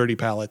rest of the 30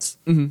 pallets,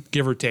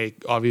 give or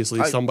take.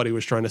 Obviously, somebody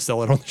was trying to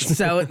sell it on the street.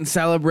 Sell it and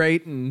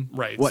celebrate and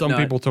Right. whatnot. Some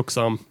people took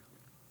some.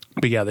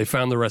 But yeah, they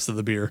found the rest of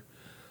the beer.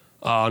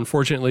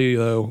 Unfortunately,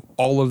 though,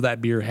 all of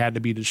that beer had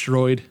to be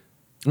destroyed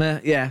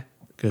Yeah.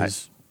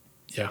 because,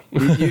 yeah.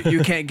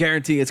 you can't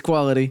guarantee its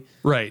quality.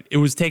 Right. It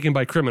was taken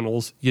by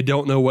criminals. You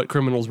don't know what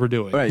criminals were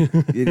doing. Right.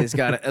 You just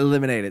got to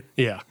eliminate it.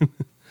 Yeah.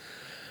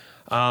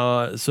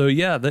 So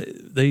yeah,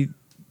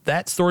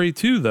 that story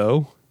too,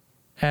 though,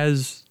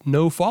 has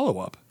no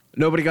follow-up.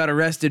 Nobody got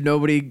arrested.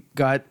 Nobody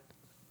got,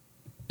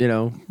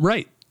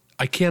 Right.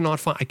 I cannot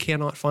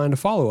find a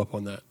follow-up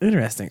on that.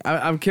 Interesting.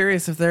 I'm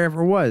curious if there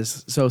ever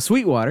was. So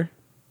Sweetwater,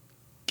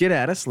 Get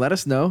at us. Let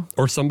us know.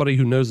 or somebody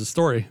who knows the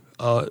story.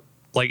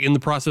 Like in the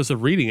process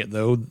of reading it,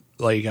 though,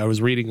 like I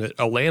was reading that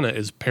Atlanta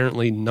is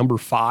apparently number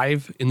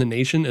 5 in the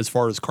nation as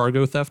far as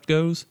cargo theft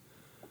goes,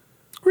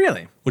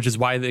 Really? which is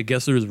why I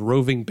guess there's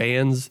roving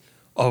bands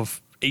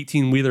of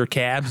 18-wheeler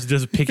cabs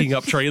just picking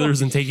up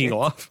trailers and taking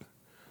off.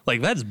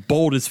 Like, that's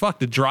bold as fuck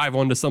to drive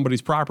onto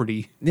somebody's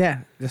property. Yeah.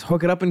 Just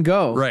hook it up and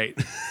go. Right.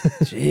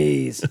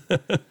 Jeez.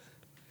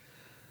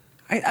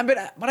 But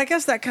I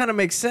guess that kind of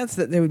makes sense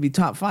that they would be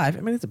top 5.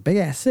 I mean, it's a big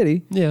ass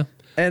city, Yeah.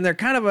 and they're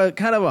kind of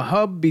a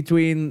hub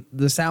between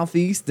the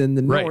southeast and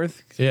the Right.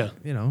 north. Yeah.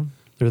 You know,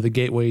 They're the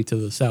gateway to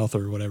the south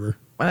or whatever.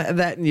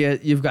 that and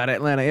you've got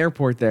Atlanta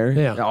Airport there.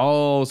 Yeah.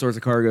 All sorts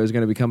of cargo is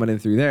going to be coming in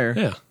through there.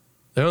 Yeah.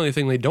 The only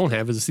thing they don't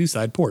have is a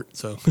seaside port.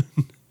 So,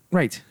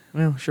 Right.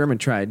 Well, Sherman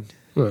tried.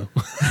 well.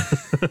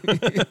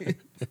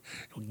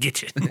 I'll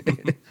get you.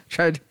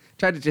 tried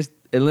to just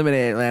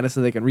eliminate Atlanta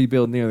so they can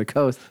rebuild near the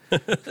coast.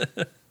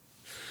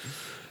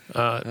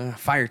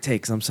 Fire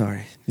takes. I'm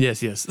sorry.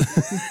 Yes, yes.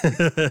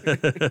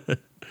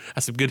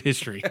 That's some good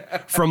history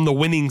from the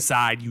winning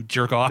side, you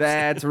jerk off.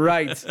 That's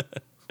right.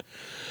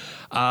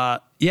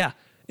 Yeah,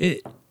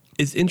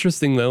 it's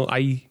interesting though.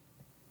 I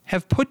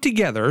have put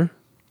together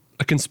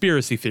a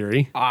conspiracy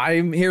theory.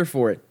 I'm here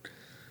for it.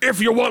 If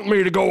you want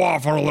me to go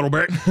off on a little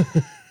bit.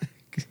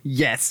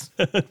 Yes.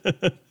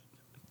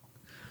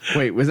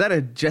 Wait, was that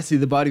a Jesse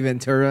the Body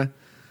Ventura?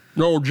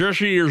 No,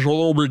 Jesse is a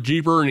little bit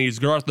deeper, and he's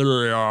got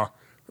the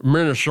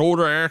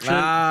Minnesota accent.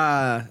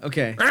 Ah,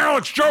 okay.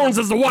 Alex Jones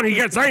is the one he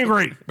gets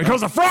angry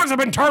because the frogs have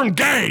been turned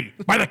gay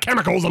by the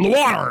chemicals in the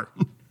water.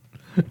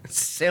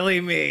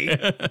 Silly me.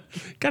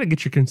 Got to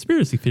get your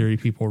conspiracy theory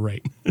people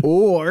right.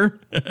 Or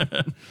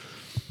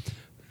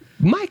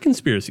My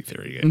conspiracy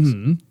theory is,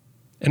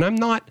 and I'm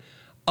not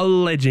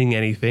alleging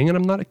anything, and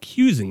I'm not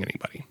accusing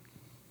anybody,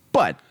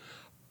 but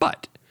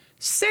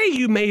say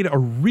you made a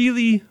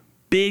really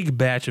big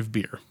batch of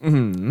beer,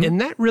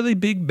 and that really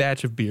big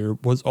batch of beer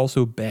was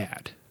also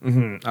bad.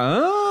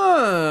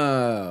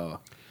 oh.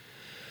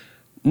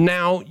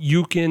 Now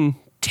you can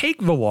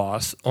take the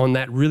loss on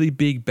that really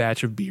big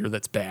batch of beer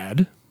that's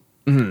bad,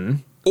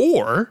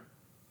 or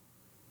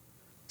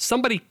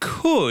somebody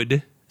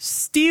could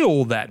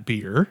steal that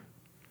beer,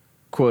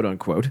 Quote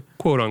unquote.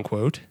 quote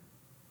unquote,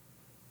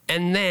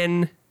 and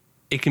then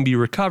it can be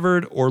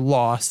recovered or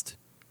lost.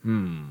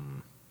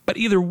 But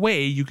either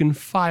way, you can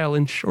file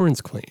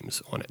insurance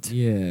claims on it.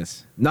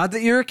 Yes. Not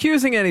that you're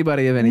accusing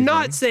anybody of anything.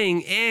 Not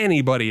saying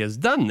anybody has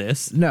done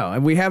this, No,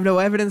 and we have no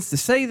evidence to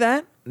say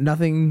that.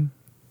 Nothing.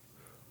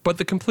 but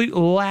the complete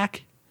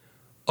lack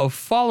of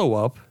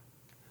follow-up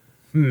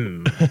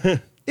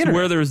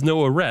where there's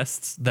no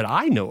arrests that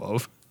I know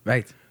of,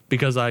 Right.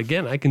 because I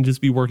can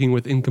just be working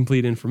with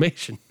incomplete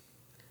information.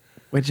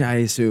 Which I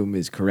assume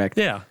is correct.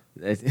 Yeah.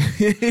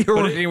 You're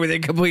working with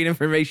incomplete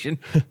information.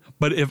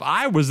 But if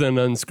I was an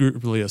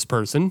unscrupulous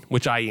person,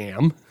 which I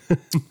am,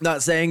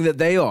 Not saying that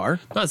they are.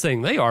 not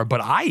saying they are,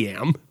 but I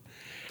am.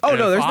 Oh, And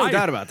no, if there's no I-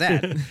 doubt about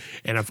that.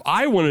 And if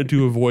I wanted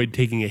to avoid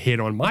taking a hit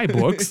on my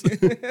books,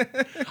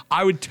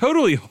 I would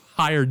totally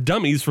hire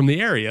dummies from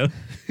the area.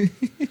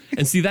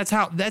 And see, that's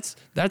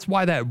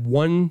why that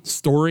one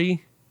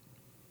story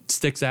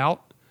sticks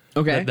out.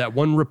 Okay. That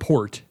one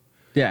report.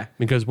 Yeah.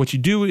 Because what you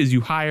do is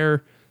you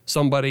hire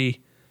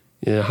somebody,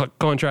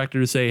 contractor,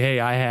 to say, hey,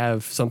 I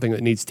have something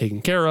that needs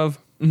taken care of.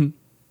 And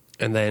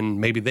then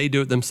maybe they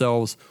do it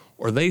themselves,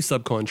 or they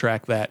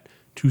subcontract that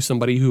to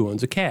somebody who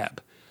owns a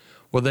cab.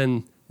 Well,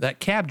 then that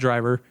cab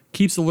driver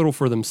keeps a little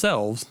for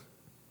themselves.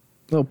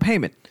 Little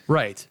payment.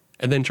 Right.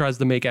 And then tries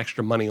to make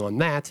extra money on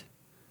that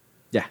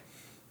Yeah.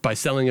 by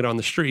selling it on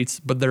the streets,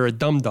 but they're a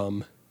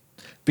dum-dum.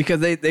 Because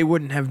they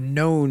wouldn't have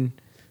known,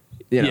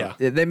 Yeah.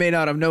 they may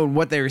not have known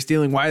what they were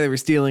stealing, why they were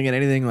stealing, and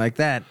anything like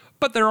that.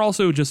 But they're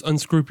also just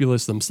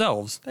unscrupulous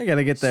themselves. They got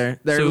to get their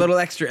So- little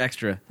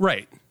extra.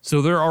 Right.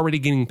 So they're already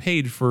getting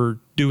paid for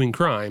doing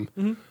crime,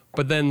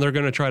 but then they're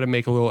going to try to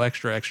make a little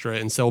extra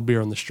and sell beer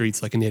on the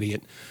streets like an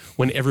idiot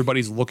when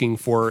everybody's looking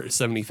for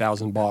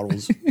 70,000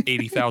 bottles,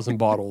 80,000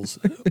 bottles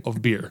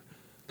of beer,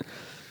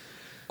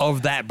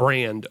 of that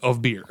brand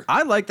of beer.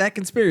 I like that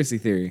conspiracy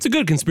theory. It's a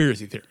good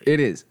conspiracy theory. It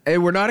is.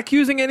 And we're not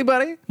accusing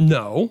anybody.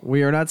 No,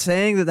 We are not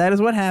saying that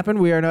is what happened.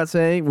 We are not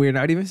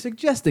even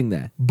suggesting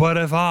that. but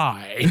if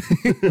I,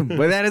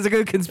 But that is a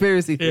good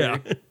conspiracy theory.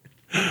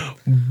 yeah,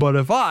 but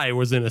if I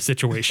was in a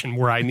situation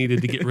where I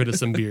needed to get rid of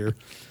some beer,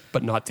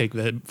 but not take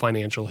the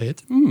financial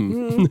hit,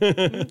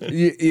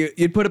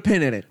 You'd put a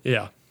pin in it.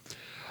 yeah.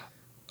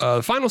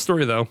 The final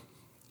story, though,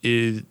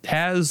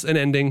 has an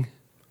ending,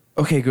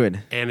 Okay,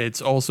 good. and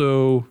it's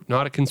also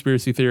not a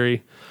conspiracy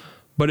theory,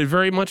 but it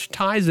very much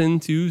ties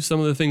into some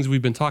of the things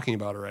we've been talking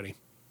about already.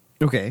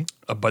 Okay.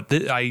 But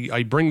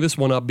I bring this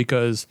one up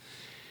because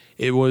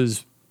it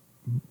was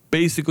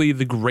basically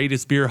the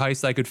greatest beer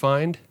heist I could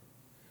find,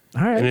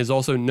 All right. and is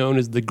also known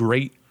as the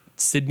Great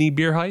Sydney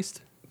Beer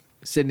Heist.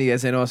 Sydney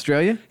as in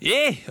Australia?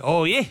 Yeah.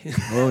 Oh, yeah.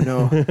 Oh,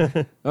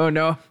 no. Oh,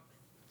 no. I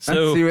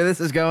So, see where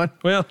this is going.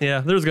 well, yeah,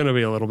 there's going to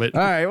be a little bit.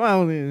 All right. Well,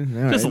 all Just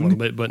a right. little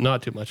bit, but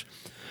not too much.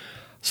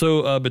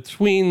 So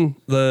between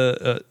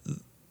in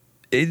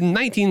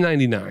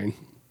 1999,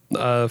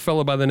 a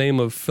fellow by the name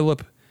of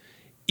Philip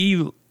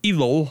Elul,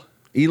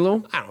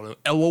 Elo? I don't know,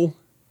 Elul.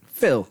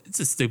 Phil. It's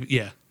a stupid,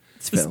 yeah.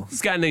 It's Phil.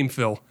 This guy named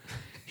Phil.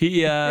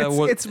 He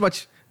It's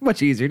much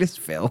easier. Just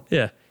Phil.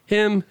 yeah,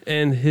 him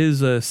and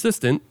his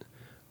assistant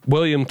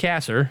William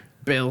Kasser.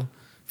 Bill.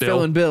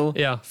 Phil and Bill.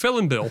 Yeah, Phil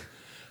and Bill.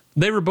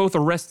 They were both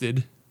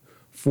arrested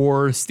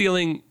for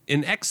stealing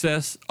in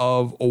excess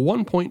of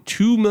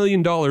 $1.2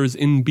 million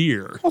in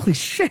beer. Holy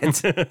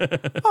shit.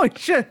 Holy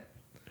shit.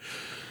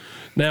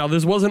 Now,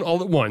 this wasn't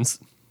all at once,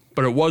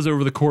 but it was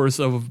over the course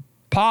of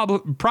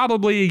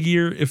probably a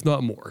year, if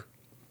not more.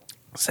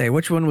 Say,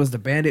 which one was the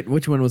bandit?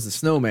 Which one was the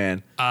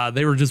snowman?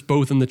 They were just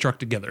both in the truck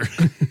together.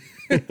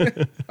 All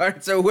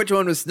right, so which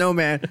one was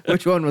Snowman?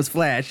 Which one was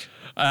Flash?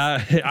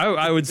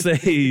 I would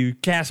say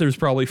Kasser's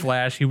probably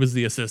Flash. He was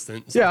the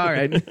assistant. So. Yeah, all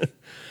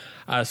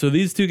right. So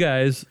these two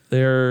guys,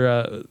 they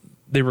were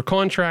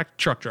contract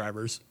truck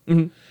drivers,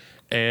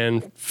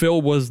 and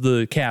Phil was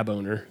the cab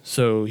owner,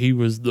 so he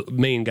was the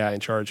main guy in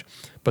charge.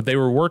 But they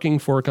were working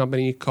for a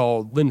company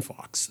called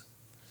Linfox.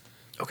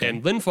 Okay.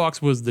 And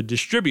Linfox was the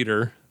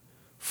distributor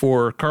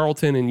for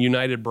Carlton and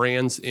United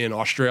brands in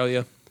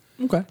Australia.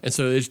 Okay. And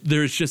so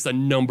there's just a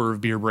number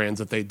of beer brands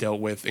that they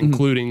dealt with,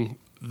 including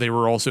they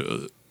were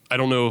also, I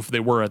don't know if they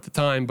were at the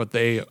time, but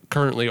they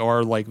currently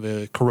are like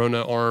the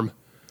Corona arm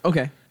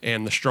Okay.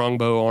 and the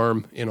Strongbow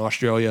arm in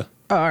Australia.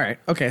 Oh, all right.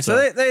 Okay.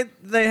 So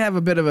they have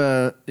a bit of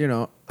a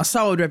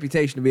solid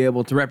reputation to be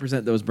able to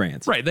represent those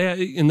brands. Right.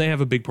 They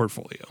have a big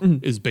portfolio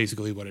is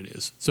basically what it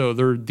is. So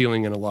they're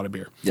dealing in a lot of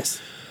beer. Yes.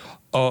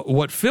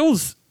 What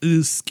Phil's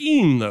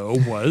scheme, though,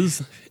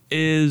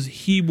 is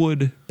he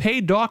would pay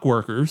dock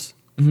workers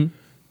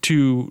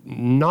to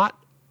not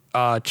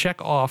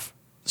check off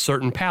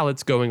certain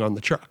pallets going on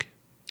the truck.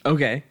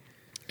 Okay.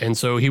 And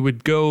so he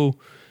would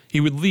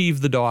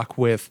leave the dock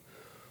with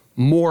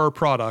more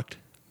product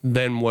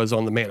than was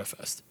on the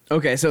manifest.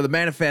 Okay. So the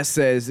manifest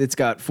says it's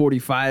got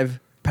 45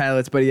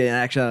 pallets, but in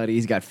actuality,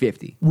 he's got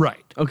 50.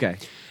 Right. Okay.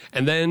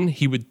 And then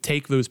he would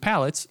take those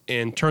pallets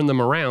and turn them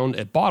around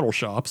at bottle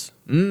shops.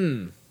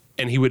 And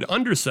he would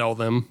undersell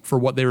them for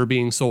what they were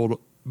being sold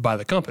by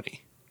the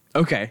company.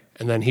 Okay.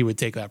 And then he would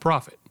take that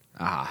profit.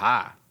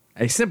 Aha.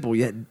 A simple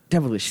yet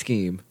devilish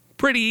scheme.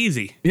 Pretty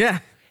easy. Yeah.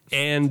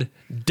 And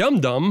Dum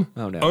Dum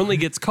Oh, no. only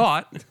gets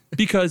caught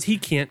because he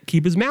can't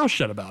keep his mouth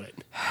shut about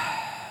it.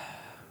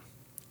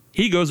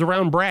 He goes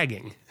around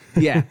bragging.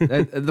 Yeah.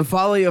 The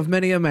folly of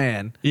many a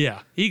man.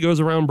 Yeah, he goes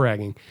around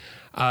bragging.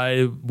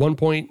 At one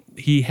point,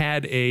 he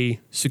had a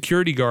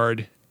security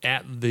guard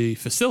at the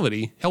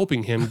facility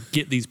helping him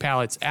get these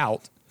pallets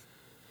out.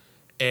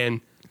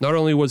 And not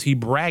only was he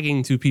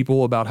bragging to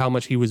people about how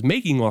much he was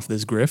making off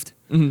this grift,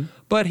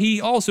 but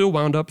he also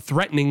wound up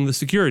threatening the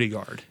security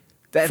guard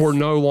for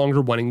no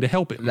longer wanting to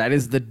help him. That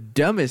is the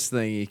dumbest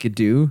thing you could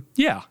do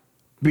Yeah,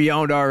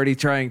 beyond already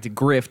trying to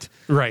grift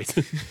right.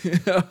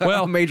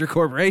 a major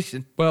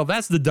corporation. Well,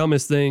 that's the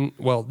dumbest thing.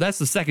 Well, that's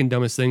the second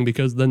dumbest thing,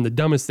 because then the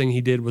dumbest thing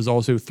he did was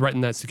also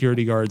threaten that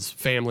security guard's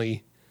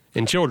family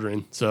and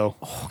children. So,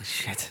 Holy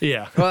shit.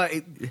 yeah. Well,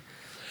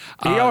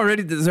 he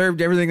already deserved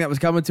everything that was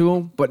coming to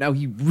him, but now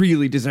he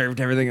really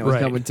deserved everything that was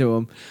Right. coming to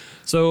him.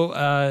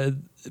 So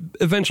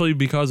eventually,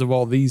 because of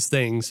all these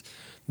things,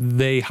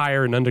 they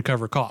hire an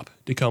undercover cop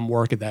to come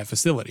work at that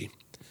facility.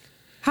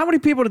 How many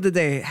people did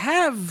they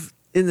have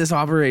in this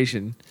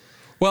operation?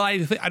 Well, I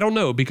don't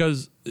know,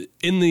 because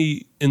in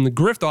the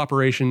grift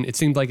operation, it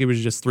seemed like it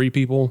was just 3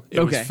 people.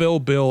 It was Okay. Phil,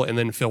 Bill, and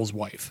then Phil's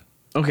wife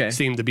Okay.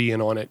 seemed to be in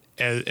on it,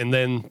 and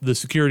then the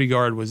security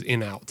guard was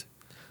in out.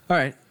 All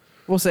right.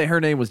 We'll say her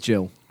name was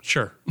Jill.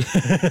 Sure.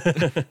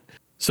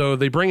 So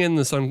they bring in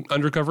this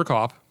undercover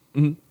cop,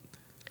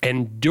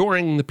 and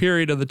during the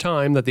period of the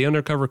time that the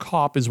undercover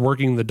cop is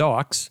working the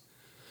docks,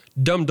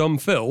 Dum Dum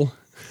Phil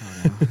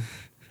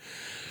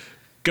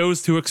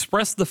goes to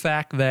express the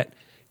fact that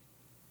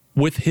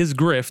with his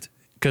grift,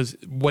 because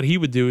what he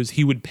would do is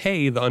he would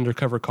pay the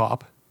undercover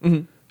cop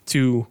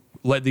to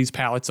let these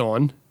pallets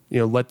on,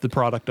 let the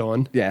product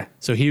on. Yeah.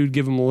 So he would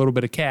give him a little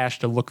bit of cash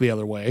to look the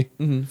other way.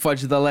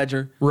 Fudge the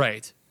ledger.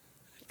 Right.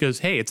 Because,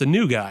 hey, it's a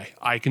new guy.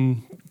 I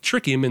can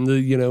trick him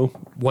into,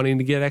 wanting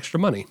to get extra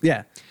money.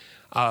 Yeah.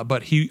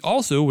 But he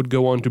also would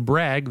go on to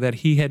brag that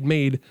he had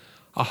made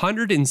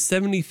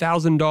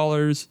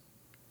 $170,000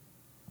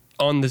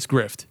 on this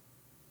grift.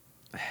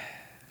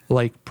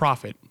 Like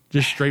profit.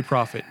 Just straight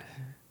profit.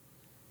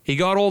 He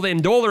got all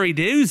them dollary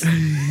dues.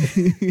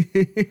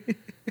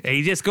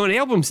 He's just going to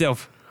help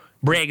himself.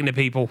 Bragging to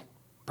people.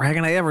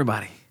 Bragging to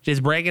everybody.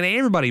 Just bragging to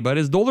everybody but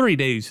his dollary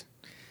dues.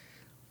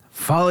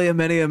 Folly of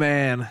many a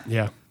man.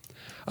 Yeah.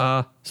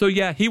 So,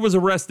 yeah, he was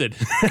arrested.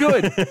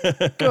 Good.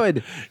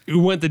 Good. He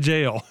went to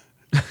jail.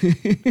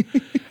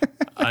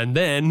 And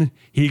then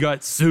he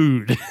got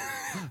sued.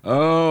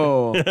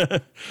 Oh.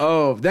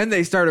 Oh. Then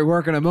they started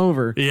working him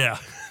over. Yeah.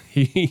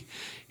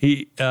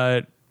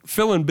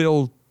 Phil and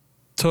Bill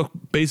took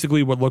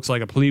basically what looks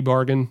like a plea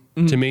bargain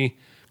to me.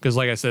 Because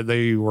like I said,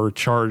 they were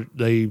charged,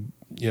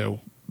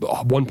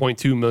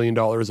 $1.2 million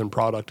in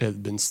product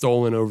had been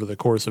stolen over the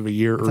course of a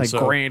year or Like so.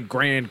 grand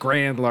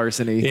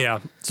larceny. Yeah.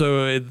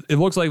 So it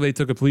looks like they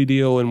took a plea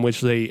deal in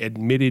which they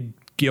admitted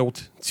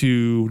guilt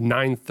to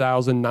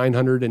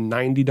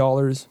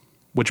 $9,990,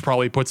 which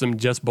probably puts them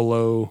just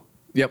below.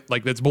 Yep.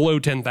 Like that's below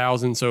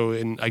 10,000.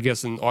 So I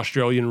guess in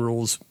Australian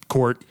rules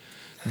court,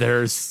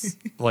 there's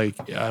like,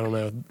 I don't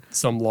know,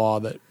 some law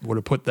that would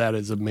have put that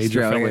as a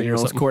major Australian felony or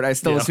rules something. court. I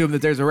still Yeah. assume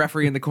that there's a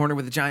referee in the corner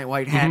with a giant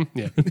white hat,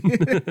 Yeah.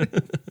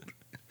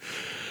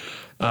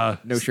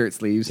 no shirt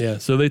sleeves. Yeah,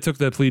 so they took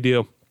that plea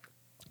deal,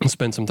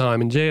 spent some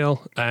time in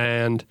jail,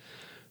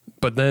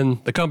 but then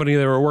the company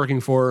they were working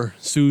for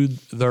sued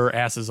their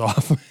asses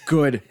off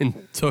Good.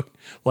 and took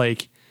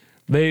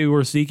they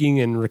were seeking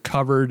and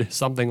recovered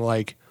something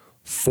like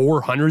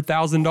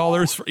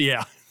 $400,000.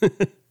 Yeah,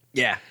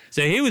 Yeah.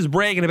 so he was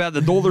bragging about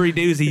the dollary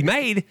dues he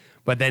made,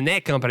 but then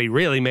that company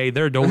really made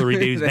their dollary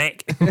dues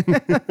back.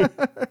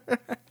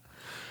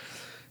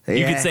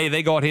 You could say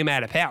they got him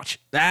out of pouch.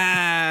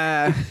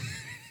 Ah.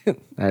 All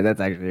right, that's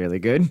actually really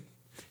good.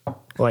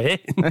 Well, yeah.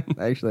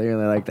 I actually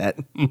really like that.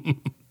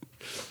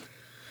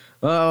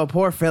 Oh,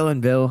 poor felon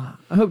Bill.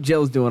 I hope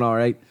Jill's doing all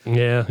right.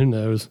 Yeah, who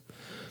knows?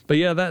 But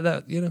yeah, that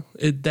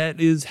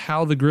that is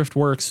how the grift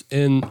works.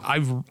 And I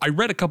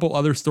read a couple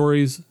other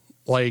stories.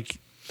 Like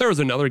there was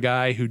another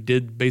guy who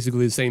did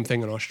basically the same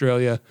thing in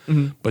Australia,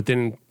 but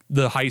then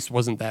the heist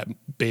wasn't that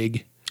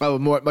big. Oh,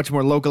 much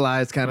more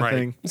localized kind of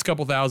thing. It's a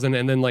couple thousand,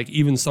 and then like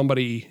even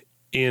somebody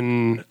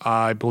in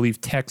I believe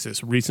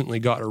Texas recently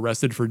got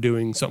arrested for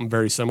doing something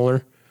very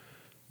similar,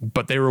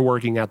 but they were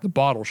working at the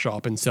bottle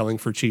shop and selling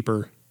for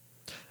cheaper.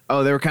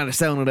 Oh, they were kind of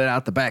selling it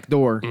out the back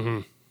door.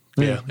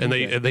 Yeah, and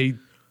they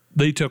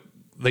took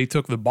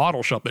the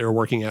bottle shop they were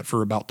working at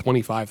for about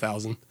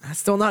 $25,000. That's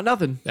still not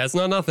nothing. That's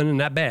not nothing and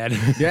that bad.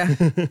 Yeah.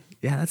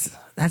 Yeah,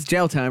 that's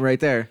jail time right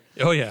there.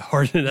 Oh yeah,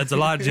 hard. That's a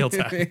lot of jail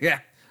time. Yeah.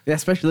 Yeah,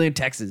 especially in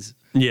Texas.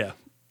 Yeah,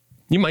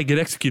 you might get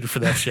executed for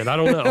that shit. I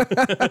don't know.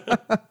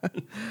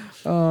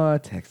 Oh,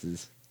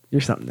 Texas.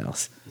 You're something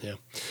else. Yeah,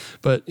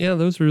 but yeah,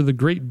 those are the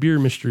great beer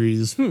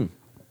mysteries.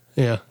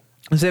 Yeah,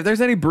 So if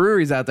there's any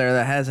breweries out there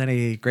that has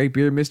any great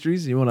beer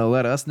mysteries you want to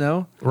let us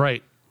know,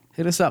 right.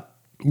 hit us up.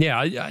 Yeah,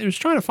 I was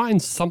trying to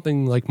find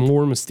something like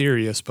more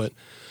mysterious, but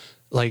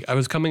like I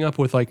was coming up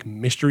with like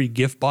mystery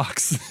gift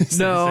box.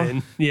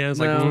 No. Yeah, it's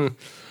No. like,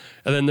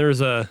 and then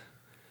there's a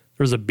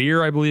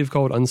beer I believe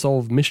called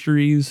Unsolved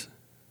Mysteries.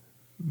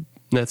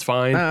 That's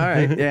fine. Oh, all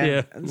right. Yeah.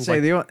 Yeah. I'd say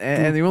the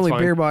only fine.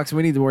 beer box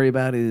we need to worry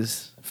about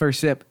is First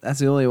Sip. That's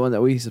the only one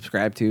that we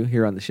subscribe to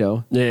here on the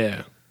show.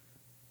 Yeah.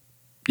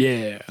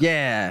 Yeah.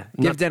 Yeah.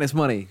 Give Not- Dennis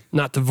money.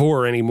 Not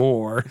Devore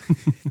anymore.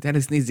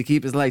 Dennis needs to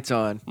keep his lights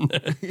on.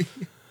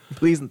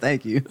 Please and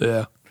thank you.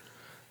 Yeah.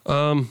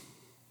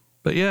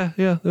 But yeah,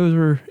 those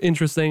were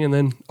interesting. And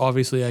then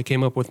obviously I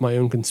came up with my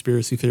own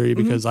conspiracy theory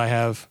because I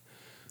have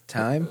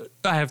Time?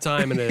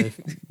 time and a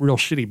real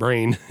shitty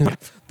brain.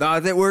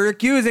 Thought that we're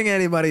accusing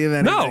anybody of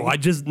anything. I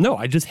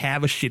just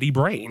have a shitty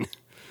brain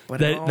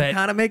But it all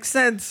kind of makes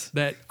sense.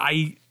 that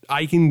I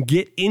can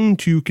get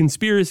into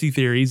conspiracy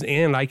theories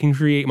and I can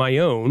create my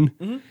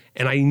own.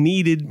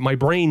 And my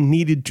brain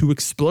needed to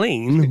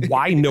explain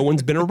why no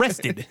one's been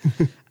arrested.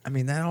 I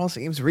mean, that all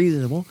seems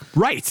reasonable.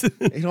 Right.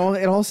 It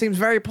all seems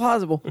very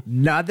plausible.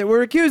 Not that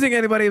we're accusing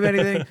anybody of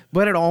anything,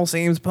 but it all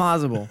seems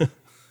plausible.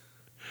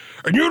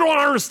 And you don't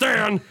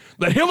understand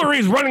that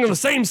Hillary's running the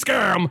same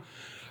scam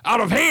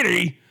out of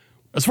Haiti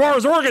as far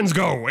as organs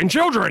go and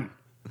children.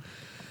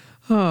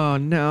 Oh,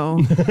 no.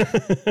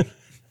 I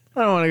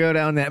don't want to go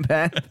down that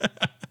path.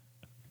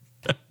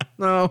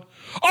 No.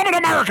 I'm an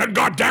American,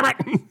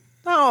 goddammit!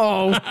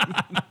 No.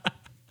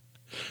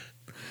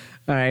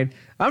 All right.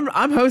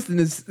 I'm hosting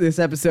this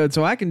episode,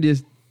 so I can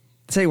just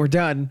say we're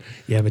done.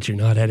 Yeah, but you're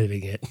not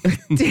editing it.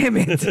 Damn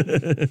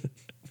it.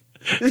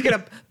 Just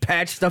gonna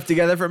patch stuff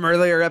together from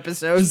earlier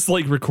episodes. Just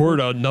like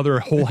record another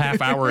whole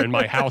half hour in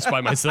my house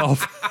by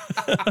myself.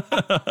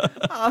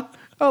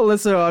 I'll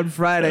listen on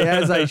Friday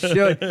as I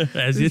should.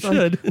 As you It's like,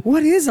 should.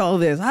 what is all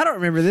this? I don't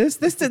remember this.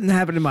 This didn't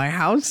happen in my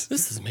house.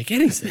 This doesn't make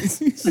any sense.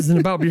 This isn't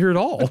about beer at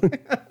all.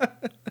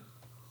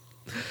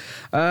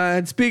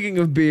 And speaking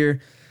of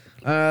beer,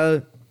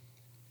 have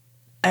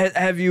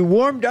you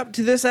warmed up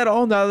to this at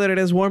all now that it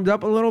has warmed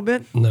up a little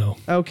bit? No.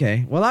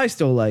 Okay. Well, I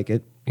still like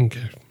it.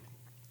 Okay.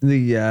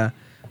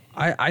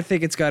 I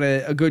think it's got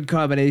a good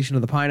combination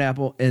of the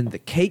pineapple and the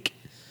cake.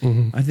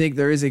 I think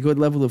there is a good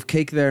level of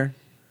cake there.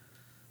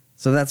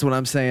 So that's what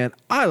I'm saying.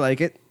 I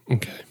like it.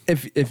 Okay.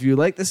 If you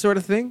like this sort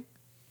of thing,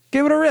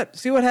 give it a rip.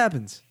 See what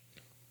happens.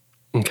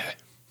 Okay.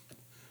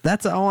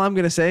 That's all I'm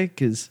going to say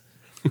because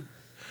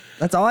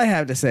that's all I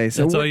have to say.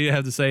 So That's all you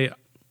have to say.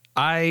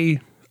 I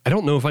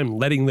don't know if I'm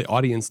letting the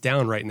audience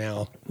down right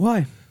now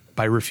why?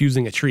 by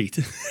refusing a treat.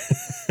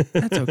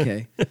 That's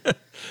okay.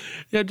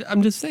 Yeah,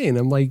 I'm just saying.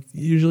 I'm like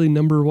usually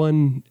number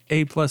one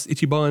A+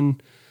 Ichiban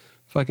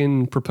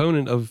fucking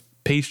proponent of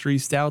pastry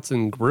stouts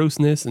and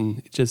grossness, and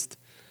it just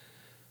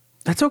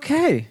That's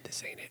okay.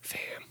 this ain't it, fam.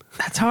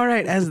 That's all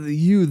right, as the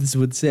youths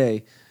would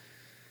say.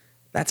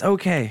 That's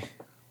okay.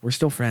 We're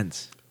still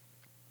friends.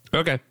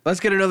 Okay. Let's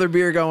get another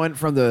beer going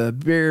from the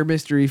beer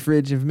mystery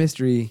fridge of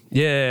mystery.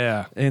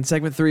 Yeah. In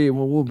segment 3,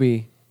 we'll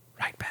be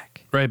right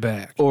back. Right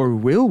back. Or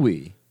will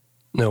we?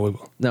 No, we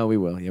will. No, we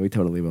will. Yeah, we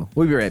totally will.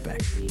 We'll be right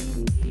back.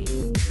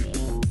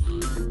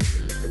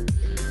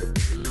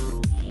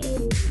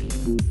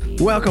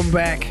 Welcome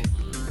back,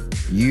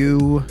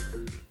 you.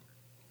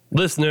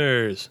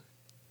 Listeners.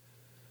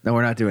 No,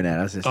 we're not doing that.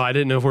 I was just Oh, I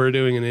didn't know if we were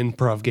doing an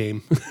improv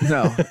game.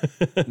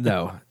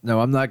 no.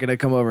 I'm not gonna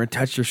come over and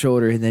touch your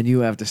shoulder, and then you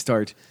have to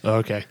start.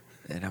 Okay.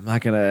 And I'm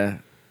not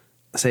gonna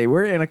say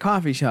we're in a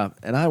coffee shop,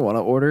 and I want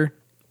to order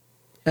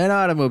an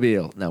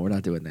automobile. No, we're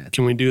not doing that.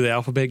 Can we do the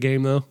alphabet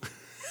game, though?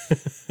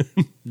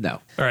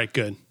 No. All right,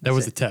 good. That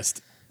was a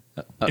test.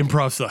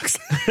 Improv sucks.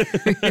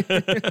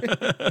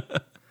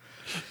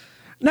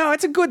 No,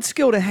 it's a good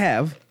skill to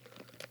have.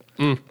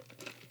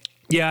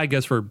 Yeah, I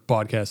guess for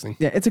podcasting.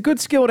 Yeah, it's a good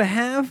skill to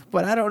have,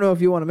 but I don't know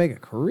if you want to make a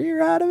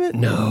career out of it.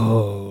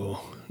 No.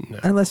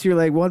 Unless you're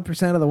like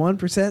 1% of the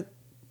 1%.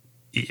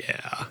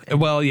 Yeah.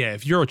 Well, yeah,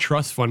 if you're a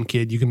trust fund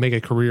kid, you can make a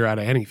career out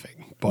of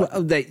anything. But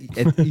Well,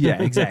 yeah,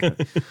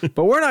 exactly.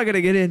 But we're not going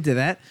to get into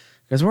that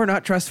because we're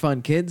not trust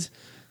fund kids.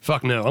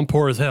 fuck no, I'm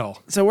poor as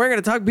hell. So we're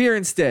going to talk beer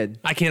instead.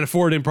 I can't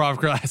afford improv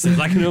classes.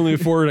 I can only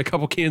afford a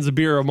couple cans of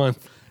beer a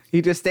month.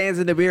 He just stands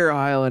in the beer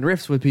aisle and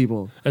riffs with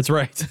people. That's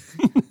right.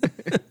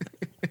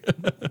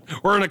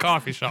 We're in a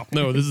coffee shop.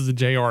 No, this is a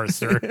JR,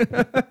 sir.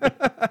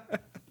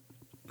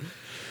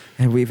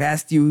 And we've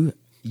asked you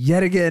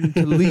yet again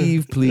to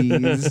leave,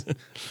 please.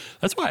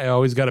 That's why I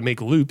always got to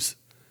make loops.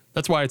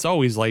 That's why it's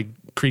always like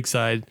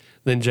Creekside,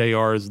 then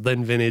JR's,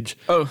 then Vintage,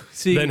 Oh,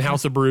 see. then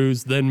House of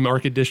Brews, then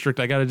Market District.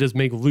 I got to just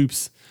make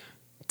loops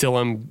till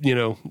I'm,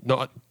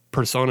 not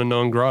persona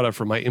non grata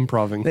for my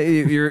improving.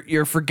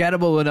 You're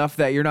forgettable enough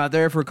that you're not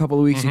there for a couple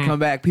of weeks. You come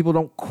back, people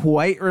don't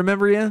quite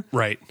remember you.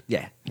 Right.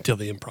 Yeah. Until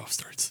the improv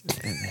starts.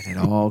 And then it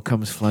all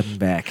comes flooding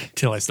back.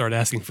 Till I start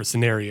asking for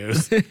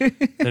scenarios. And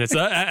it's,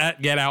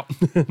 get out.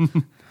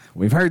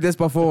 We've heard this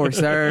before,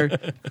 sir.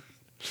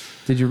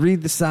 Did you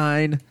read the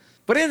sign?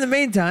 But in the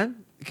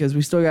meantime, because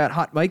we still got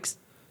hot mics,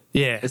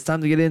 Yeah. it's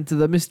time to get into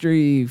the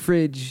mystery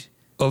fridge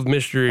Of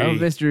mystery. of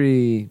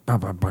mystery.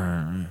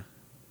 Bah.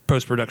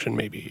 Post-production,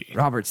 maybe.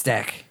 Robert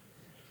Stack.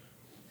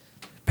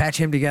 Patch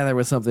him together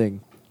with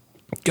something.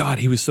 God,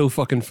 he was so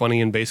fucking funny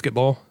in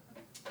basketball.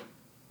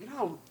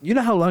 You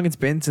know how long it's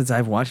been since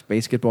I've watched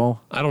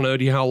basketball? I don't know.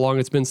 Do you know how long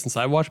it's been since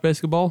I watched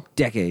basketball?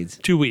 Decades.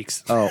 2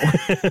 weeks. Oh.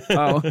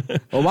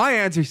 Well, my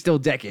answer's still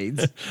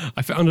decades.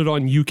 I found it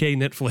on UK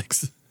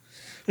Netflix.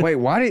 Wait,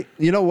 why did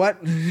you know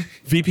what?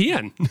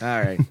 VPN.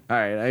 All right.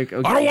 Okay.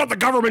 I don't want the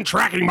government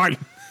tracking my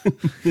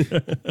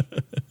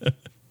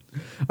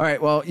All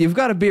right. Well, you've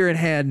got a beer in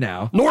hand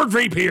now.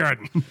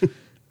 NordVPN.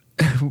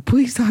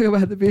 Please talk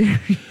about the beer.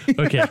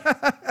 Okay.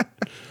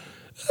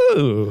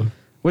 Oh,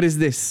 What is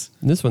this?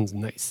 this one's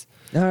nice.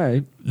 All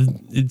right.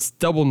 It's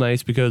double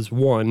nice because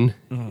one,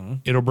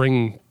 it'll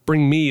bring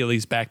me at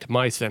least back to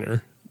my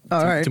center,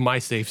 All right. to my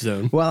safe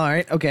zone. Well, all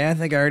right. Okay. I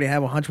think I already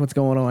have a hunch what's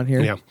going on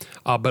here. Yeah.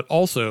 But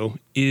also,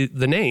 the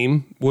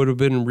name would have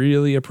been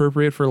really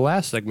appropriate for the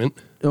last segment,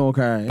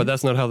 Okay. but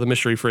that's not how the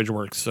mystery fridge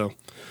works. So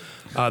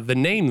the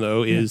name,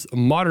 though, is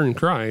Modern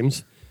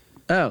Crimes.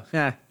 Oh,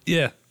 yeah.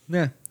 Yeah.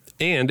 Yeah.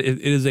 And it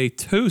is a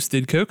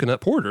toasted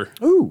coconut porter.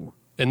 Ooh.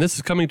 And this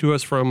is coming to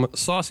us from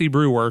Saucy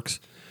Brew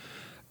Works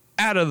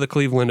out of the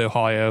Cleveland,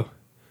 Ohio.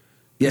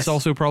 Yes. This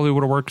also probably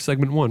would have worked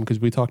segment 1 because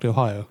we talked to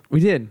Ohio.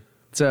 We did.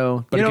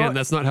 So, But you know again, what?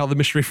 that's not how the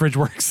mystery fridge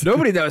works.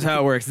 Nobody knows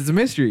how it works. It's a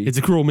mystery. It's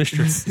a cruel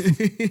mistress.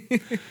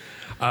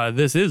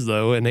 This is,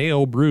 though, an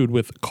ale brewed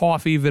with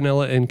coffee,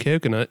 vanilla, and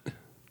coconut.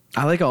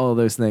 I like all of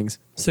those things.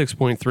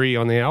 6.3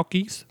 on the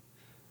alkies.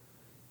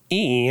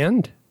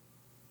 And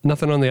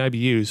nothing on the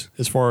IBUs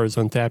as far as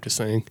Untapped is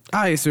saying.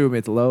 I assume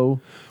it's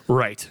low.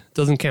 Right.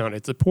 Doesn't count.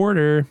 It's a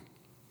porter.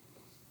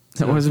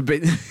 That was a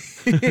bit.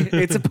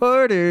 It's a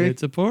porter.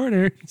 It's a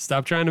porter.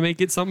 Stop trying to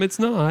make it something it's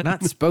not.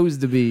 Not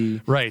supposed to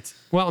be. Right.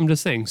 Well, I'm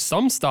just saying,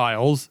 some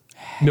styles,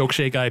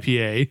 milkshake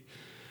IPA,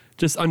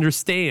 just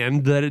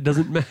understand that it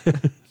doesn't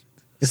matter.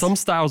 Some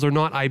styles are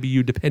not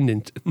IBU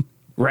dependent.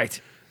 Right.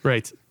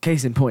 Right.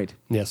 Case in point.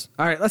 Yes.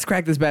 All right, let's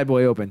crack this bad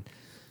boy open.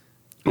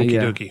 Okie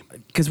dokie.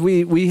 Because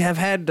we have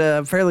had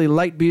fairly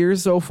light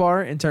beers so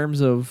far in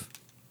terms of,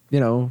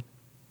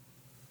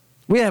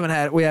 we haven't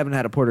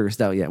had a porter or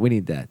stout yet. We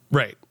need that.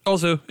 Right.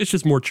 Also, it's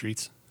just more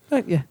treats.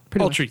 Yeah,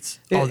 pretty All much. treats.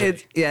 All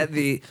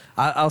day.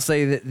 I'll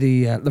say that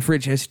the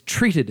fridge has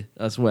treated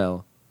us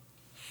well.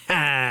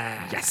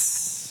 Ah.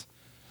 Yes.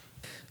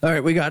 All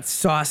right, we got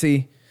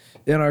saucy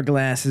in our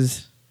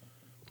glasses.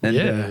 And,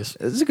 Yes.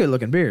 This is a good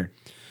looking beer.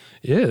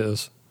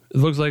 Yes. It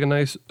looks like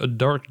a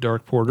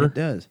dark porter. It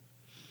does.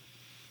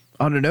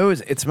 On the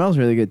nose, it smells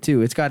really good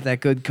too. It's got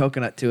that good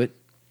coconut to it.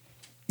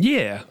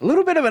 Yeah. A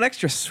little bit of an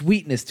extra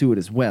sweetness to it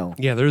as well.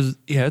 Yeah,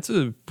 it's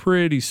a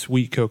pretty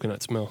sweet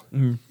coconut smell.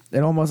 It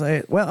almost,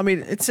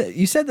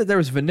 you said that there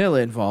was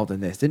vanilla involved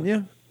in this, didn't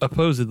you?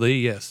 Supposedly,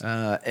 yes.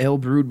 Ale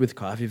brewed with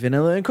coffee,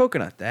 vanilla, and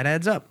coconut. That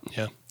adds up.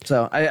 Yeah.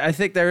 So I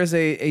think there is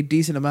a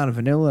decent amount of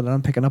vanilla that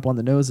I'm picking up on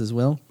the nose as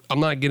well. I'm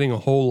not getting a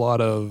whole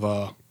lot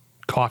of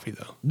coffee,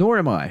 though. Nor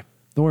am I.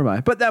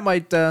 But that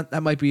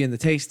might be in the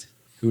taste.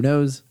 Who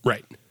knows?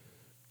 Right.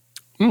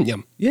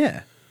 Yum.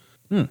 Yeah.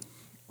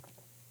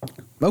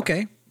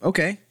 Okay.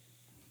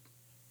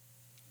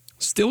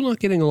 Still not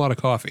getting a lot of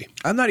coffee.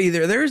 I'm not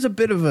either. There is a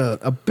bit of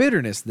a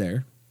bitterness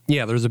there.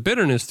 Yeah, there's a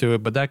bitterness to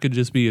it, but that could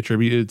just be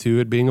attributed to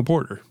it being a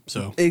porter.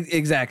 So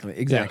Exactly.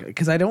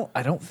 Because I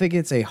don't think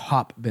it's a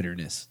hop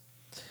bitterness.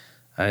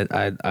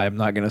 I'm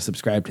not going to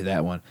subscribe to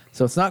that one.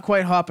 So it's not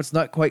quite hop. It's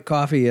not quite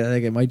coffee. I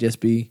think it might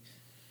just be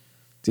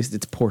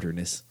its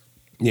porterness.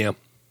 yeah,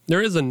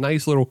 there is a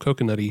nice little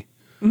coconutty,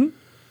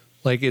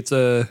 like it's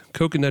a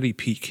coconutty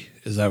peak,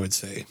 as I would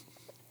say,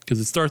 because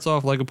it starts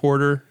off like a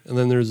porter, and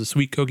then there's a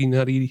sweet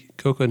coconutty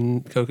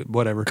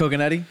whatever.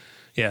 Coconutty.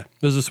 Yeah,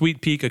 there's a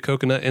sweet peak of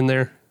coconut in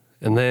there,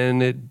 and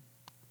then it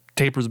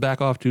tapers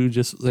back off to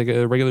just like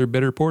a regular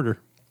bitter porter.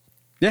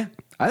 Yeah,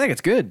 I think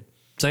it's good.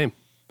 Same.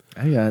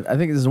 I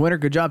think this is a winner.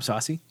 Good job,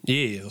 Saucy.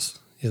 Yes,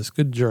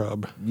 good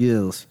job.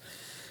 Yes.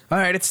 All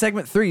right, it's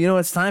segment 3. You know what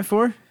it's time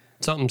for?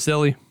 Something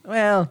silly.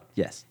 Well,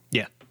 yes.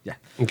 Yeah. Yeah.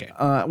 Okay.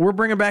 We're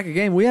bringing back a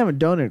game we haven't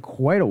done in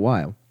quite a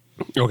while.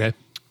 Okay.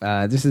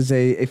 This is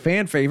a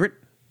fan favorite.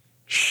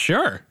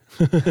 Sure.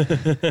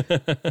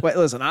 Wait,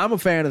 listen, I'm a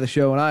fan of the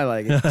show and I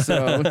like it.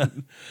 So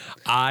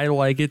I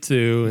like it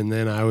too, and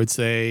then I would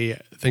say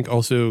I think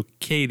also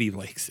Katie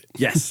likes it.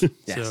 yes.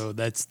 So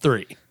that's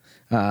 3.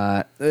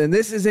 And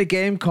this is a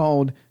game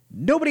called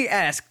Nobody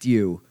Asked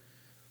You.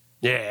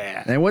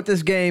 Yeah. And what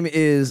this game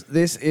is,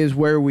 this is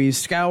where we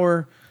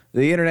scour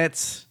the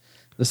internets,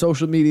 the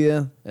social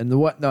media, and the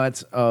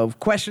whatnots of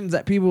questions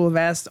that people have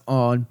asked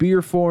on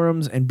beer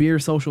forums and beer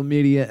social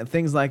media and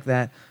things like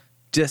that.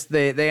 Just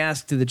they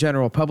ask to the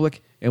general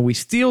public, and we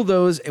steal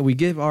those and we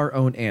give our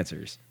own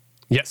answers.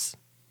 Yes.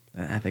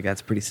 I think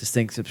that's a pretty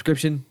succinct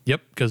subscription.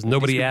 Yep, because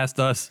nobody asked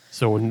us,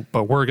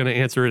 but we're going to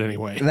answer it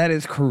anyway. That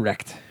is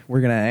correct.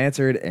 We're going to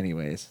answer it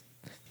anyways.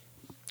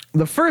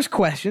 The first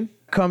question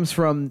comes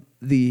from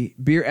the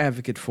Beer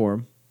Advocate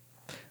Forum,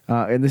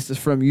 and this is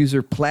from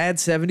user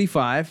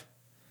Plaid75.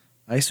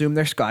 I assume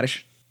they're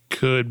Scottish,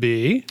 Could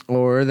be.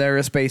 or they're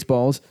a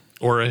Spaceballs,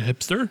 Or a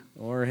hipster.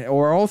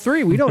 or all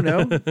three. We don't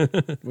know.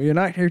 We are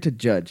not here to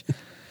judge.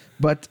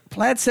 But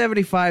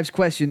Plaid75's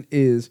question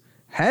is,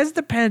 has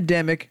the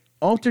pandemic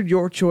altered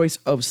your choice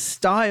of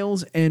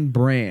styles and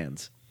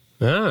brands?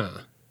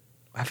 Ah.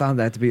 I found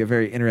that to be a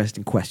very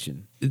interesting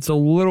question. It's a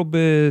little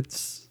bit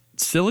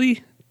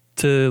silly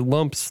to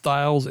lump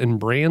styles and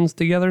brands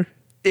together.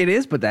 It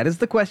is, but that is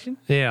the question.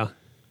 Yeah.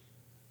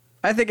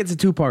 I think it's a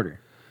two-parter.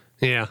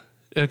 Yeah.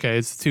 Okay,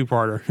 it's a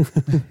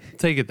 2-parter.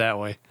 Take it that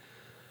way.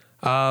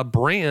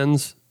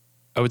 Brands,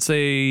 I would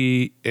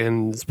say,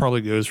 and this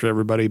probably goes for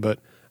everybody, but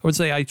I would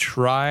say I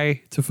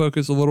try to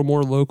focus a little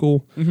more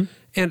local. Mm-hmm.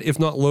 And if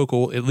not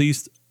local, at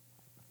least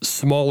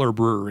smaller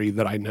brewery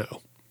that I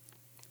know.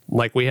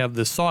 Like we have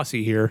this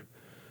Saucy here.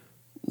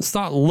 It's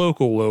not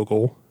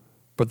local,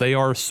 but they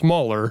are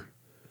smaller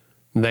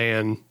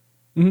than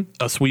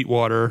a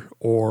Sweetwater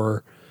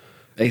or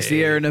A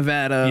Sierra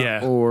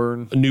Nevada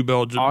or a New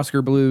Belgium.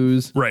 Oscar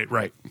Blues.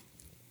 Right.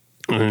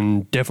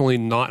 And definitely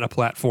not a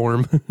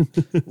platform.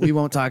 We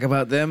won't talk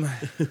about them.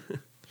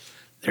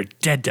 They're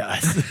dead to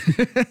us.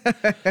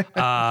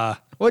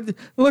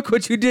 Look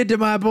what you did to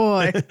my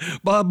boy.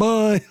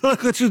 Bye-bye.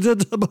 Look what you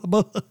did to my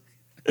boy.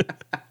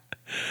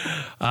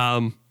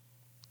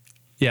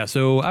 Yeah,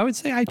 so I would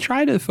say I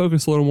try to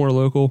focus a little more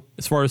local.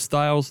 As far as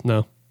styles,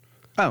 no.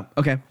 Oh,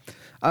 okay.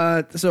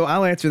 So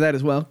I'll answer that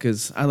as well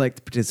because I like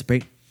to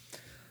participate.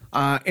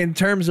 In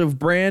terms of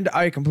brand,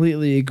 I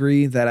completely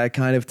agree that I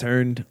kind of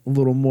turned a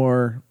little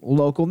more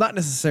local, not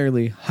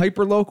necessarily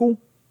hyper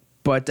local,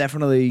 but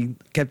definitely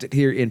kept it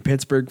here in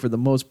Pittsburgh for the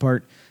most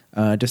part,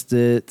 just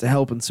to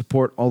help and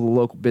support all the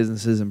local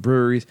businesses and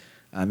breweries.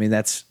 I mean,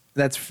 that's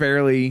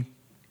fairly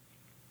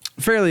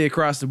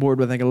across the board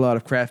with, I think, a lot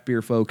of craft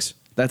beer folks.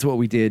 That's what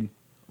we did,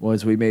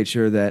 was we made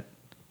sure that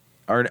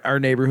our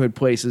neighborhood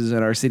places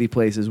and our city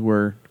places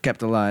were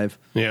kept alive.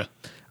 Yeah.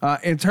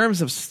 In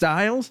terms of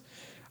styles,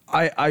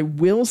 I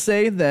will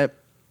say that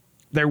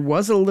there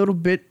was a little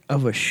bit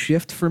of a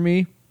shift for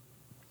me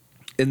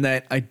in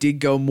that I did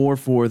go more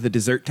for the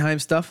dessert time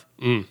stuff.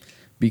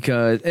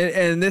 Because,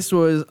 and this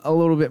was a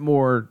little bit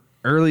more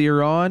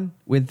earlier on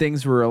when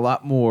things were a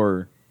lot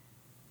more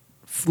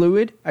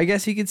fluid, I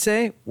guess you could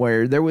say,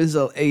 where there was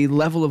a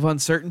level of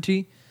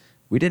uncertainty.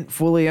 We didn't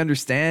fully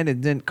understand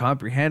and didn't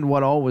comprehend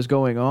what all was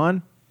going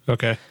on.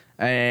 Okay.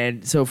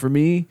 And so for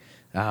me,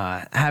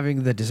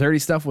 having the desserty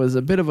stuff was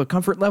a bit of a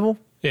comfort level.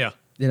 Yeah.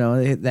 You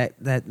know,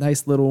 that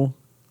nice little,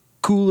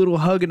 cool little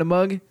hug in a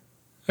mug.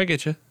 I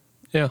get you.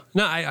 Yeah.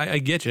 No, I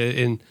get you.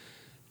 And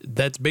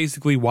that's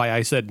basically why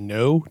I said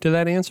no to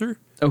that answer.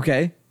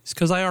 Okay. It's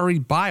because I already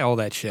buy all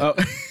that shit. Oh.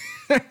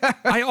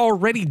 I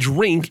already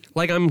drink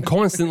like I'm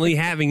constantly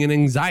having an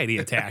anxiety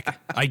attack,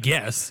 I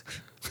guess.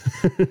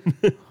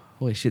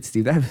 Holy shit,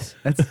 Steve. That's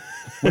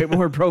way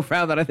more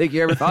profound than I think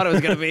you ever thought it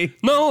was going to be.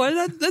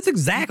 No, that's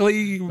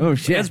exactly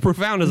shit. as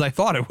profound as I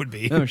thought it would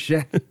be. Oh,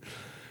 shit.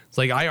 It's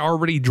like I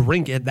already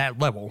drink at that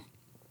level.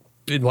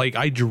 Like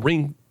I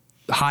drink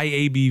high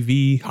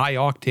ABV, high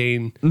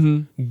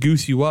octane,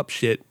 goose you up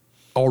shit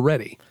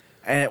already.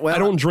 I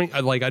don't drink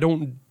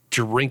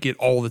it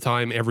all the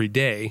time every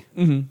day.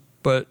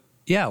 But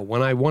yeah,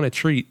 when I want a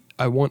treat,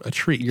 I want a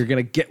treat. You're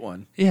going to get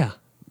one. Yeah.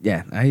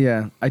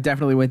 Yeah, I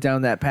definitely went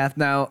down that path.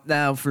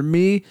 Now for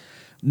me,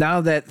 now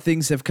that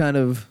things have kind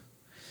of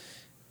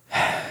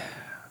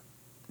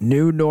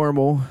new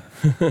normal,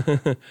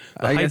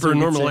 Hyper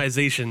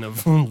normalization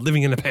of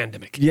living in a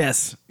pandemic.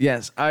 Yes.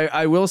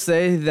 I will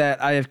say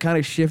that I have kind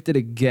of shifted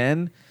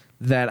again.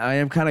 That I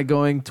am kind of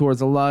going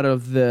towards a lot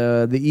of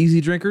the easy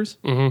drinkers.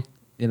 Mm-hmm.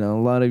 You know,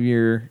 a lot of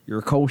your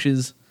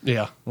Kolsch's.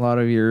 Yeah. A lot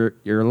of your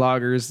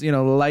lagers. You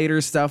know,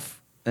 lighter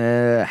stuff.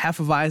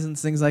 Hefeweizens,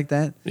 things like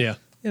that. Yeah.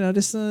 You know,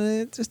 just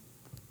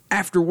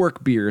after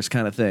work beers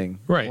kind of thing.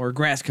 Right. Or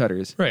grass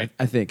cutters. Right.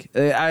 I think.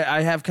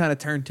 I have kind of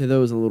turned to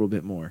those a little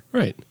bit more.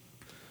 Right.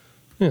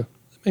 Yeah.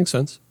 That makes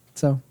sense.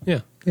 So. Yeah.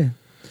 Yeah.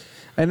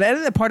 And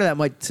part of that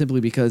might simply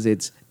because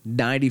it's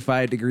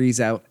 95 degrees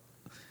out.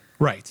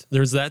 Right.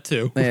 There's that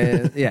too.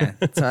 Yeah.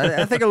 So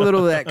I think a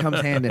little of that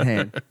comes hand in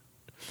hand.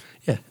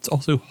 Yeah. It's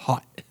also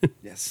hot.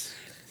 Yes.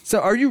 So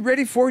are you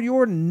ready for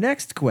your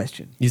next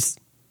question? Yes.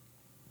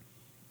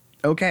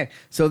 Okay,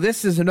 so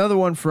this is another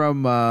one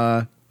from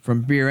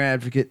Beer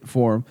Advocate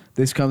Forum.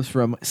 This comes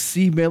from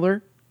C.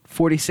 Miller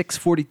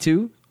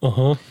 4642.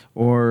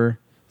 Or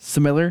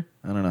Smiller.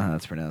 I don't know how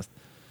that's pronounced.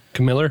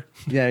 Camiller.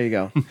 Yeah, there you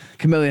go.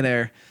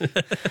 Chamillionaire.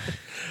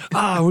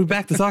 We're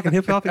back to talking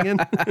hip hop again.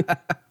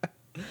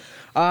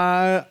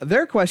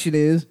 Their question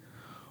is,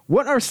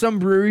 what are some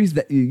breweries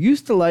that you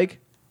used to like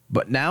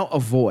but now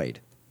avoid?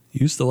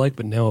 Used to like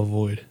but now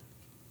avoid.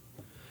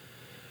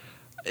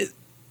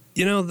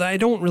 You know, I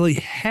don't really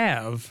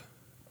have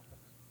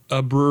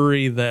a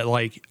brewery that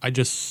like I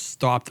just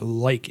stopped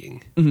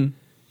liking. Mm-hmm.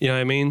 You know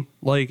what I mean?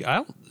 Like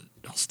I'll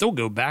still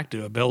go back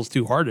to a Bell's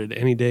Two Hearted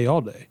any day,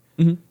 all day.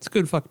 Mm-hmm. It's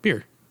good fuck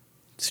beer.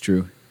 It's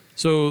true.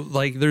 So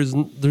like, there's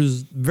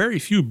very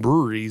few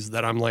breweries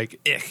that I'm like,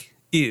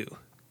 ew.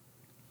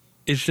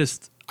 It's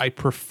just I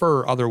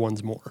prefer other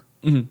ones more.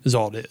 Mm-hmm. Is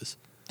all it is.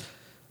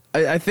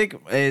 I think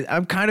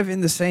I'm kind of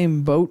in the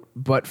same boat,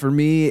 but for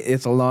me,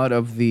 it's a lot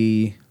of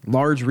the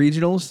large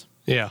regionals,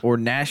 or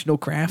national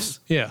crafts.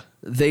 Yeah,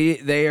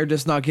 they are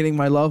just not getting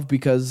my love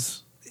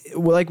because,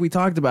 well, like we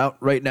talked about,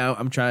 right now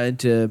I'm trying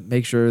to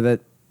make sure that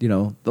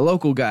the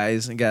local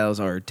guys and gals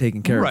are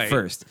taken care of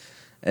first.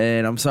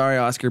 And I'm sorry,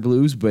 Oscar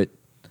Blues, but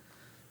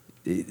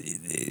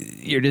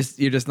you're just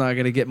not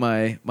gonna get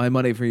my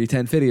money for your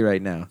 1050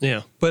 right now.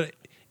 Yeah, but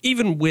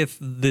even with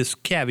this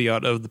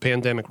caveat of the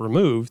pandemic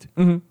removed.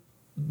 Mm-hmm.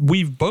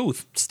 We've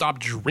both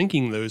stopped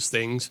drinking those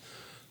things,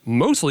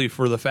 mostly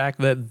for the fact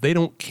that they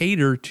don't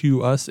cater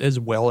to us as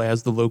well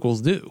as the locals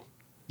do.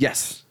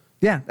 Yes.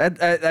 Yeah,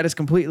 that is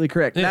completely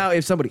correct. Yeah. Now,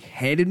 if somebody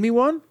handed me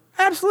one,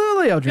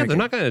 absolutely, I'll drink it. We're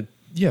not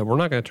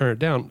going to turn it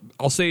down.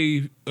 I'll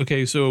say,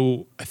 okay,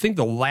 so I think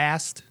the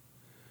last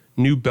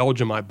New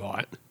Belgium I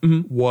bought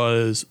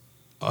was,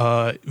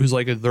 it was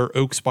like their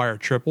Oak Spire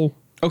Triple.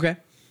 Okay.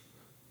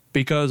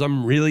 Because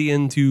I'm really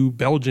into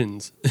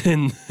Belgians.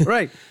 And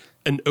right.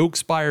 An Oak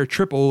Spire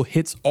Triple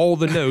hits all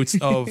the notes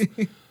of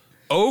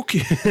oak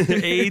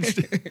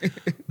aged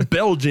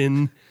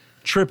Belgian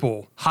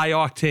triple high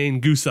octane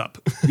goose up.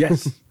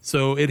 Yes.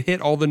 So it hit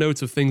all the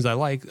notes of things I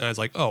like. And I was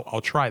like, oh, I'll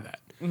try that.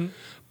 Mm-hmm.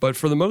 But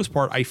for the most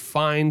part, I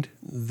find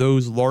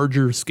those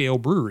larger scale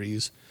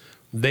breweries,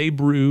 they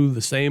brew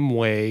the same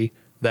way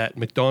that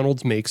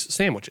McDonald's makes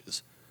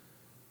sandwiches.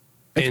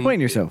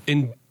 Explain yourself.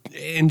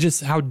 And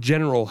just how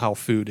general how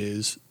food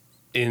is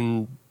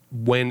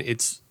when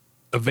it's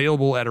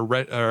available at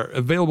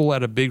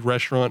a big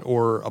restaurant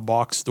or a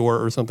box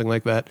store or something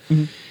like that.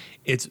 Mm-hmm.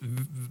 It's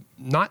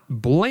not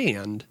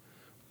bland,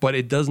 but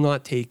it does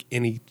not take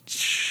any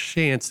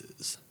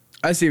chances.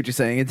 I see what you're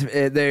saying.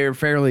 They're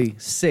fairly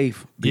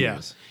safe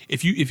beers. Yeah.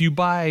 If you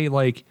buy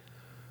like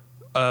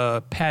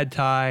pad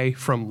thai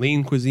from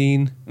Lean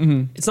Cuisine,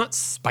 it's not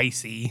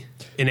spicy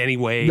in any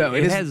way. No,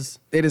 it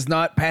is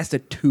not past a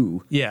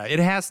 2. Yeah, it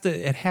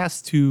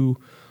has to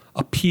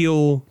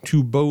appeal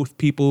to both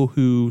people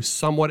who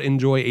somewhat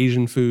enjoy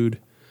Asian food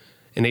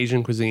and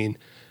Asian cuisine,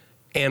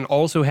 and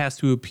also has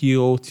to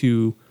appeal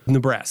to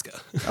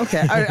Nebraska. Okay,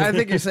 I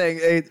think you're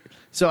saying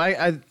so.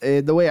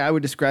 The way I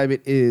would describe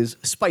it is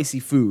spicy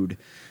food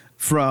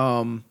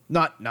from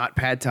not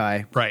pad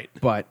thai, right?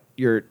 But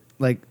you're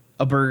like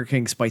a Burger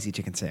King spicy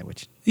chicken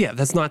sandwich. Yeah,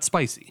 that's not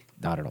spicy.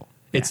 Not at all.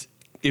 It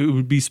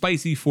would be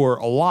spicy for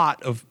a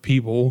lot of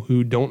people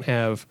who don't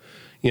have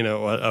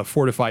a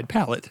fortified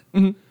palate.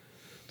 Mm-hmm.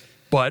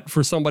 But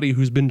for somebody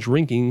who's been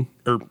drinking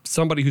or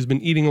somebody who's been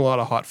eating a lot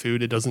of hot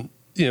food, it doesn't,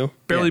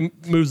 barely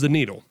moves the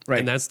needle. Right.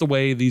 And that's the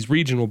way these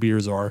regional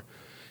beers are,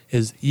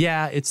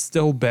 it's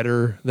still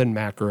better than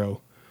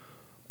Macro.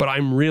 But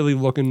I'm really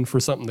looking for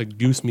something to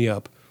goose me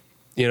up.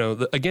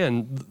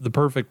 The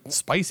perfect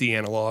spicy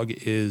analog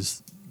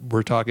is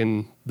we're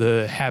talking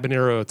the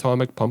Habanero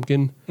Atomic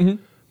Pumpkin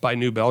by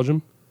New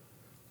Belgium.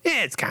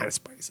 Yeah, it's kind of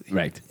spicy.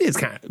 Right. It's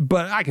kind of,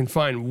 but I can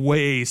find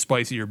way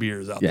spicier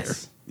beers out there.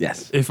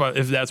 Yes. If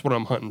that's what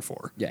I'm hunting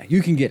for. Yeah,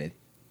 you can get it.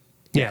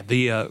 Yeah.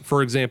 The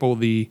for example,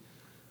 the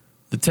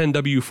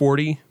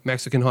 10W40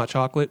 Mexican hot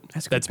chocolate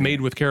That's good made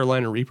with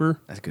Carolina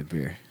Reaper. That's good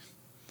beer.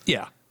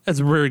 Yeah,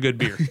 that's a very good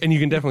beer, and you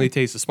can definitely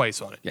taste the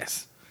spice on it.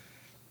 Yes.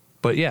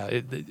 But yeah,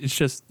 it's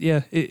just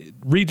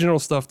regional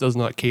stuff does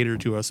not cater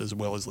to us as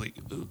well as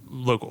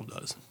local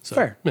does. So,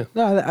 Fair. Yeah.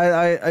 No,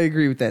 I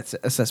agree with that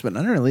assessment.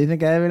 I don't really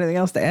think I have anything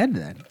else to add to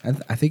that.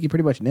 I think you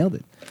pretty much nailed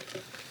it.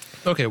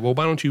 Okay, well,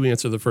 why don't you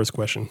answer the first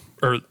question,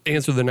 or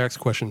answer the next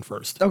question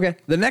first? Okay.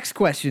 The next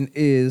question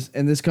is,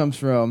 and this comes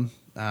from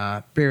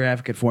Beer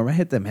Advocate Forum. I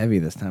hit them heavy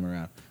this time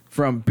around.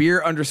 From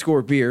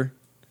beer_beer.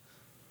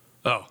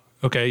 Oh,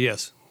 okay,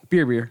 yes.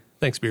 Beer.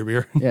 Thanks,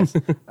 Beer. Yes.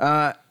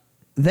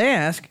 They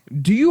ask,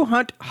 do you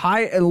hunt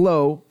high and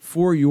low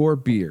for your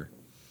beer?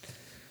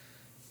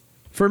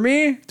 For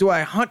me, do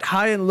I hunt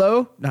high and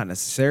low? Not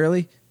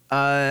necessarily.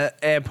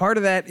 And part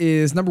of that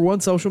is, number one,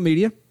 social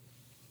media.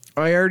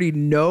 I already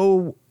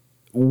know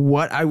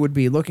what I would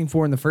be looking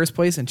for in the first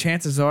place, and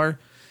chances are,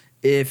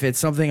 if it's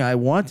something I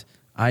want,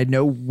 I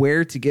know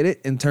where to get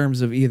it in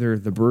terms of either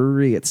the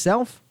brewery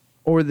itself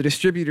or the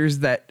distributors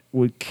that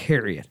would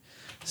carry it.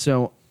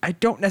 So I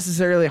don't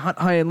necessarily hunt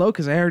high and low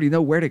because I already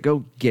know where to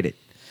go get it.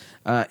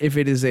 If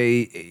it is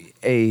a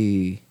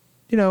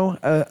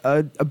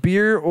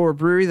beer or a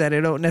brewery that I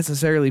don't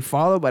necessarily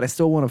follow, but I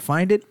still want to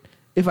find it,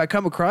 if I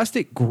come across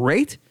it,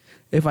 great.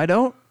 If I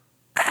don't,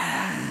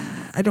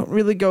 I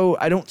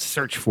don't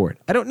search for it.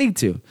 I don't need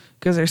to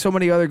because there's so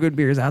many other good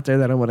beers out there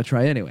that I want to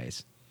try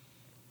anyways.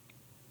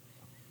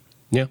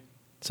 Yeah.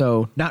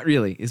 So not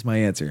really is my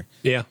answer.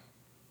 Yeah.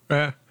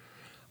 I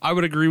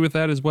would agree with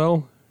that as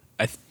well.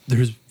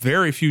 There's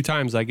very few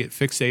times I get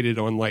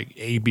fixated on like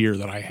a beer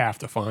that I have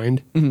to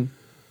find. Mm-hmm.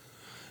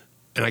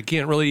 And I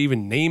can't really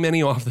even name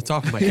any off the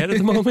top of my head at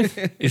the moment.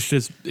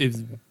 It's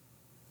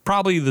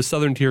probably the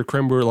Southern Tier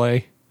Creme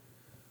Brulee.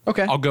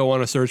 Okay. I'll go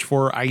on a search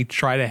for. I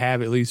try to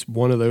have at least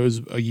one of those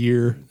a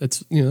year.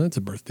 That's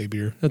a birthday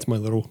beer. That's my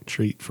little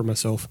treat for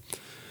myself.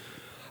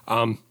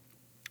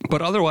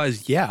 But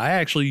otherwise, yeah, I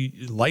actually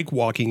like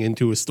walking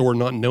into a store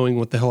not knowing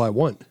what the hell I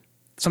want.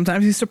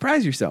 Sometimes you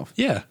surprise yourself.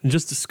 Yeah,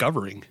 just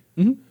discovering.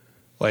 Mm-hmm.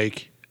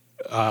 Like,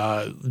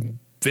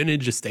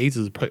 Vintage Estates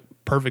is a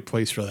perfect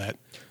place for that.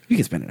 You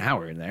can spend an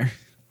hour in there.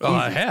 Oh,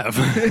 I have.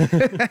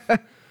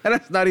 And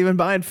that's not even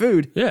buying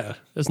food. Yeah,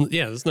 that's not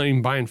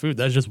even buying food.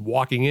 That's just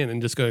walking in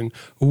and just going,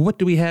 what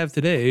do we have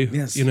today?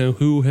 Yes.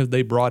 Who have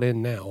they brought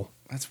in now?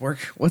 Let's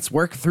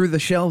work through the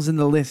shelves in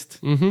the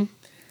list. Mm-hmm.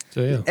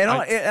 So yeah, And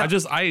I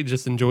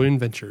just enjoy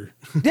adventure.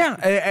 Yeah,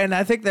 and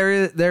I think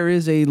there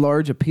is a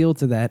large appeal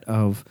to that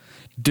of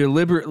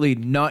deliberately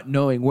not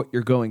knowing what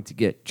you're going to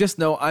get. Just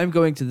know I'm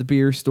going to the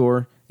beer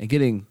store and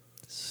getting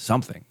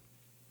something.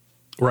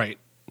 Right.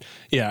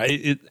 Yeah,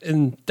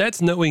 and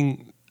that's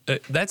knowing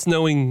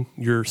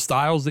your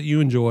styles that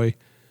you enjoy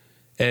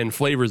and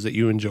flavors that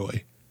you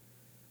enjoy.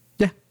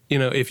 Yeah.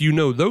 If you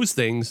know those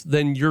things,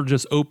 then you're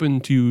just open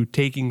to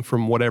taking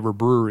from whatever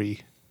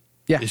brewery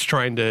is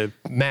trying to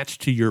match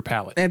to your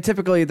palate. And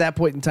typically at that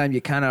point in time,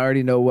 you kind of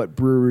already know what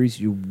breweries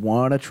you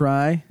want to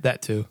try.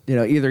 That too.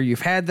 Either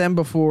you've had them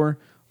before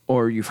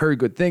or you've heard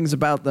good things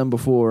about them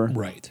before.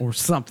 Right. Or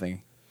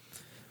something.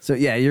 So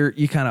yeah,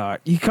 you kind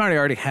of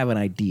already have an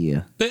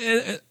idea.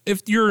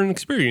 If you're an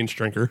experienced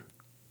drinker,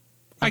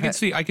 I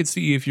could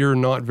see if you're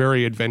not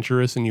very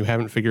adventurous and you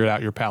haven't figured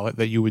out your palate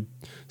that you would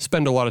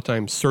spend a lot of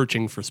time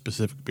searching for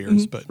specific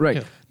beers. But right.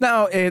 yeah.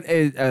 Now,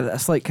 a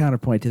slight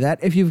counterpoint to that,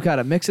 if you've got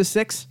a mix of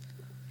 6,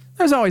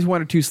 there's always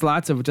 1 or 2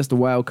 slots of just a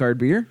wild card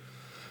beer.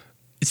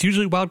 It's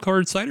usually wild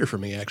card cider for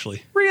me,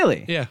 actually.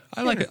 Really? Yeah,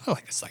 I like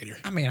a cider.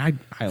 I mean, I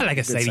like a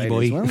good cider cider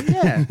boy. as well.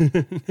 Yeah.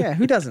 Yeah,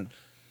 who doesn't?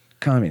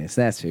 Communists,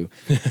 that's who.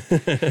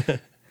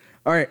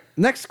 All right,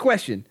 next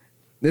question.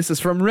 This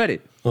is from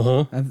Reddit.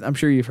 Uh-huh. I'm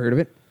sure you've heard of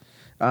it.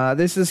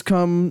 This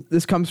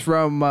comes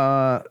from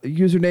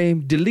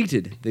username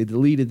deleted. They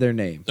deleted their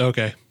name.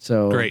 Okay.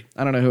 So great.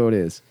 I don't know who it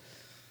is.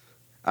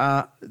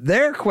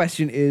 Their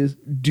question is,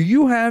 do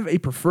you have a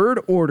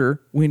preferred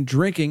order when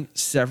drinking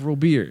several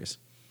beers?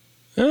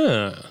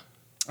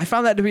 I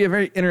found that to be a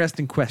very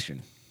interesting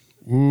question.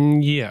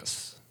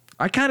 Yes.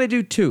 I kind of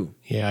do too.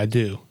 Yeah, I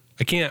do.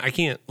 I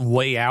can't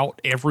lay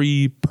out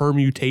every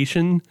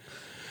permutation.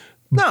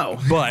 No.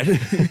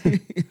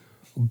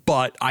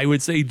 But I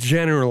would say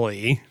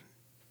generally,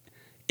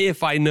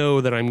 if I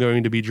know that I'm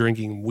going to be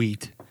drinking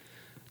wheat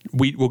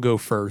will go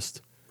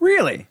first.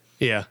 Really?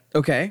 Yeah.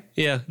 Okay.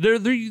 Yeah. They're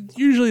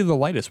usually the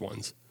lightest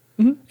ones.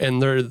 Mm-hmm.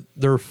 And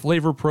their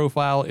flavor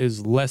profile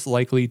is less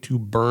likely to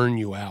burn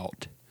you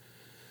out.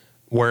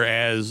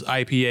 Whereas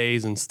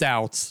IPAs and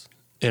stouts,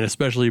 and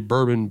especially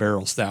bourbon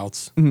barrel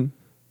stouts,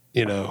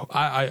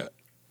 I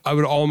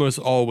would almost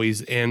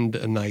always end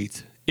a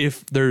night,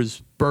 if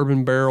there's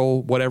bourbon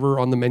barrel whatever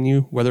on the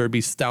menu, whether it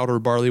be stout or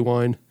barley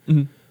wine,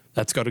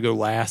 That's got to go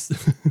last.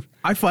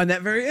 I find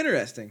that very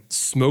interesting.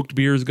 Smoked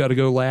beer's got to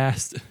go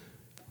last.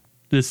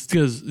 Just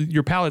because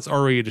your palate's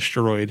already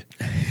destroyed.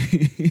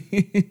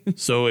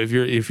 So if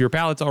your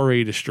palate's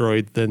already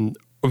destroyed, then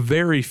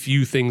very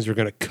few things are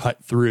going to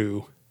cut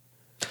through.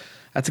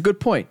 That's a good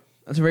point.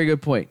 That's a very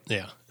good point.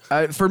 Yeah.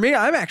 For me,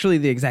 I'm actually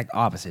the exact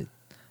opposite.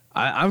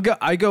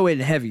 I go in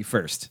heavy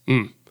first.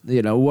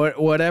 You know,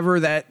 whatever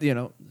that, you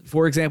know,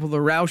 for example,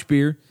 the Rausch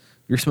beer,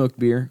 your smoked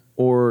beer,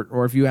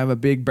 or if you have a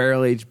big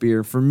barrel aged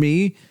beer, for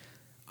me,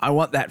 I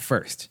want that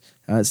first.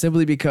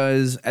 Simply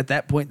because at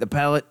that point, the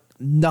palate,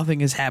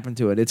 nothing has happened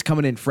to it. It's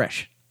coming in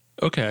fresh.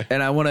 Okay.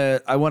 And I want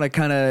to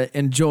kind of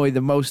enjoy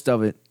the most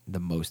of it. The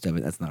most of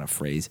it. That's not a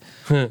phrase.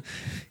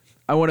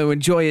 I want to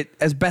enjoy it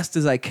as best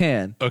as I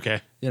can.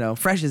 Okay. You know,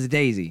 fresh as a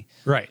daisy.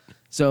 Right.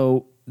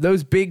 So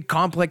those big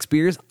complex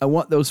beers, I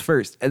want those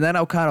first. And then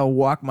I'll kind of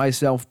walk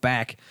myself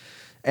back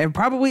and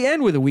probably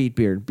end with a wheat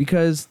beer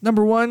because,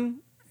 number one,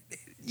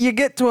 you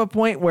get to a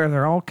point where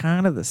they're all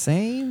kind of the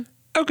same.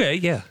 Okay,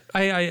 yeah.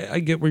 I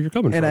get where you're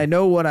coming from. And I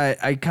know what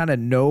I kind of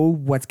know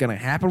what's going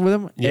to happen with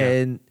them. Yeah.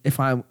 And if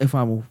I'm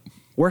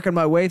working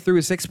my way through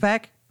a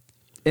 6-pack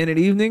in an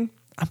evening,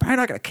 I'm probably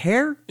not going to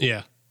care.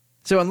 Yeah.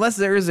 So unless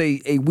there is a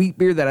wheat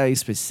beer that I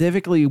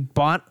specifically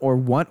bought or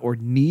want or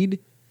need,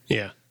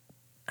 Yeah.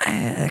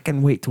 I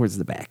can wait towards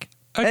the back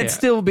Okay. and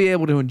still be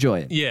able to enjoy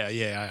it.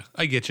 Yeah.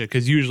 I get you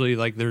because usually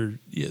like they're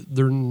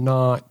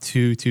not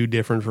too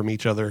different from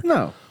each other.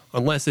 No.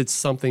 Unless it's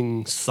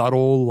something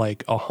subtle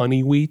like a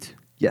honey wheat.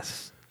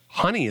 Yes.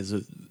 Honey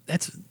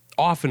that's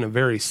often a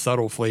very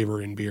subtle flavor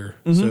in beer.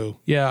 So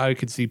yeah, I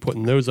could see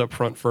putting those up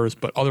front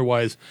first. But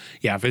otherwise,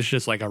 yeah, if it's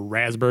just like a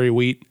raspberry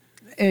wheat,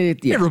 Yeah.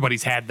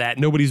 everybody's had that.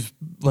 Nobody's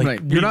like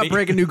Right. You're not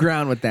breaking new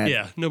ground with that.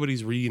 Yeah,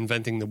 nobody's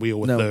reinventing the wheel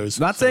with No. those.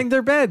 Not so. saying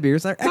they're bad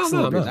beers. They're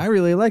excellent beers. no. I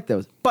really like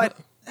those. But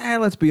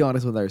let's be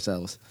honest with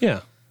ourselves. Yeah.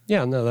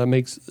 No,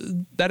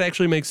 that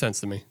actually makes sense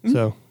to me.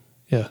 So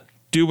yeah,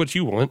 do what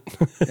you want.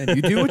 And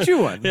you do what you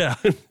want. Yeah,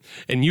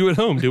 and you at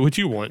home do what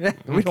you want. I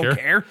We don't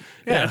care.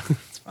 Yeah.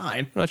 It's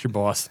fine. I'm not your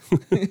boss.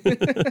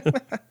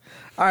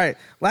 All right.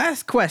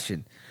 Last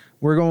question.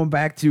 We're going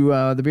back to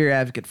the Beer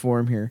Advocate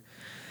Forum here.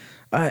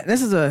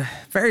 This is a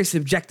very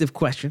subjective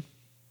question.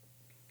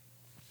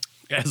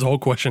 As all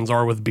questions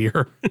are with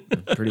beer.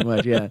 Pretty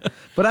much, yeah.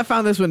 But I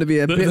found this one to be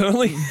a bit The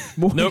only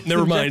more nope,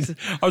 never mind.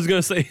 subjective. I was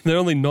gonna say the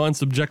only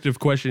non-subjective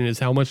question is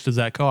how much does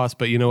that cost?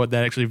 But you know what?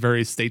 That actually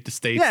varies state to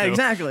state. Yeah, so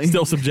exactly.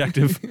 Still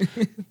subjective.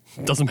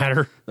 Doesn't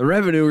matter. The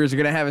revenuers are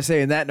going to have a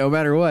say in that no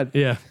matter what.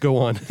 Yeah, go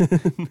on.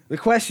 The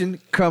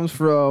question comes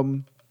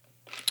from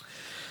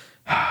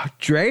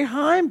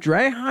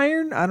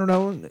Draheim? I don't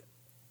know.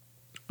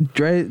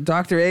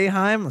 Dr.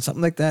 Aheim?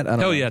 Something like that. I don't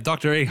know. Hell yeah,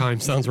 Dr.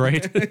 Aheim sounds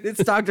right.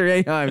 It's Dr.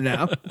 Aheim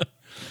now.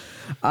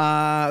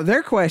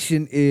 Their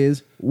question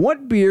is,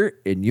 what beer,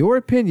 in your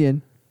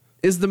opinion,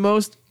 is the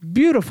most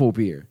beautiful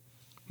beer?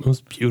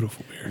 Most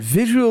beautiful beer.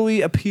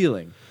 Visually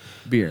appealing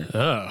beer.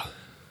 Oh.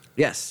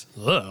 Yes.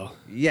 Oh.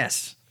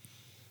 Yes.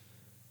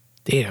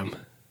 Damn.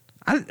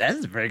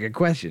 That's a very good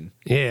question.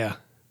 Yeah.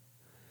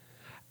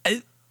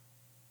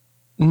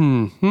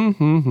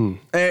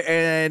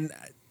 And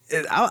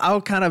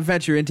I'll kind of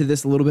venture into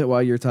this a little bit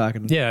while you're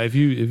talking. Yeah, if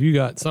you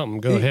got something,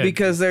 go ahead.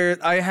 Because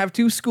I have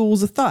two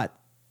schools of thought.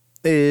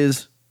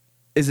 Is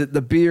it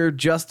the beer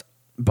just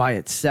by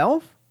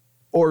itself,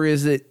 or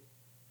is it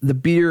the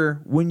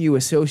beer when you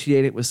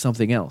associate it with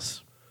something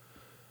else?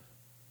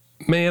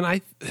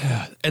 Man,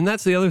 and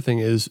that's the other thing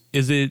is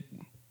it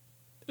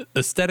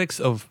aesthetics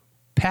of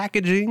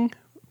packaging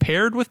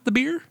paired with the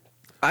beer?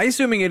 I'm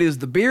assuming it is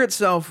the beer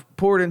itself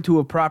poured into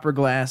a proper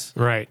glass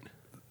Right.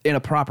 in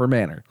a proper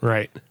manner.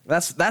 Right.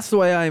 That's the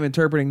way I am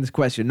interpreting this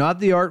question. Not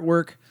the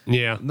artwork,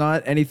 Yeah.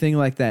 not anything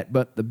like that,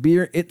 but the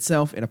beer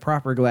itself in a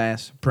proper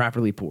glass,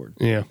 properly poured.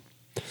 Yeah.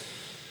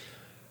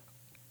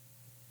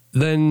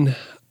 Then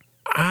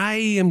I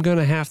am going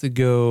to have to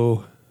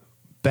go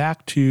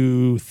back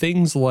to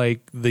things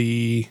like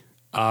the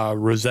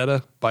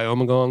Rosetta by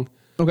Ommegang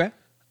Okay.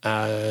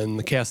 and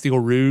the Castile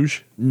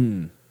Rouge.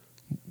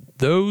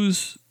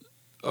 Those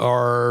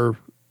are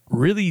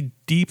really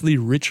deeply,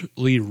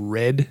 richly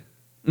red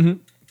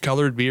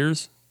colored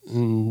beers.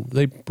 And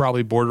they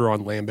probably border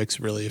on lambics,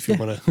 really, if you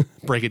want to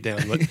break it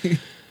down. But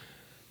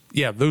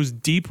yeah, those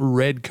deep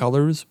red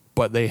colors,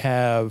 but they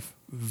have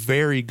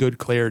very good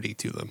clarity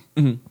to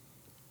them.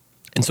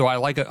 And so I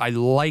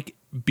like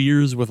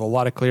beers with a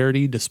lot of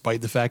clarity,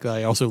 despite the fact that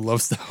I also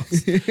love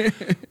stouts.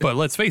 But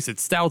let's face it,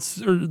 stouts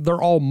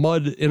they're all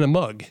mud in a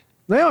mug.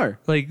 They are.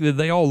 Like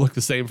they all look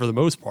the same for the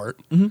most part.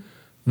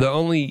 The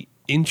only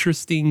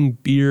interesting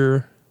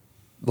beer,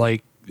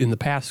 like in the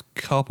past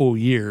couple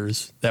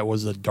years, that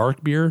was a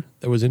dark beer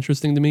that was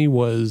interesting to me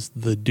was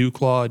the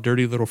Dewclaw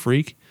Dirty Little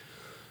Freak,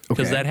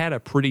 because Okay. that had a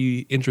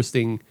pretty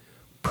interesting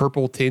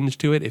purple tinge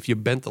to it if you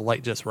bent the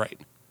light just right.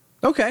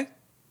 Okay.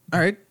 All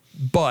right.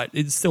 But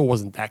it still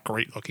wasn't that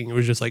great looking. It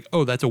was just like,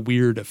 oh, that's a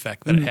weird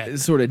effect that it had.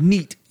 It's sort of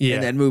neat. Yeah.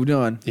 And then moved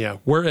on. Yeah.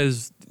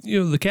 Whereas,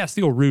 the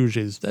Castile Rouge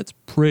that's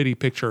pretty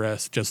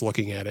picturesque just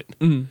looking at it.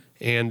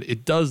 And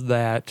it does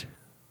that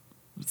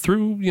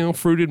through,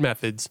 fruited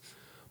methods,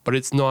 but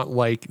it's not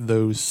like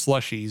those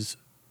slushies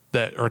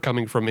that are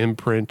coming from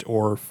Imprint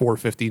or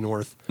 450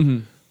 North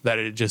that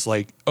it just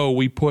like, oh,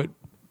 we put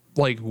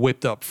like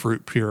whipped up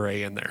fruit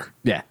puree in there.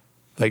 Yeah.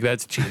 Like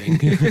that's cheating.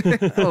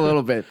 A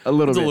little bit. It's a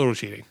little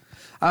cheating.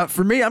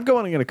 For me, I'm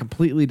going in a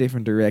completely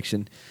different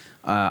direction.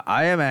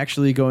 I am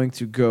actually going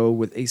to go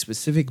with a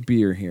specific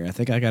beer here. I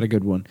think I got a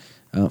good one.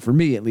 For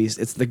me, at least,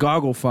 it's the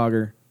Goggle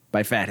Fogger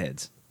by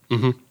Fatheads.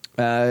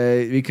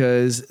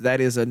 Because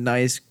that is a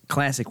nice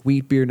classic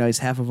wheat beer, nice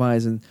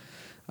Hefeweizen.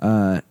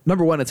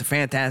 Number one, it's a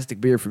fantastic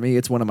beer for me.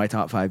 It's one of my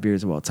top 5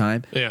 beers of all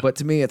time. Yeah. But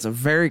to me, it's a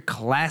very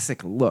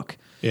classic look.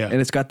 Yeah.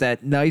 And it's got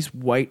that nice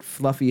white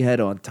fluffy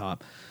head on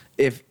top.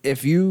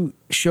 If you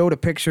showed a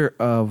picture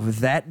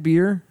of that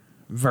beer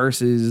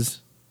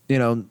versus,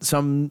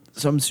 some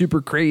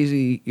super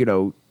crazy,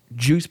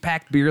 juice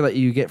packed beer that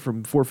you get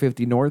from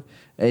 450 North,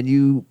 and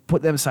you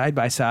put them side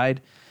by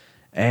side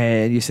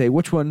and you say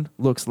which one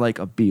looks like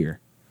a beer,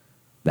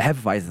 the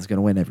Hefeweizen is going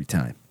to win every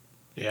time.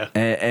 Yeah.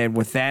 And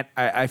with that,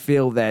 I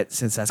feel that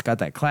since that's got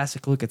that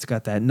classic look, it's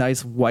got that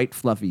nice white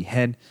fluffy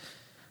head,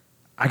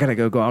 I got to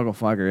go Goggle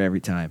Fogger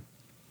every time.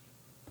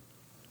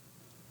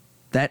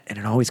 That, and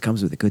it always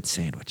comes with a good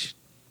sandwich.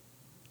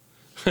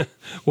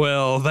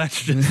 Well,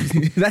 that's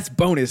just That's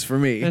bonus for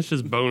me. that's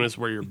just bonus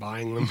where you're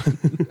buying them.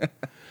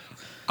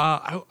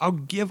 I'll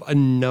give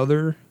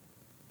another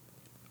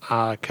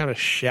kind of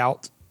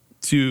shout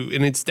to,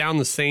 and it's down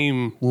the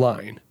same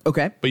line,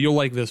 Okay. but you'll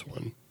like this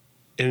one,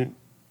 and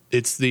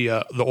it's the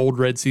Old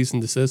Red Cease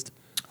and Desist.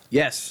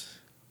 Yes.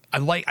 I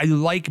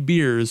like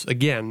beers.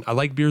 Again, I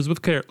like beers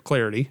with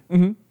clarity,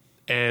 and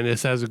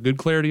this has a good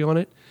clarity on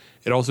it.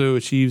 It also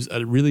achieves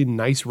a really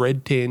nice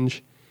red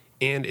tinge,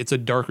 and it's a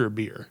darker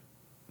beer.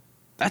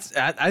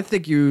 I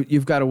think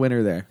you've got a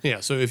winner there.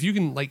 Yeah, so if you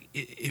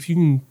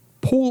can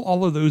pull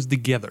all of those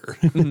together,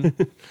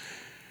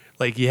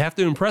 like you have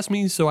to impress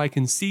me so I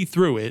can see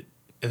through it,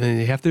 and then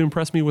you have to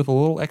impress me with a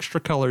little extra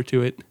color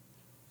to it,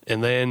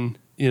 and then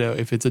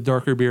if it's a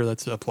darker beer,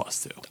 that's a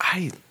plus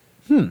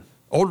too.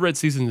 Old Red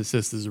Cease and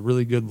Desist is a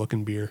really good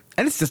looking beer.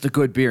 And it's just a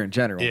good beer in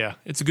general. Yeah,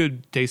 it's a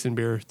good tasting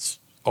beer. It's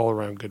all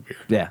around good beer.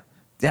 Yeah.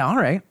 Yeah, all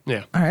right.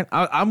 Yeah. All right.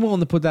 I'm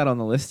willing to put that on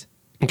the list.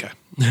 Okay.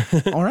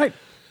 All right.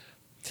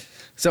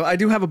 So I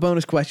do have a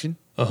bonus question,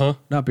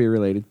 not beer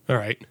related. All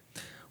right.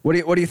 What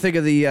do you think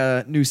of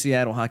the new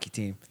Seattle hockey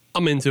team?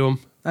 I'm into them.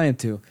 I am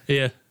too.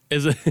 Yeah.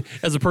 As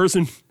a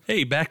person,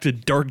 hey, back to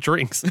dark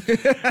drinks.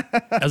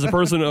 As a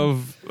person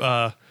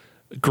of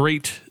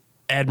great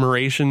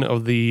admiration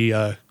of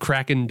the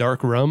Kraken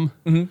Dark Rum,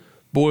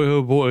 boy,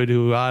 oh boy,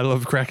 do I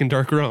love Kraken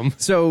Dark Rum.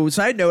 So,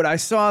 side note, I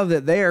saw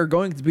that they are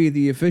going to be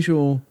the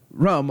official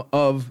rum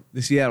of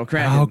the Seattle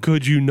Kraken. How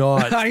could you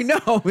not? I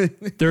know.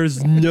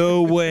 There's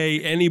no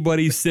way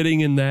anybody sitting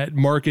in that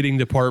marketing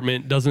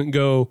department doesn't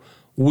go,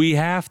 we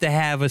have to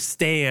have a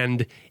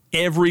stand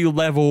every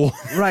level.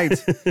 Right.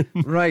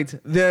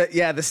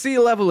 The sea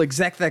level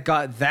exec that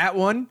got that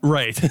one.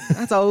 Right.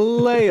 That's a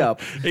layup.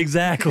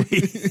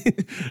 Exactly.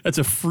 That's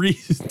a free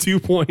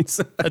 2 points.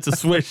 That's a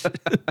swish.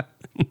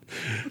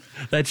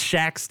 That's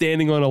Shaq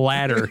standing on a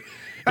ladder.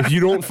 If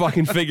you don't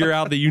fucking figure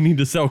out that you need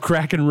to sell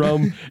Kraken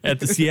rum at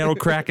the Seattle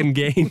Kraken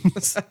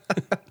games.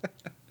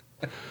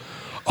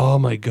 Oh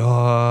my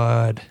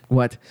God.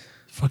 What?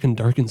 Fucking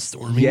Dark and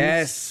Stormy.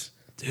 Yes.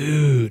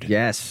 Dude.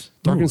 Yes.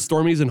 Dark and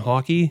Stormies in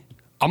hockey.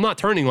 I'm not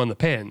turning on the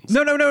Pens.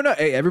 No.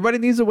 Hey, everybody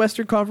needs a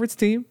Western Conference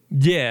team.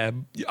 Yeah.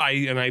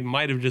 I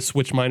might have just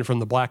switched mine from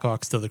the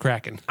Blackhawks to the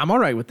Kraken. I'm all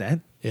right with that.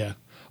 Yeah.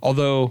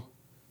 Although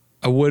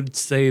I would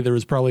say there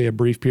was probably a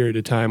brief period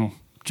of time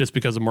just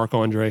because of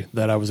Marc-Andre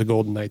that I was a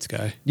Golden Knights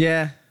guy.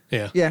 Yeah.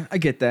 Yeah. Yeah, I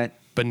get that.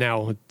 But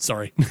now,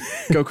 sorry.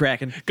 Go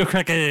Kraken. Go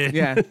Kraken.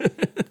 Yeah.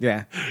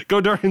 Yeah.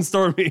 Go Dark and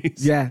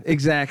Stormies. Yeah,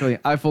 exactly.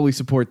 I fully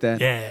support that.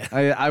 Yeah.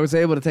 I was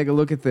able to take a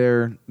look at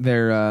their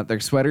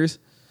sweaters.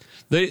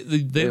 They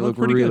look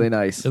pretty really good.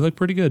 nice. They look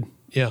pretty good.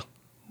 Yeah.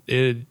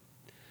 It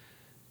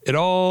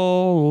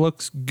all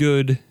looks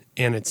good,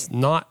 and it's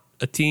not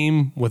a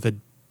team with a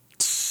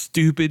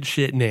stupid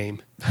shit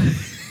name.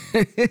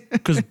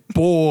 Because,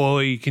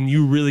 boy, can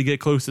you really get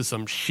close to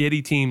some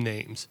shitty team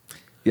names.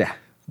 Yeah.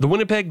 The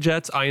Winnipeg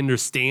Jets, I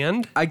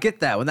understand. I get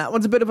that one. That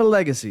one's a bit of a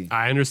legacy.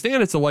 I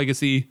understand it's a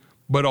legacy,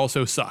 but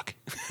also suck.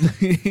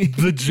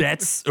 The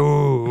Jets,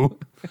 oh.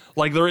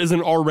 Like there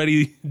isn't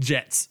already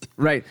Jets.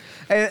 Right.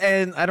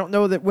 And I don't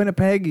know that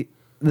Winnipeg,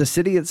 the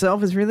city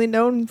itself, is really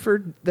known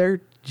for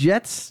their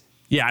jets.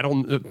 Yeah, I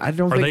don't are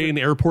think they an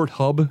airport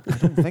hub? I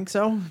don't think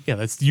so. Yeah,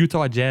 that's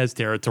Utah Jazz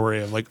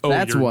territory. I'm like, oh,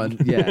 That's one.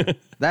 Yeah.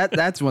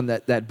 That's one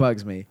that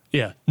bugs me.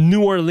 Yeah,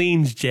 New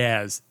Orleans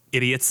Jazz,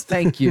 idiots.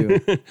 Thank you.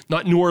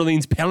 Not New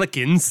Orleans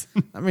Pelicans.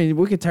 I mean,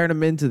 we could turn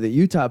them into the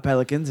Utah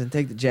Pelicans and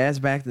take the Jazz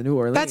back to New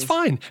Orleans. That's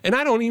fine. And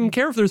I don't even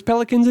care if there's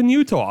Pelicans in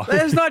Utah.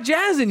 There's not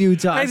Jazz in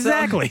Utah.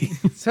 Exactly.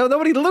 So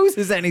nobody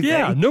loses anything.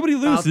 Yeah, nobody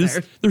out loses.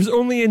 there. There's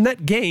only a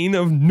net gain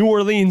of New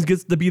Orleans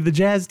gets to be the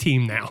Jazz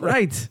team now.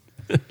 Right.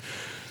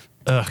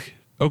 Ugh.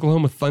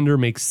 Oklahoma Thunder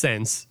makes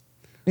sense.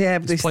 Yeah,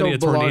 but they There's plenty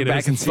still of belong tornadoes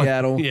back in and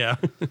Seattle. Yeah.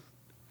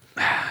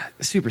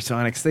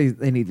 Supersonics,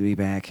 they need to be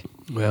back.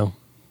 Well,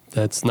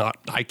 that's not.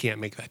 I can't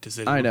make that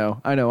decision. I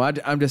know.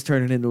 I'm just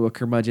turning into a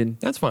curmudgeon.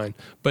 That's fine.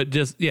 But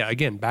just, yeah,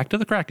 again, back to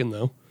the Kraken,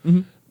 though.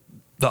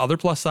 The other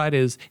plus side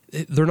is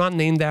they're not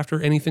named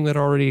after anything that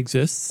already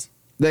exists.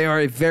 They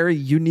are a very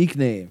unique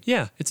name.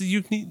 Yeah, it's a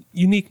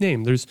unique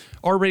name. There's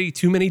already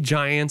too many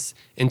Giants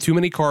and too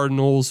many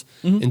Cardinals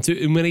and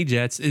too many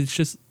Jets. It's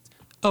just,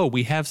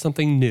 we have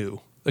something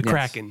new. The Yes.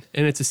 Kraken.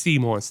 And it's a sea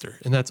monster.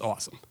 And that's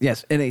awesome.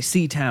 Yes, in a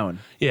sea town.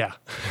 Yeah.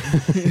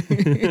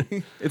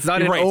 It's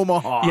not in Right.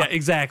 Omaha. Yeah,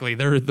 exactly.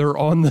 They're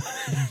on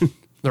the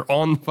they're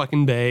on the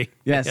fucking bay.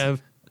 Yes, They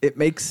have- it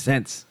makes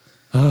sense.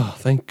 oh,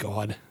 thank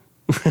God.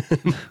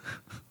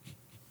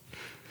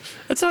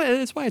 That's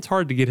why it's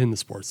hard to get into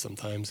sports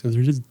sometimes because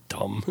they're just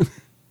dumb.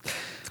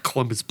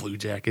 Columbus Blue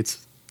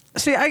Jackets.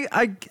 See,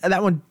 I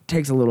that one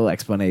takes a little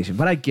explanation,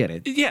 but I get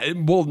it. Yeah,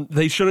 well,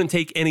 they shouldn't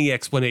take any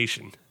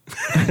explanation.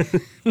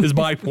 Is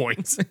my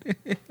point.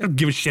 I don't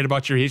give a shit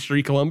about your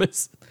history,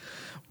 Columbus.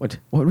 What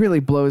really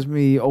blows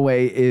me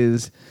away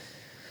is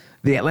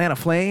the Atlanta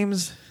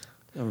Flames.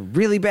 A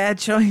really bad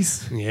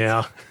choice.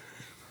 Yeah.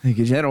 Thank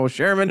you, General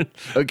Sherman.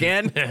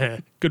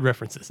 Again. Good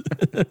references.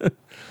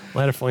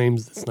 Atlanta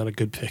Flames, that's not a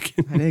good pick.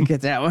 I didn't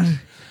get that one.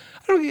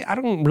 I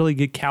don't really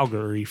get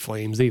Calgary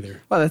Flames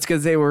either. Well, that's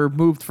because they were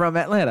moved from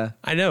Atlanta.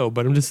 I know,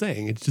 but I'm just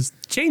saying, it's just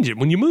change it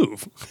when you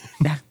move.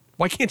 Yeah.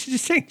 Why can't you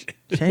just change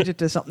it? Change it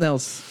to something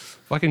else.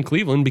 Fucking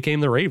Cleveland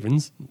became the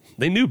Ravens.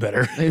 They knew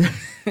better.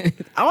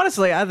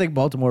 Honestly, I think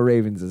Baltimore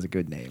Ravens is a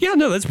good name. Yeah,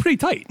 no, that's pretty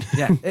tight.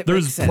 Yeah, it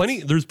there's makes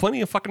sense. there's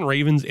plenty of fucking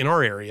Ravens in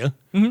our area.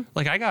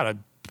 Like I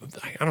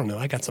don't know,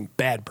 I got some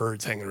bad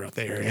birds hanging around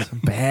the area.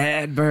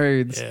 Bad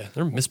birds. Yeah,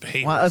 they're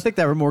misbehaving. Well, I think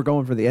that we're more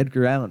going for the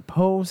Edgar Allan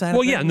Poe side.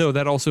 Well, of yeah, things. no,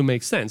 that also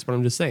makes sense. But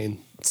I'm just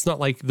saying, it's not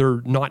like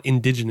they're not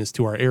indigenous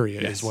to our area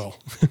as well.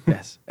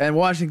 Yes. And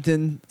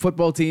Washington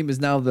football team is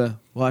now the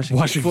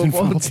Washington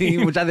football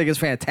team, which I think is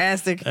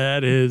fantastic.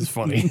 That is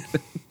funny.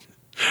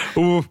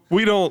 Ooh,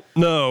 we don't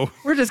know.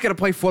 We're just gonna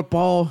play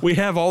football. We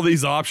have all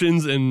these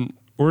options, and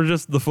we're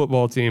just the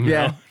football team.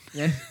 Yeah.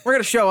 Yeah. We're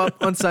gonna show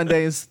up on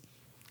Sundays.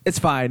 It's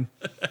fine.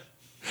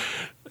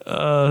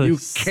 You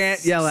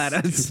can't yell at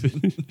us.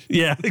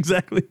 Yeah,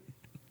 exactly.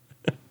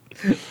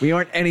 We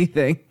aren't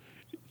anything.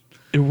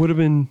 It would have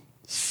been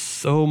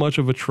so much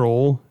of a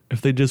troll if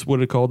they just would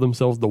have called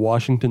themselves the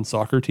Washington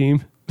soccer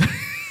team.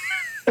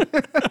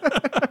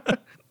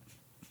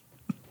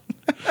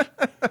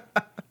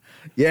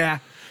 Yeah.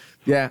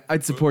 Yeah,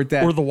 I'd support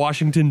that. Or the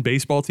Washington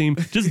baseball team.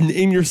 Just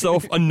name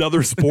yourself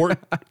another sport.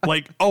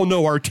 Like, oh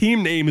no, our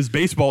team name is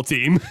baseball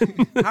team.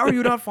 How are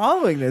you not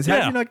following this? How did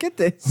Yeah. you not get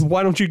this?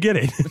 Why don't you get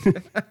it?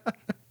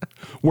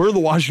 We're the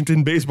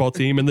Washington baseball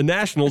team, and the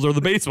Nationals are the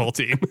baseball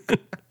team.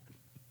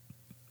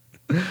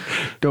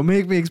 Don't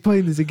make me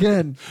explain this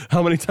again.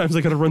 How many times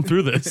I got to run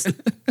through this?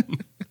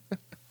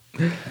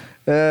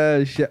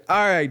 Shit.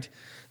 All right.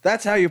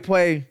 That's how you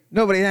play.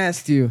 Nobody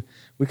asked you.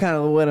 We kind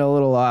of went a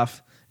little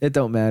off. It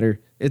don't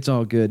matter. It's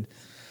all good.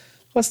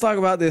 Let's talk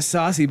about this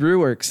Saucy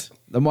Brewworks,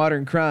 the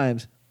Modern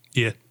Crimes.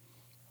 Yeah.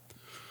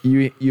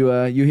 You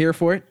here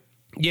for it?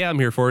 Yeah, I'm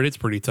here for it. It's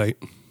pretty tight.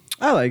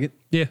 I like it.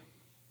 Yeah.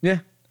 Yeah,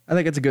 I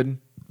think it's a good one.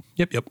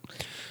 Yep.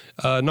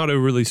 Not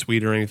overly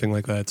sweet or anything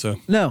like that, so.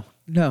 No.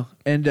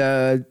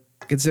 And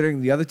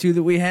considering the other two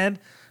that we had,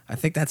 I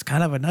think that's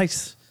kind of a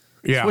nice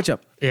Yeah. switch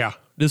up. Yeah.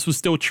 This was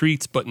still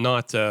treats, but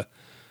not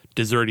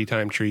desserty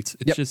time treats.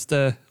 It's Yep. just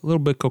a little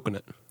bit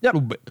coconut. Yep. A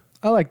little bit.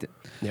 I liked it.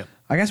 Yeah.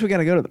 I guess we got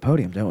to go to the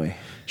podium, don't we?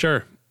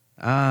 Sure.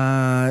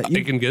 I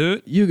can do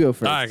it. You go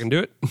first. I can do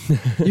it.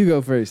 You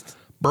go first.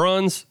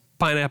 Bronze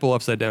pineapple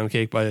upside down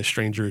cake by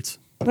Strange Roots.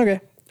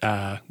 Okay.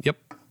 Yep.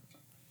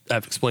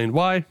 I've explained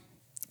why.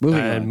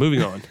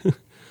 Moving on.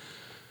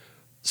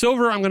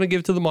 Silver, I'm going to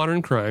give to the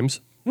Modern Crimes.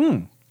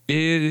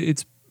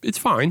 It's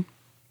fine.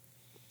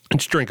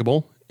 It's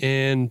drinkable,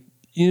 and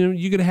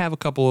you could have a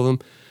couple of them.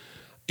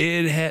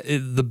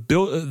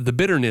 The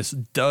bitterness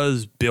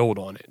does build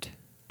on it,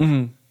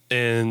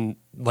 and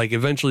like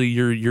eventually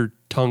your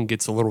tongue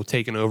gets a little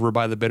taken over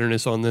by the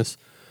bitterness on this.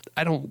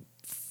 I don't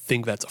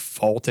think that's a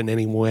fault in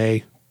any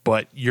way,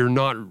 but you're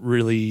not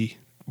really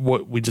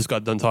what we just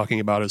got done talking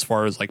about as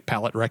far as like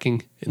palate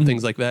wrecking and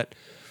things like that.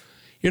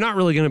 You're not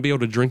really going to be able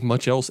to drink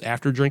much else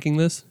after drinking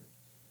this.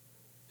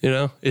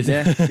 Yeah,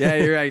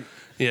 you're right.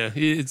 Yeah,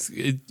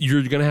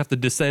 you're going to have to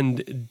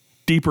descend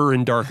deeper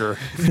and darker.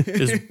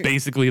 Is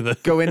basically the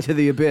Go into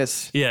the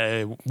abyss.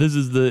 yeah. This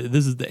is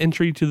the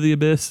entry to the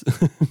abyss.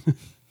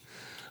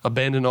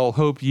 Abandon all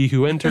hope, ye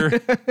who enter.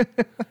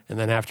 And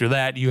then after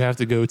that, you have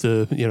to go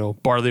to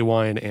barley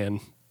wine and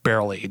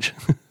barrel age.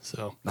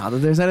 So Not that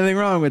there's anything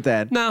wrong with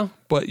that. no,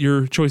 but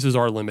your choices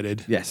are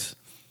limited. Yes.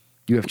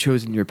 You have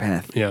chosen your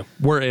path. Yeah.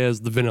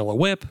 Whereas the vanilla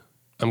whip,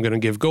 I'm going to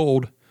give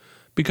gold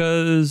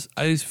because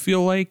I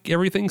feel like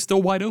everything's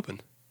still wide open.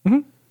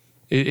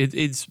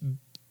 It's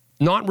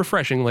not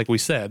refreshing, like we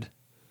said,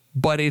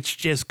 but it's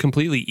just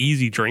completely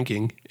easy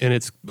drinking, and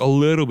it's a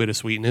little bit of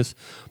sweetness,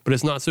 but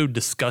it's not so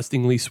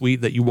disgustingly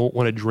sweet that you won't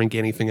want to drink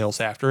anything else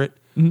after it.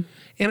 And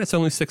it's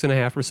only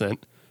 6.5%.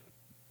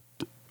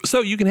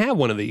 So you can have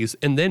one of these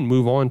and then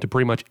move on to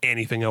pretty much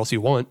anything else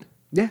you want.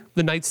 Yeah.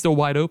 The night's still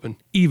wide open.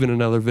 Even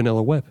another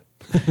vanilla whip.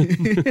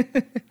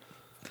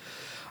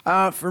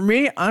 For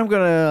me, I'm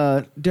going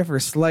to differ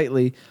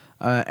slightly.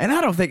 And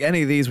I don't think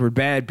any of these were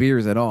bad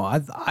beers at all.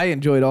 I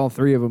enjoyed all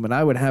three of them, and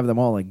I would have them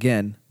all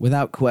again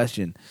without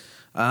question.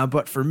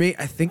 But for me,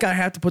 I think I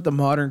have to put the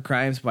Modern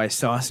Crimes by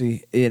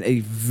Saucy in a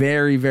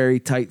very, very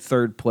tight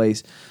third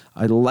place.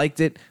 I liked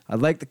it. I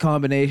liked the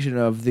combination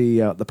of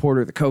the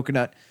porter, the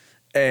coconut,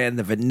 and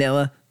the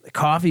vanilla. The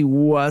coffee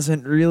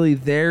wasn't really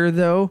there,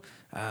 though.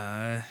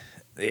 I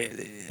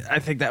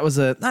think that was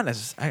I'm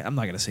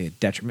not going to say a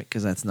detriment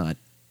because that's not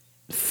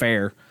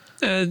fair.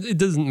 It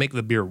doesn't make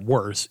the beer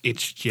worse.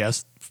 It's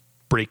just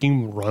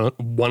breaking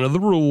one of the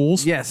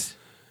rules. Yes.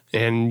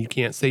 And you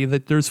can't say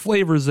that there's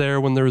flavors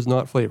there when there's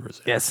not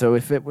flavors there. Yeah, so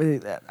if it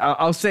was,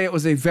 I'll say it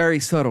was a very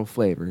subtle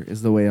flavor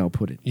is the way I'll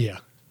put it. Yeah.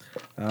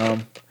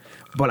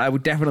 But I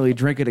would definitely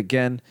drink it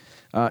again.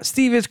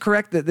 Steve is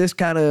correct that this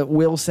kind of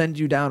will send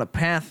you down a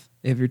path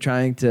if you're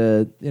trying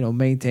to,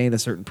 maintain a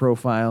certain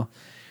profile.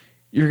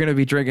 You're going to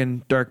be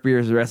drinking dark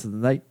beers the rest of the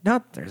night.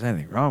 Not that there's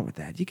anything wrong with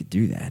that. You could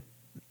do that.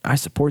 I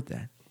support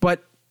that.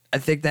 But I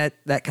think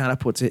that kind of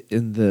puts it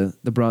in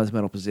the bronze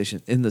medal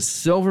position. In the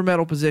silver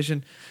medal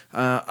position,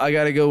 I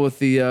got to go with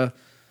the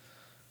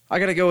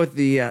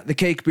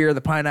cake beer,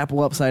 the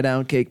pineapple upside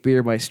down cake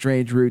beer by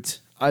Strange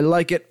Roots. I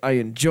like it. I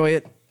enjoy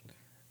it.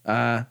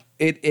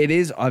 It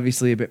is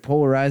obviously a bit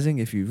polarizing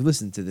if you've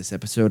listened to this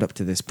episode up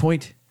to this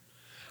point.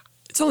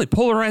 It's only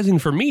polarizing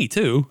for me,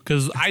 too,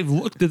 because I've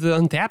looked at the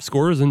Untappd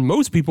scores and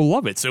most people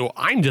love it. So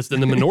I'm just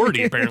in the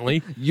minority,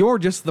 apparently. You're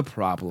just the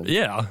problem.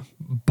 Yeah,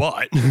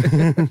 but.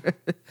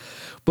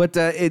 But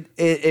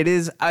it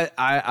is,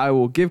 I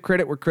will give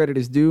credit where credit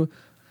is due.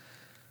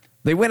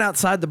 They went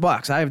outside the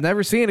box. I have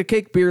never seen a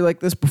cake beer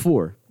like this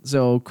before.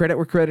 So credit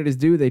where credit is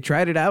due. They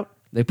tried it out.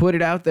 They put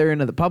it out there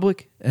into the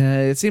public.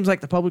 It seems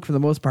like the public, for the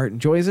most part,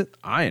 enjoys it.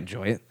 I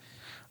enjoy it.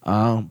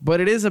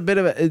 But it is a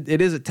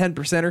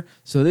 10%er.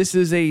 So this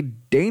is a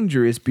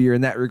dangerous beer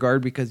in that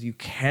regard because you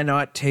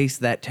cannot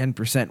taste that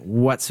 10%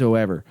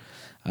 whatsoever.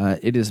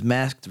 It is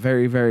masked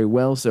very, very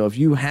well. So if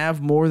you have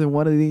more than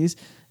one of these,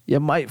 you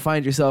might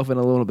find yourself in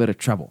a little bit of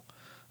trouble.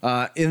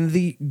 In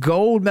the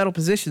gold medal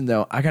position,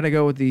 though, I got to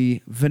go with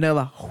the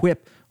Vanilla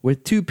Whip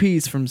with 2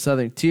 Ps from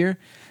Southern Tier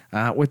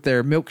with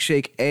their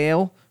Milkshake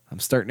Ale. I'm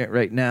starting it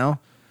right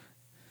now.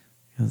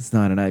 It's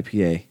not an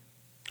IPA.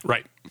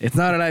 Right. It's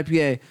not an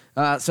IPA.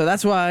 So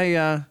that's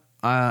why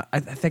I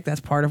think that's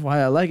part of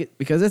why I like it,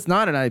 because it's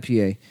not an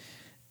IPA.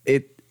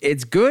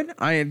 It's good.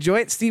 I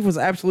enjoy it. Steve was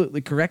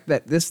absolutely correct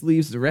that this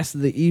leaves the rest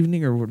of the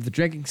evening or the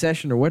drinking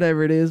session or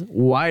whatever it is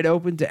wide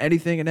open to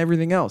anything and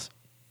everything else.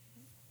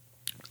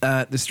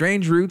 The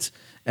Strange Roots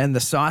and the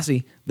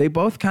Saucy, they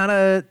both kind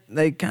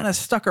of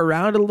stuck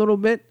around a little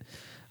bit.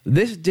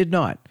 This did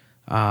not.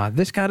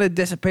 This kind of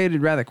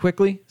dissipated rather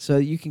quickly, so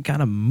you can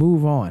kind of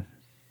move on.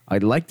 I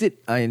liked it.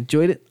 I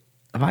enjoyed it.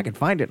 If I can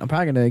find it, I'm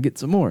probably going to get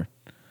some more.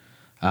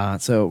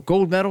 So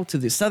gold medal to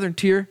the Southern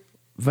Tier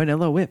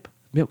Vanilla Whip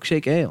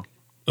Milkshake Ale.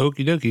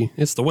 Okie dokie.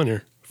 It's the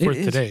winner for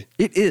today.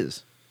 It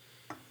is.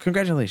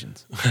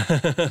 Congratulations.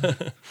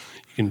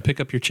 You can pick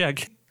up your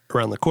check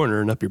around the corner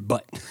and up your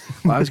butt.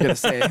 Well, I was going to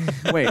say,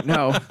 wait,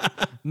 no.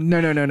 No.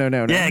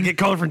 Yeah, get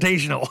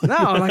confrontational. No,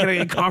 I'm not going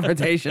to get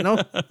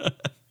confrontational.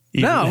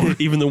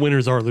 Even the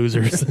winners are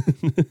losers.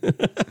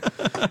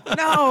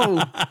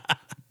 No.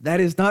 That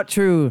is not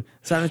true.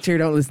 Southern Tier,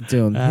 don't listen to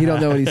him. He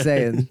don't know what he's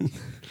saying.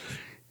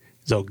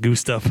 He's all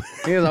goosed up.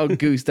 He's all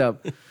goosed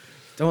up.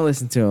 Don't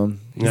listen to him.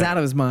 He's out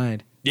of his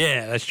mind.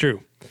 Yeah, that's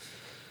true.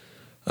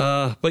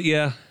 But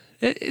yeah,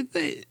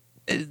 2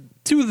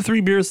 of the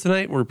 3 beers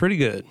tonight were pretty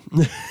good.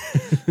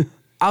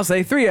 I'll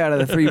say 3 out of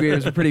the 3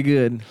 beers were pretty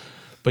good.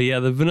 But yeah,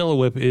 the Vanilla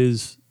Whip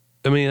is,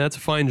 that's a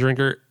fine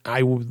drinker.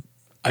 I want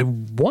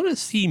to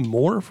see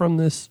more from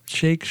this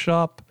shake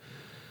shop.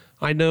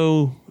 I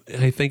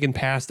think in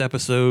past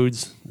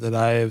episodes that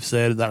I have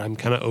said that I'm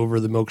kind of over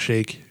the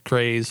milkshake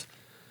craze.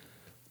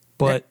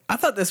 But I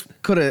thought this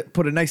could have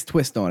put a nice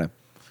twist on it.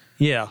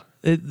 Yeah,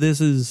 this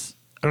is,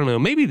 I don't know,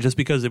 maybe just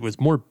because it was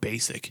more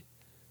basic.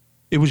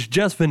 It was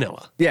just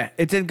vanilla. Yeah,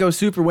 it didn't go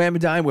super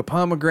whammy-dime with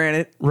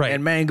pomegranate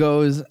and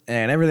mangoes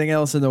and everything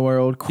else in the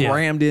world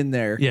crammed in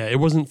there. Yeah, it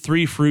wasn't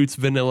 3 fruits,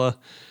 vanilla,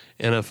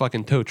 and a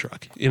fucking tow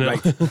truck.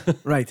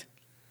 Right.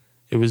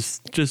 It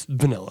was just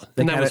vanilla,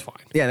 and that was fine.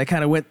 Yeah, they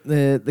kind of went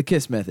the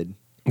KISS method.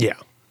 Yeah.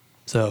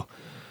 So,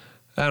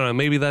 I don't know,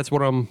 maybe that's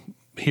what I'm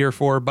here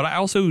for. But I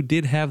also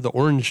did have the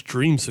orange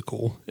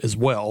dreamsicle as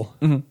well.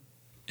 Mm-hmm.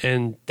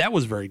 And that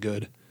was very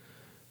good.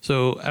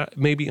 So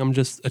maybe I'm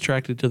just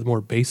attracted to the more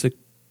basic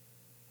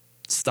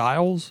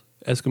styles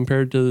as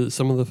compared to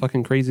some of the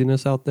fucking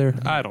craziness out there.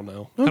 I don't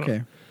know.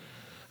 Okay.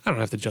 I don't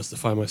have to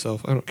justify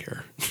myself. I don't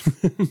care.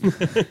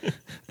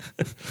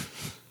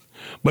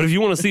 But if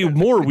you want to see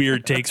more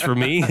weird takes from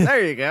me,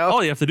 there you go.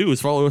 All you have to do is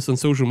follow us on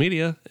social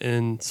media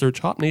and search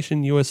Hop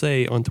Nation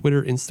USA on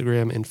Twitter,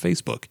 Instagram, and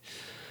Facebook.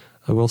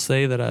 I will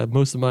say that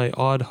most of my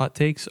odd hot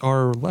takes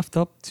are left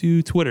up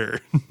to Twitter.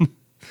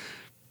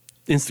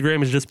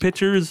 Instagram is just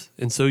pictures,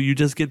 and so you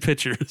just get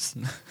pictures.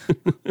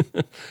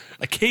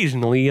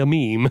 Occasionally a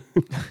meme.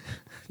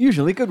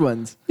 Usually good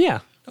ones. Yeah.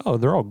 Oh,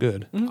 they're all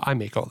good. I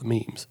make all the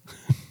memes.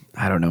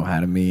 I don't know how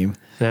to meme.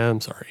 Nah,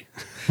 I'm sorry.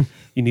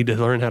 You need to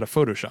learn how to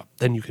Photoshop.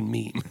 Then you can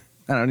meme.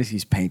 I don't just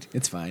use paint.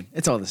 It's fine.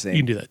 It's all the same. You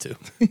can do that too.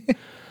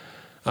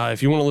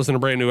 If you want to listen to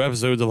brand new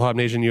episodes of the Hop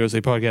Nation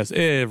USA podcast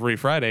every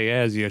Friday,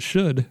 as you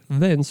should,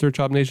 then search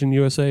Hop Nation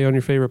USA on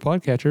your favorite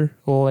podcatcher,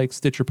 like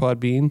Stitcher,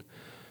 Podbean,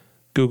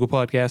 Google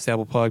Podcasts,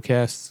 Apple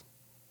Podcasts,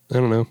 I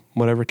don't know,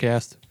 whatever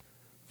cast,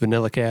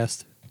 Vanilla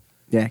Cast,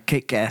 Yeah,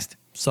 Cake Cast.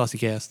 Saucy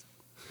Cast.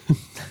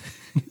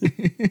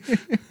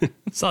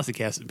 Saucy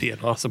Cast would be an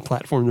awesome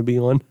platform to be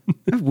on.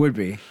 It would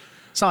be.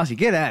 Saucy,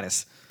 get at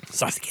us.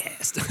 Saucy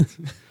Cast.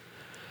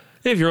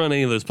 If you're on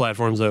any of those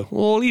platforms, though,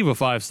 well, leave a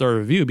 5-star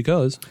review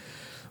because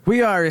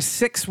We are a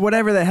 6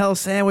 whatever the hell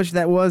sandwich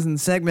that was in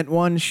segment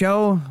 1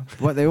 show,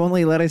 but they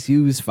only let us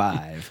use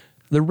 5.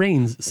 the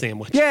Reigns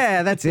sandwich.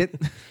 Yeah, that's it.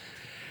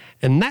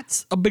 And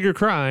that's a bigger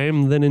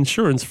crime than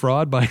insurance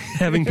fraud by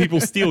having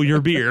people steal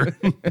your beer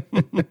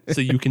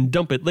so you can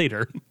dump it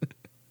later.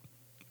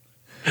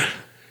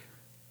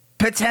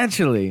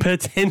 Potentially.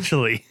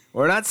 Potentially.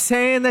 We're not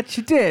saying that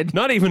you did.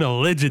 Not even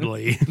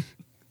allegedly.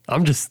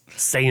 I'm just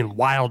saying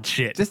wild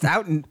shit. Just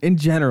out in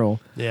general.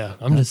 Yeah,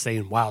 I'm just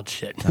saying wild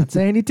shit. Not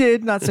saying you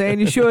did, not saying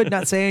you should,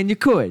 not saying you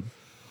could.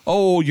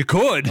 Oh, you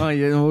could. Oh,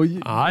 you know, you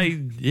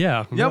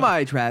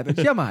might, Travis.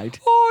 You might.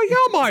 Oh,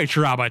 you might,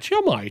 Robert.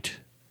 You might.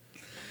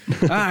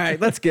 All right,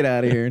 let's get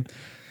out of here.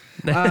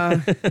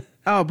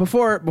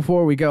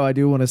 Before we go, I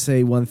do want to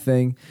say one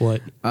thing.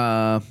 What?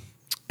 And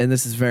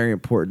this is very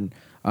important.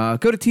 Go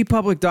to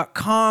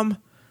tpublic.com,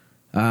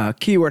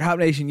 keyword Hop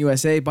Nation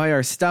USA, buy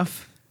our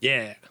stuff.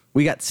 Yeah.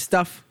 We got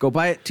stuff. Go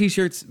buy it.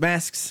 T-shirts,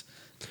 masks,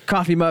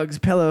 coffee mugs,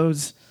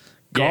 pillows,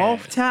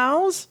 golf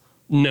towels.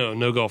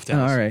 No golf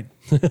towels. All right.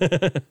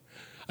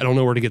 I don't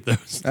know where to get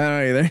those. I don't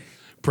know either.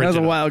 Print That was it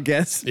a up. wild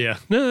guess. Yeah.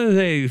 No,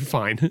 they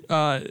fine.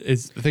 I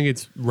think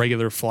it's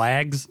regular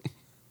flags.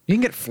 You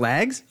can get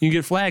flags? You can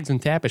get flags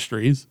and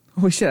tapestries.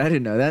 Holy shit, I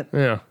didn't know that.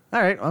 Yeah.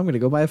 All right, I'm going to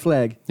go buy a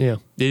flag. Yeah.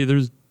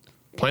 There's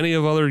plenty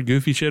of other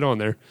goofy shit on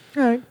there.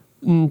 All right.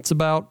 It's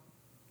about,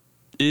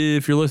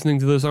 if you're listening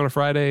to this on a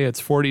Friday,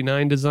 it's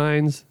 49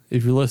 designs.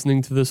 If you're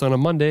listening to this on a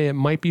Monday, it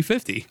might be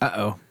 50.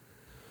 Uh-oh.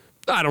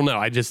 I don't know.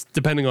 I just,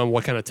 depending on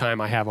what kind of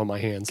time I have on my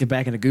hands. Get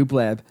back in the Goop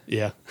Lab.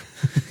 Yeah.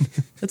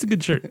 That's a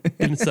good shirt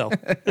in itself.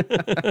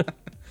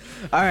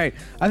 All right,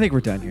 I think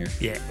we're done here.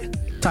 Yeah.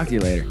 Talk to you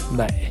later.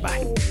 Bye.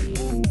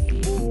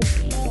 Bye.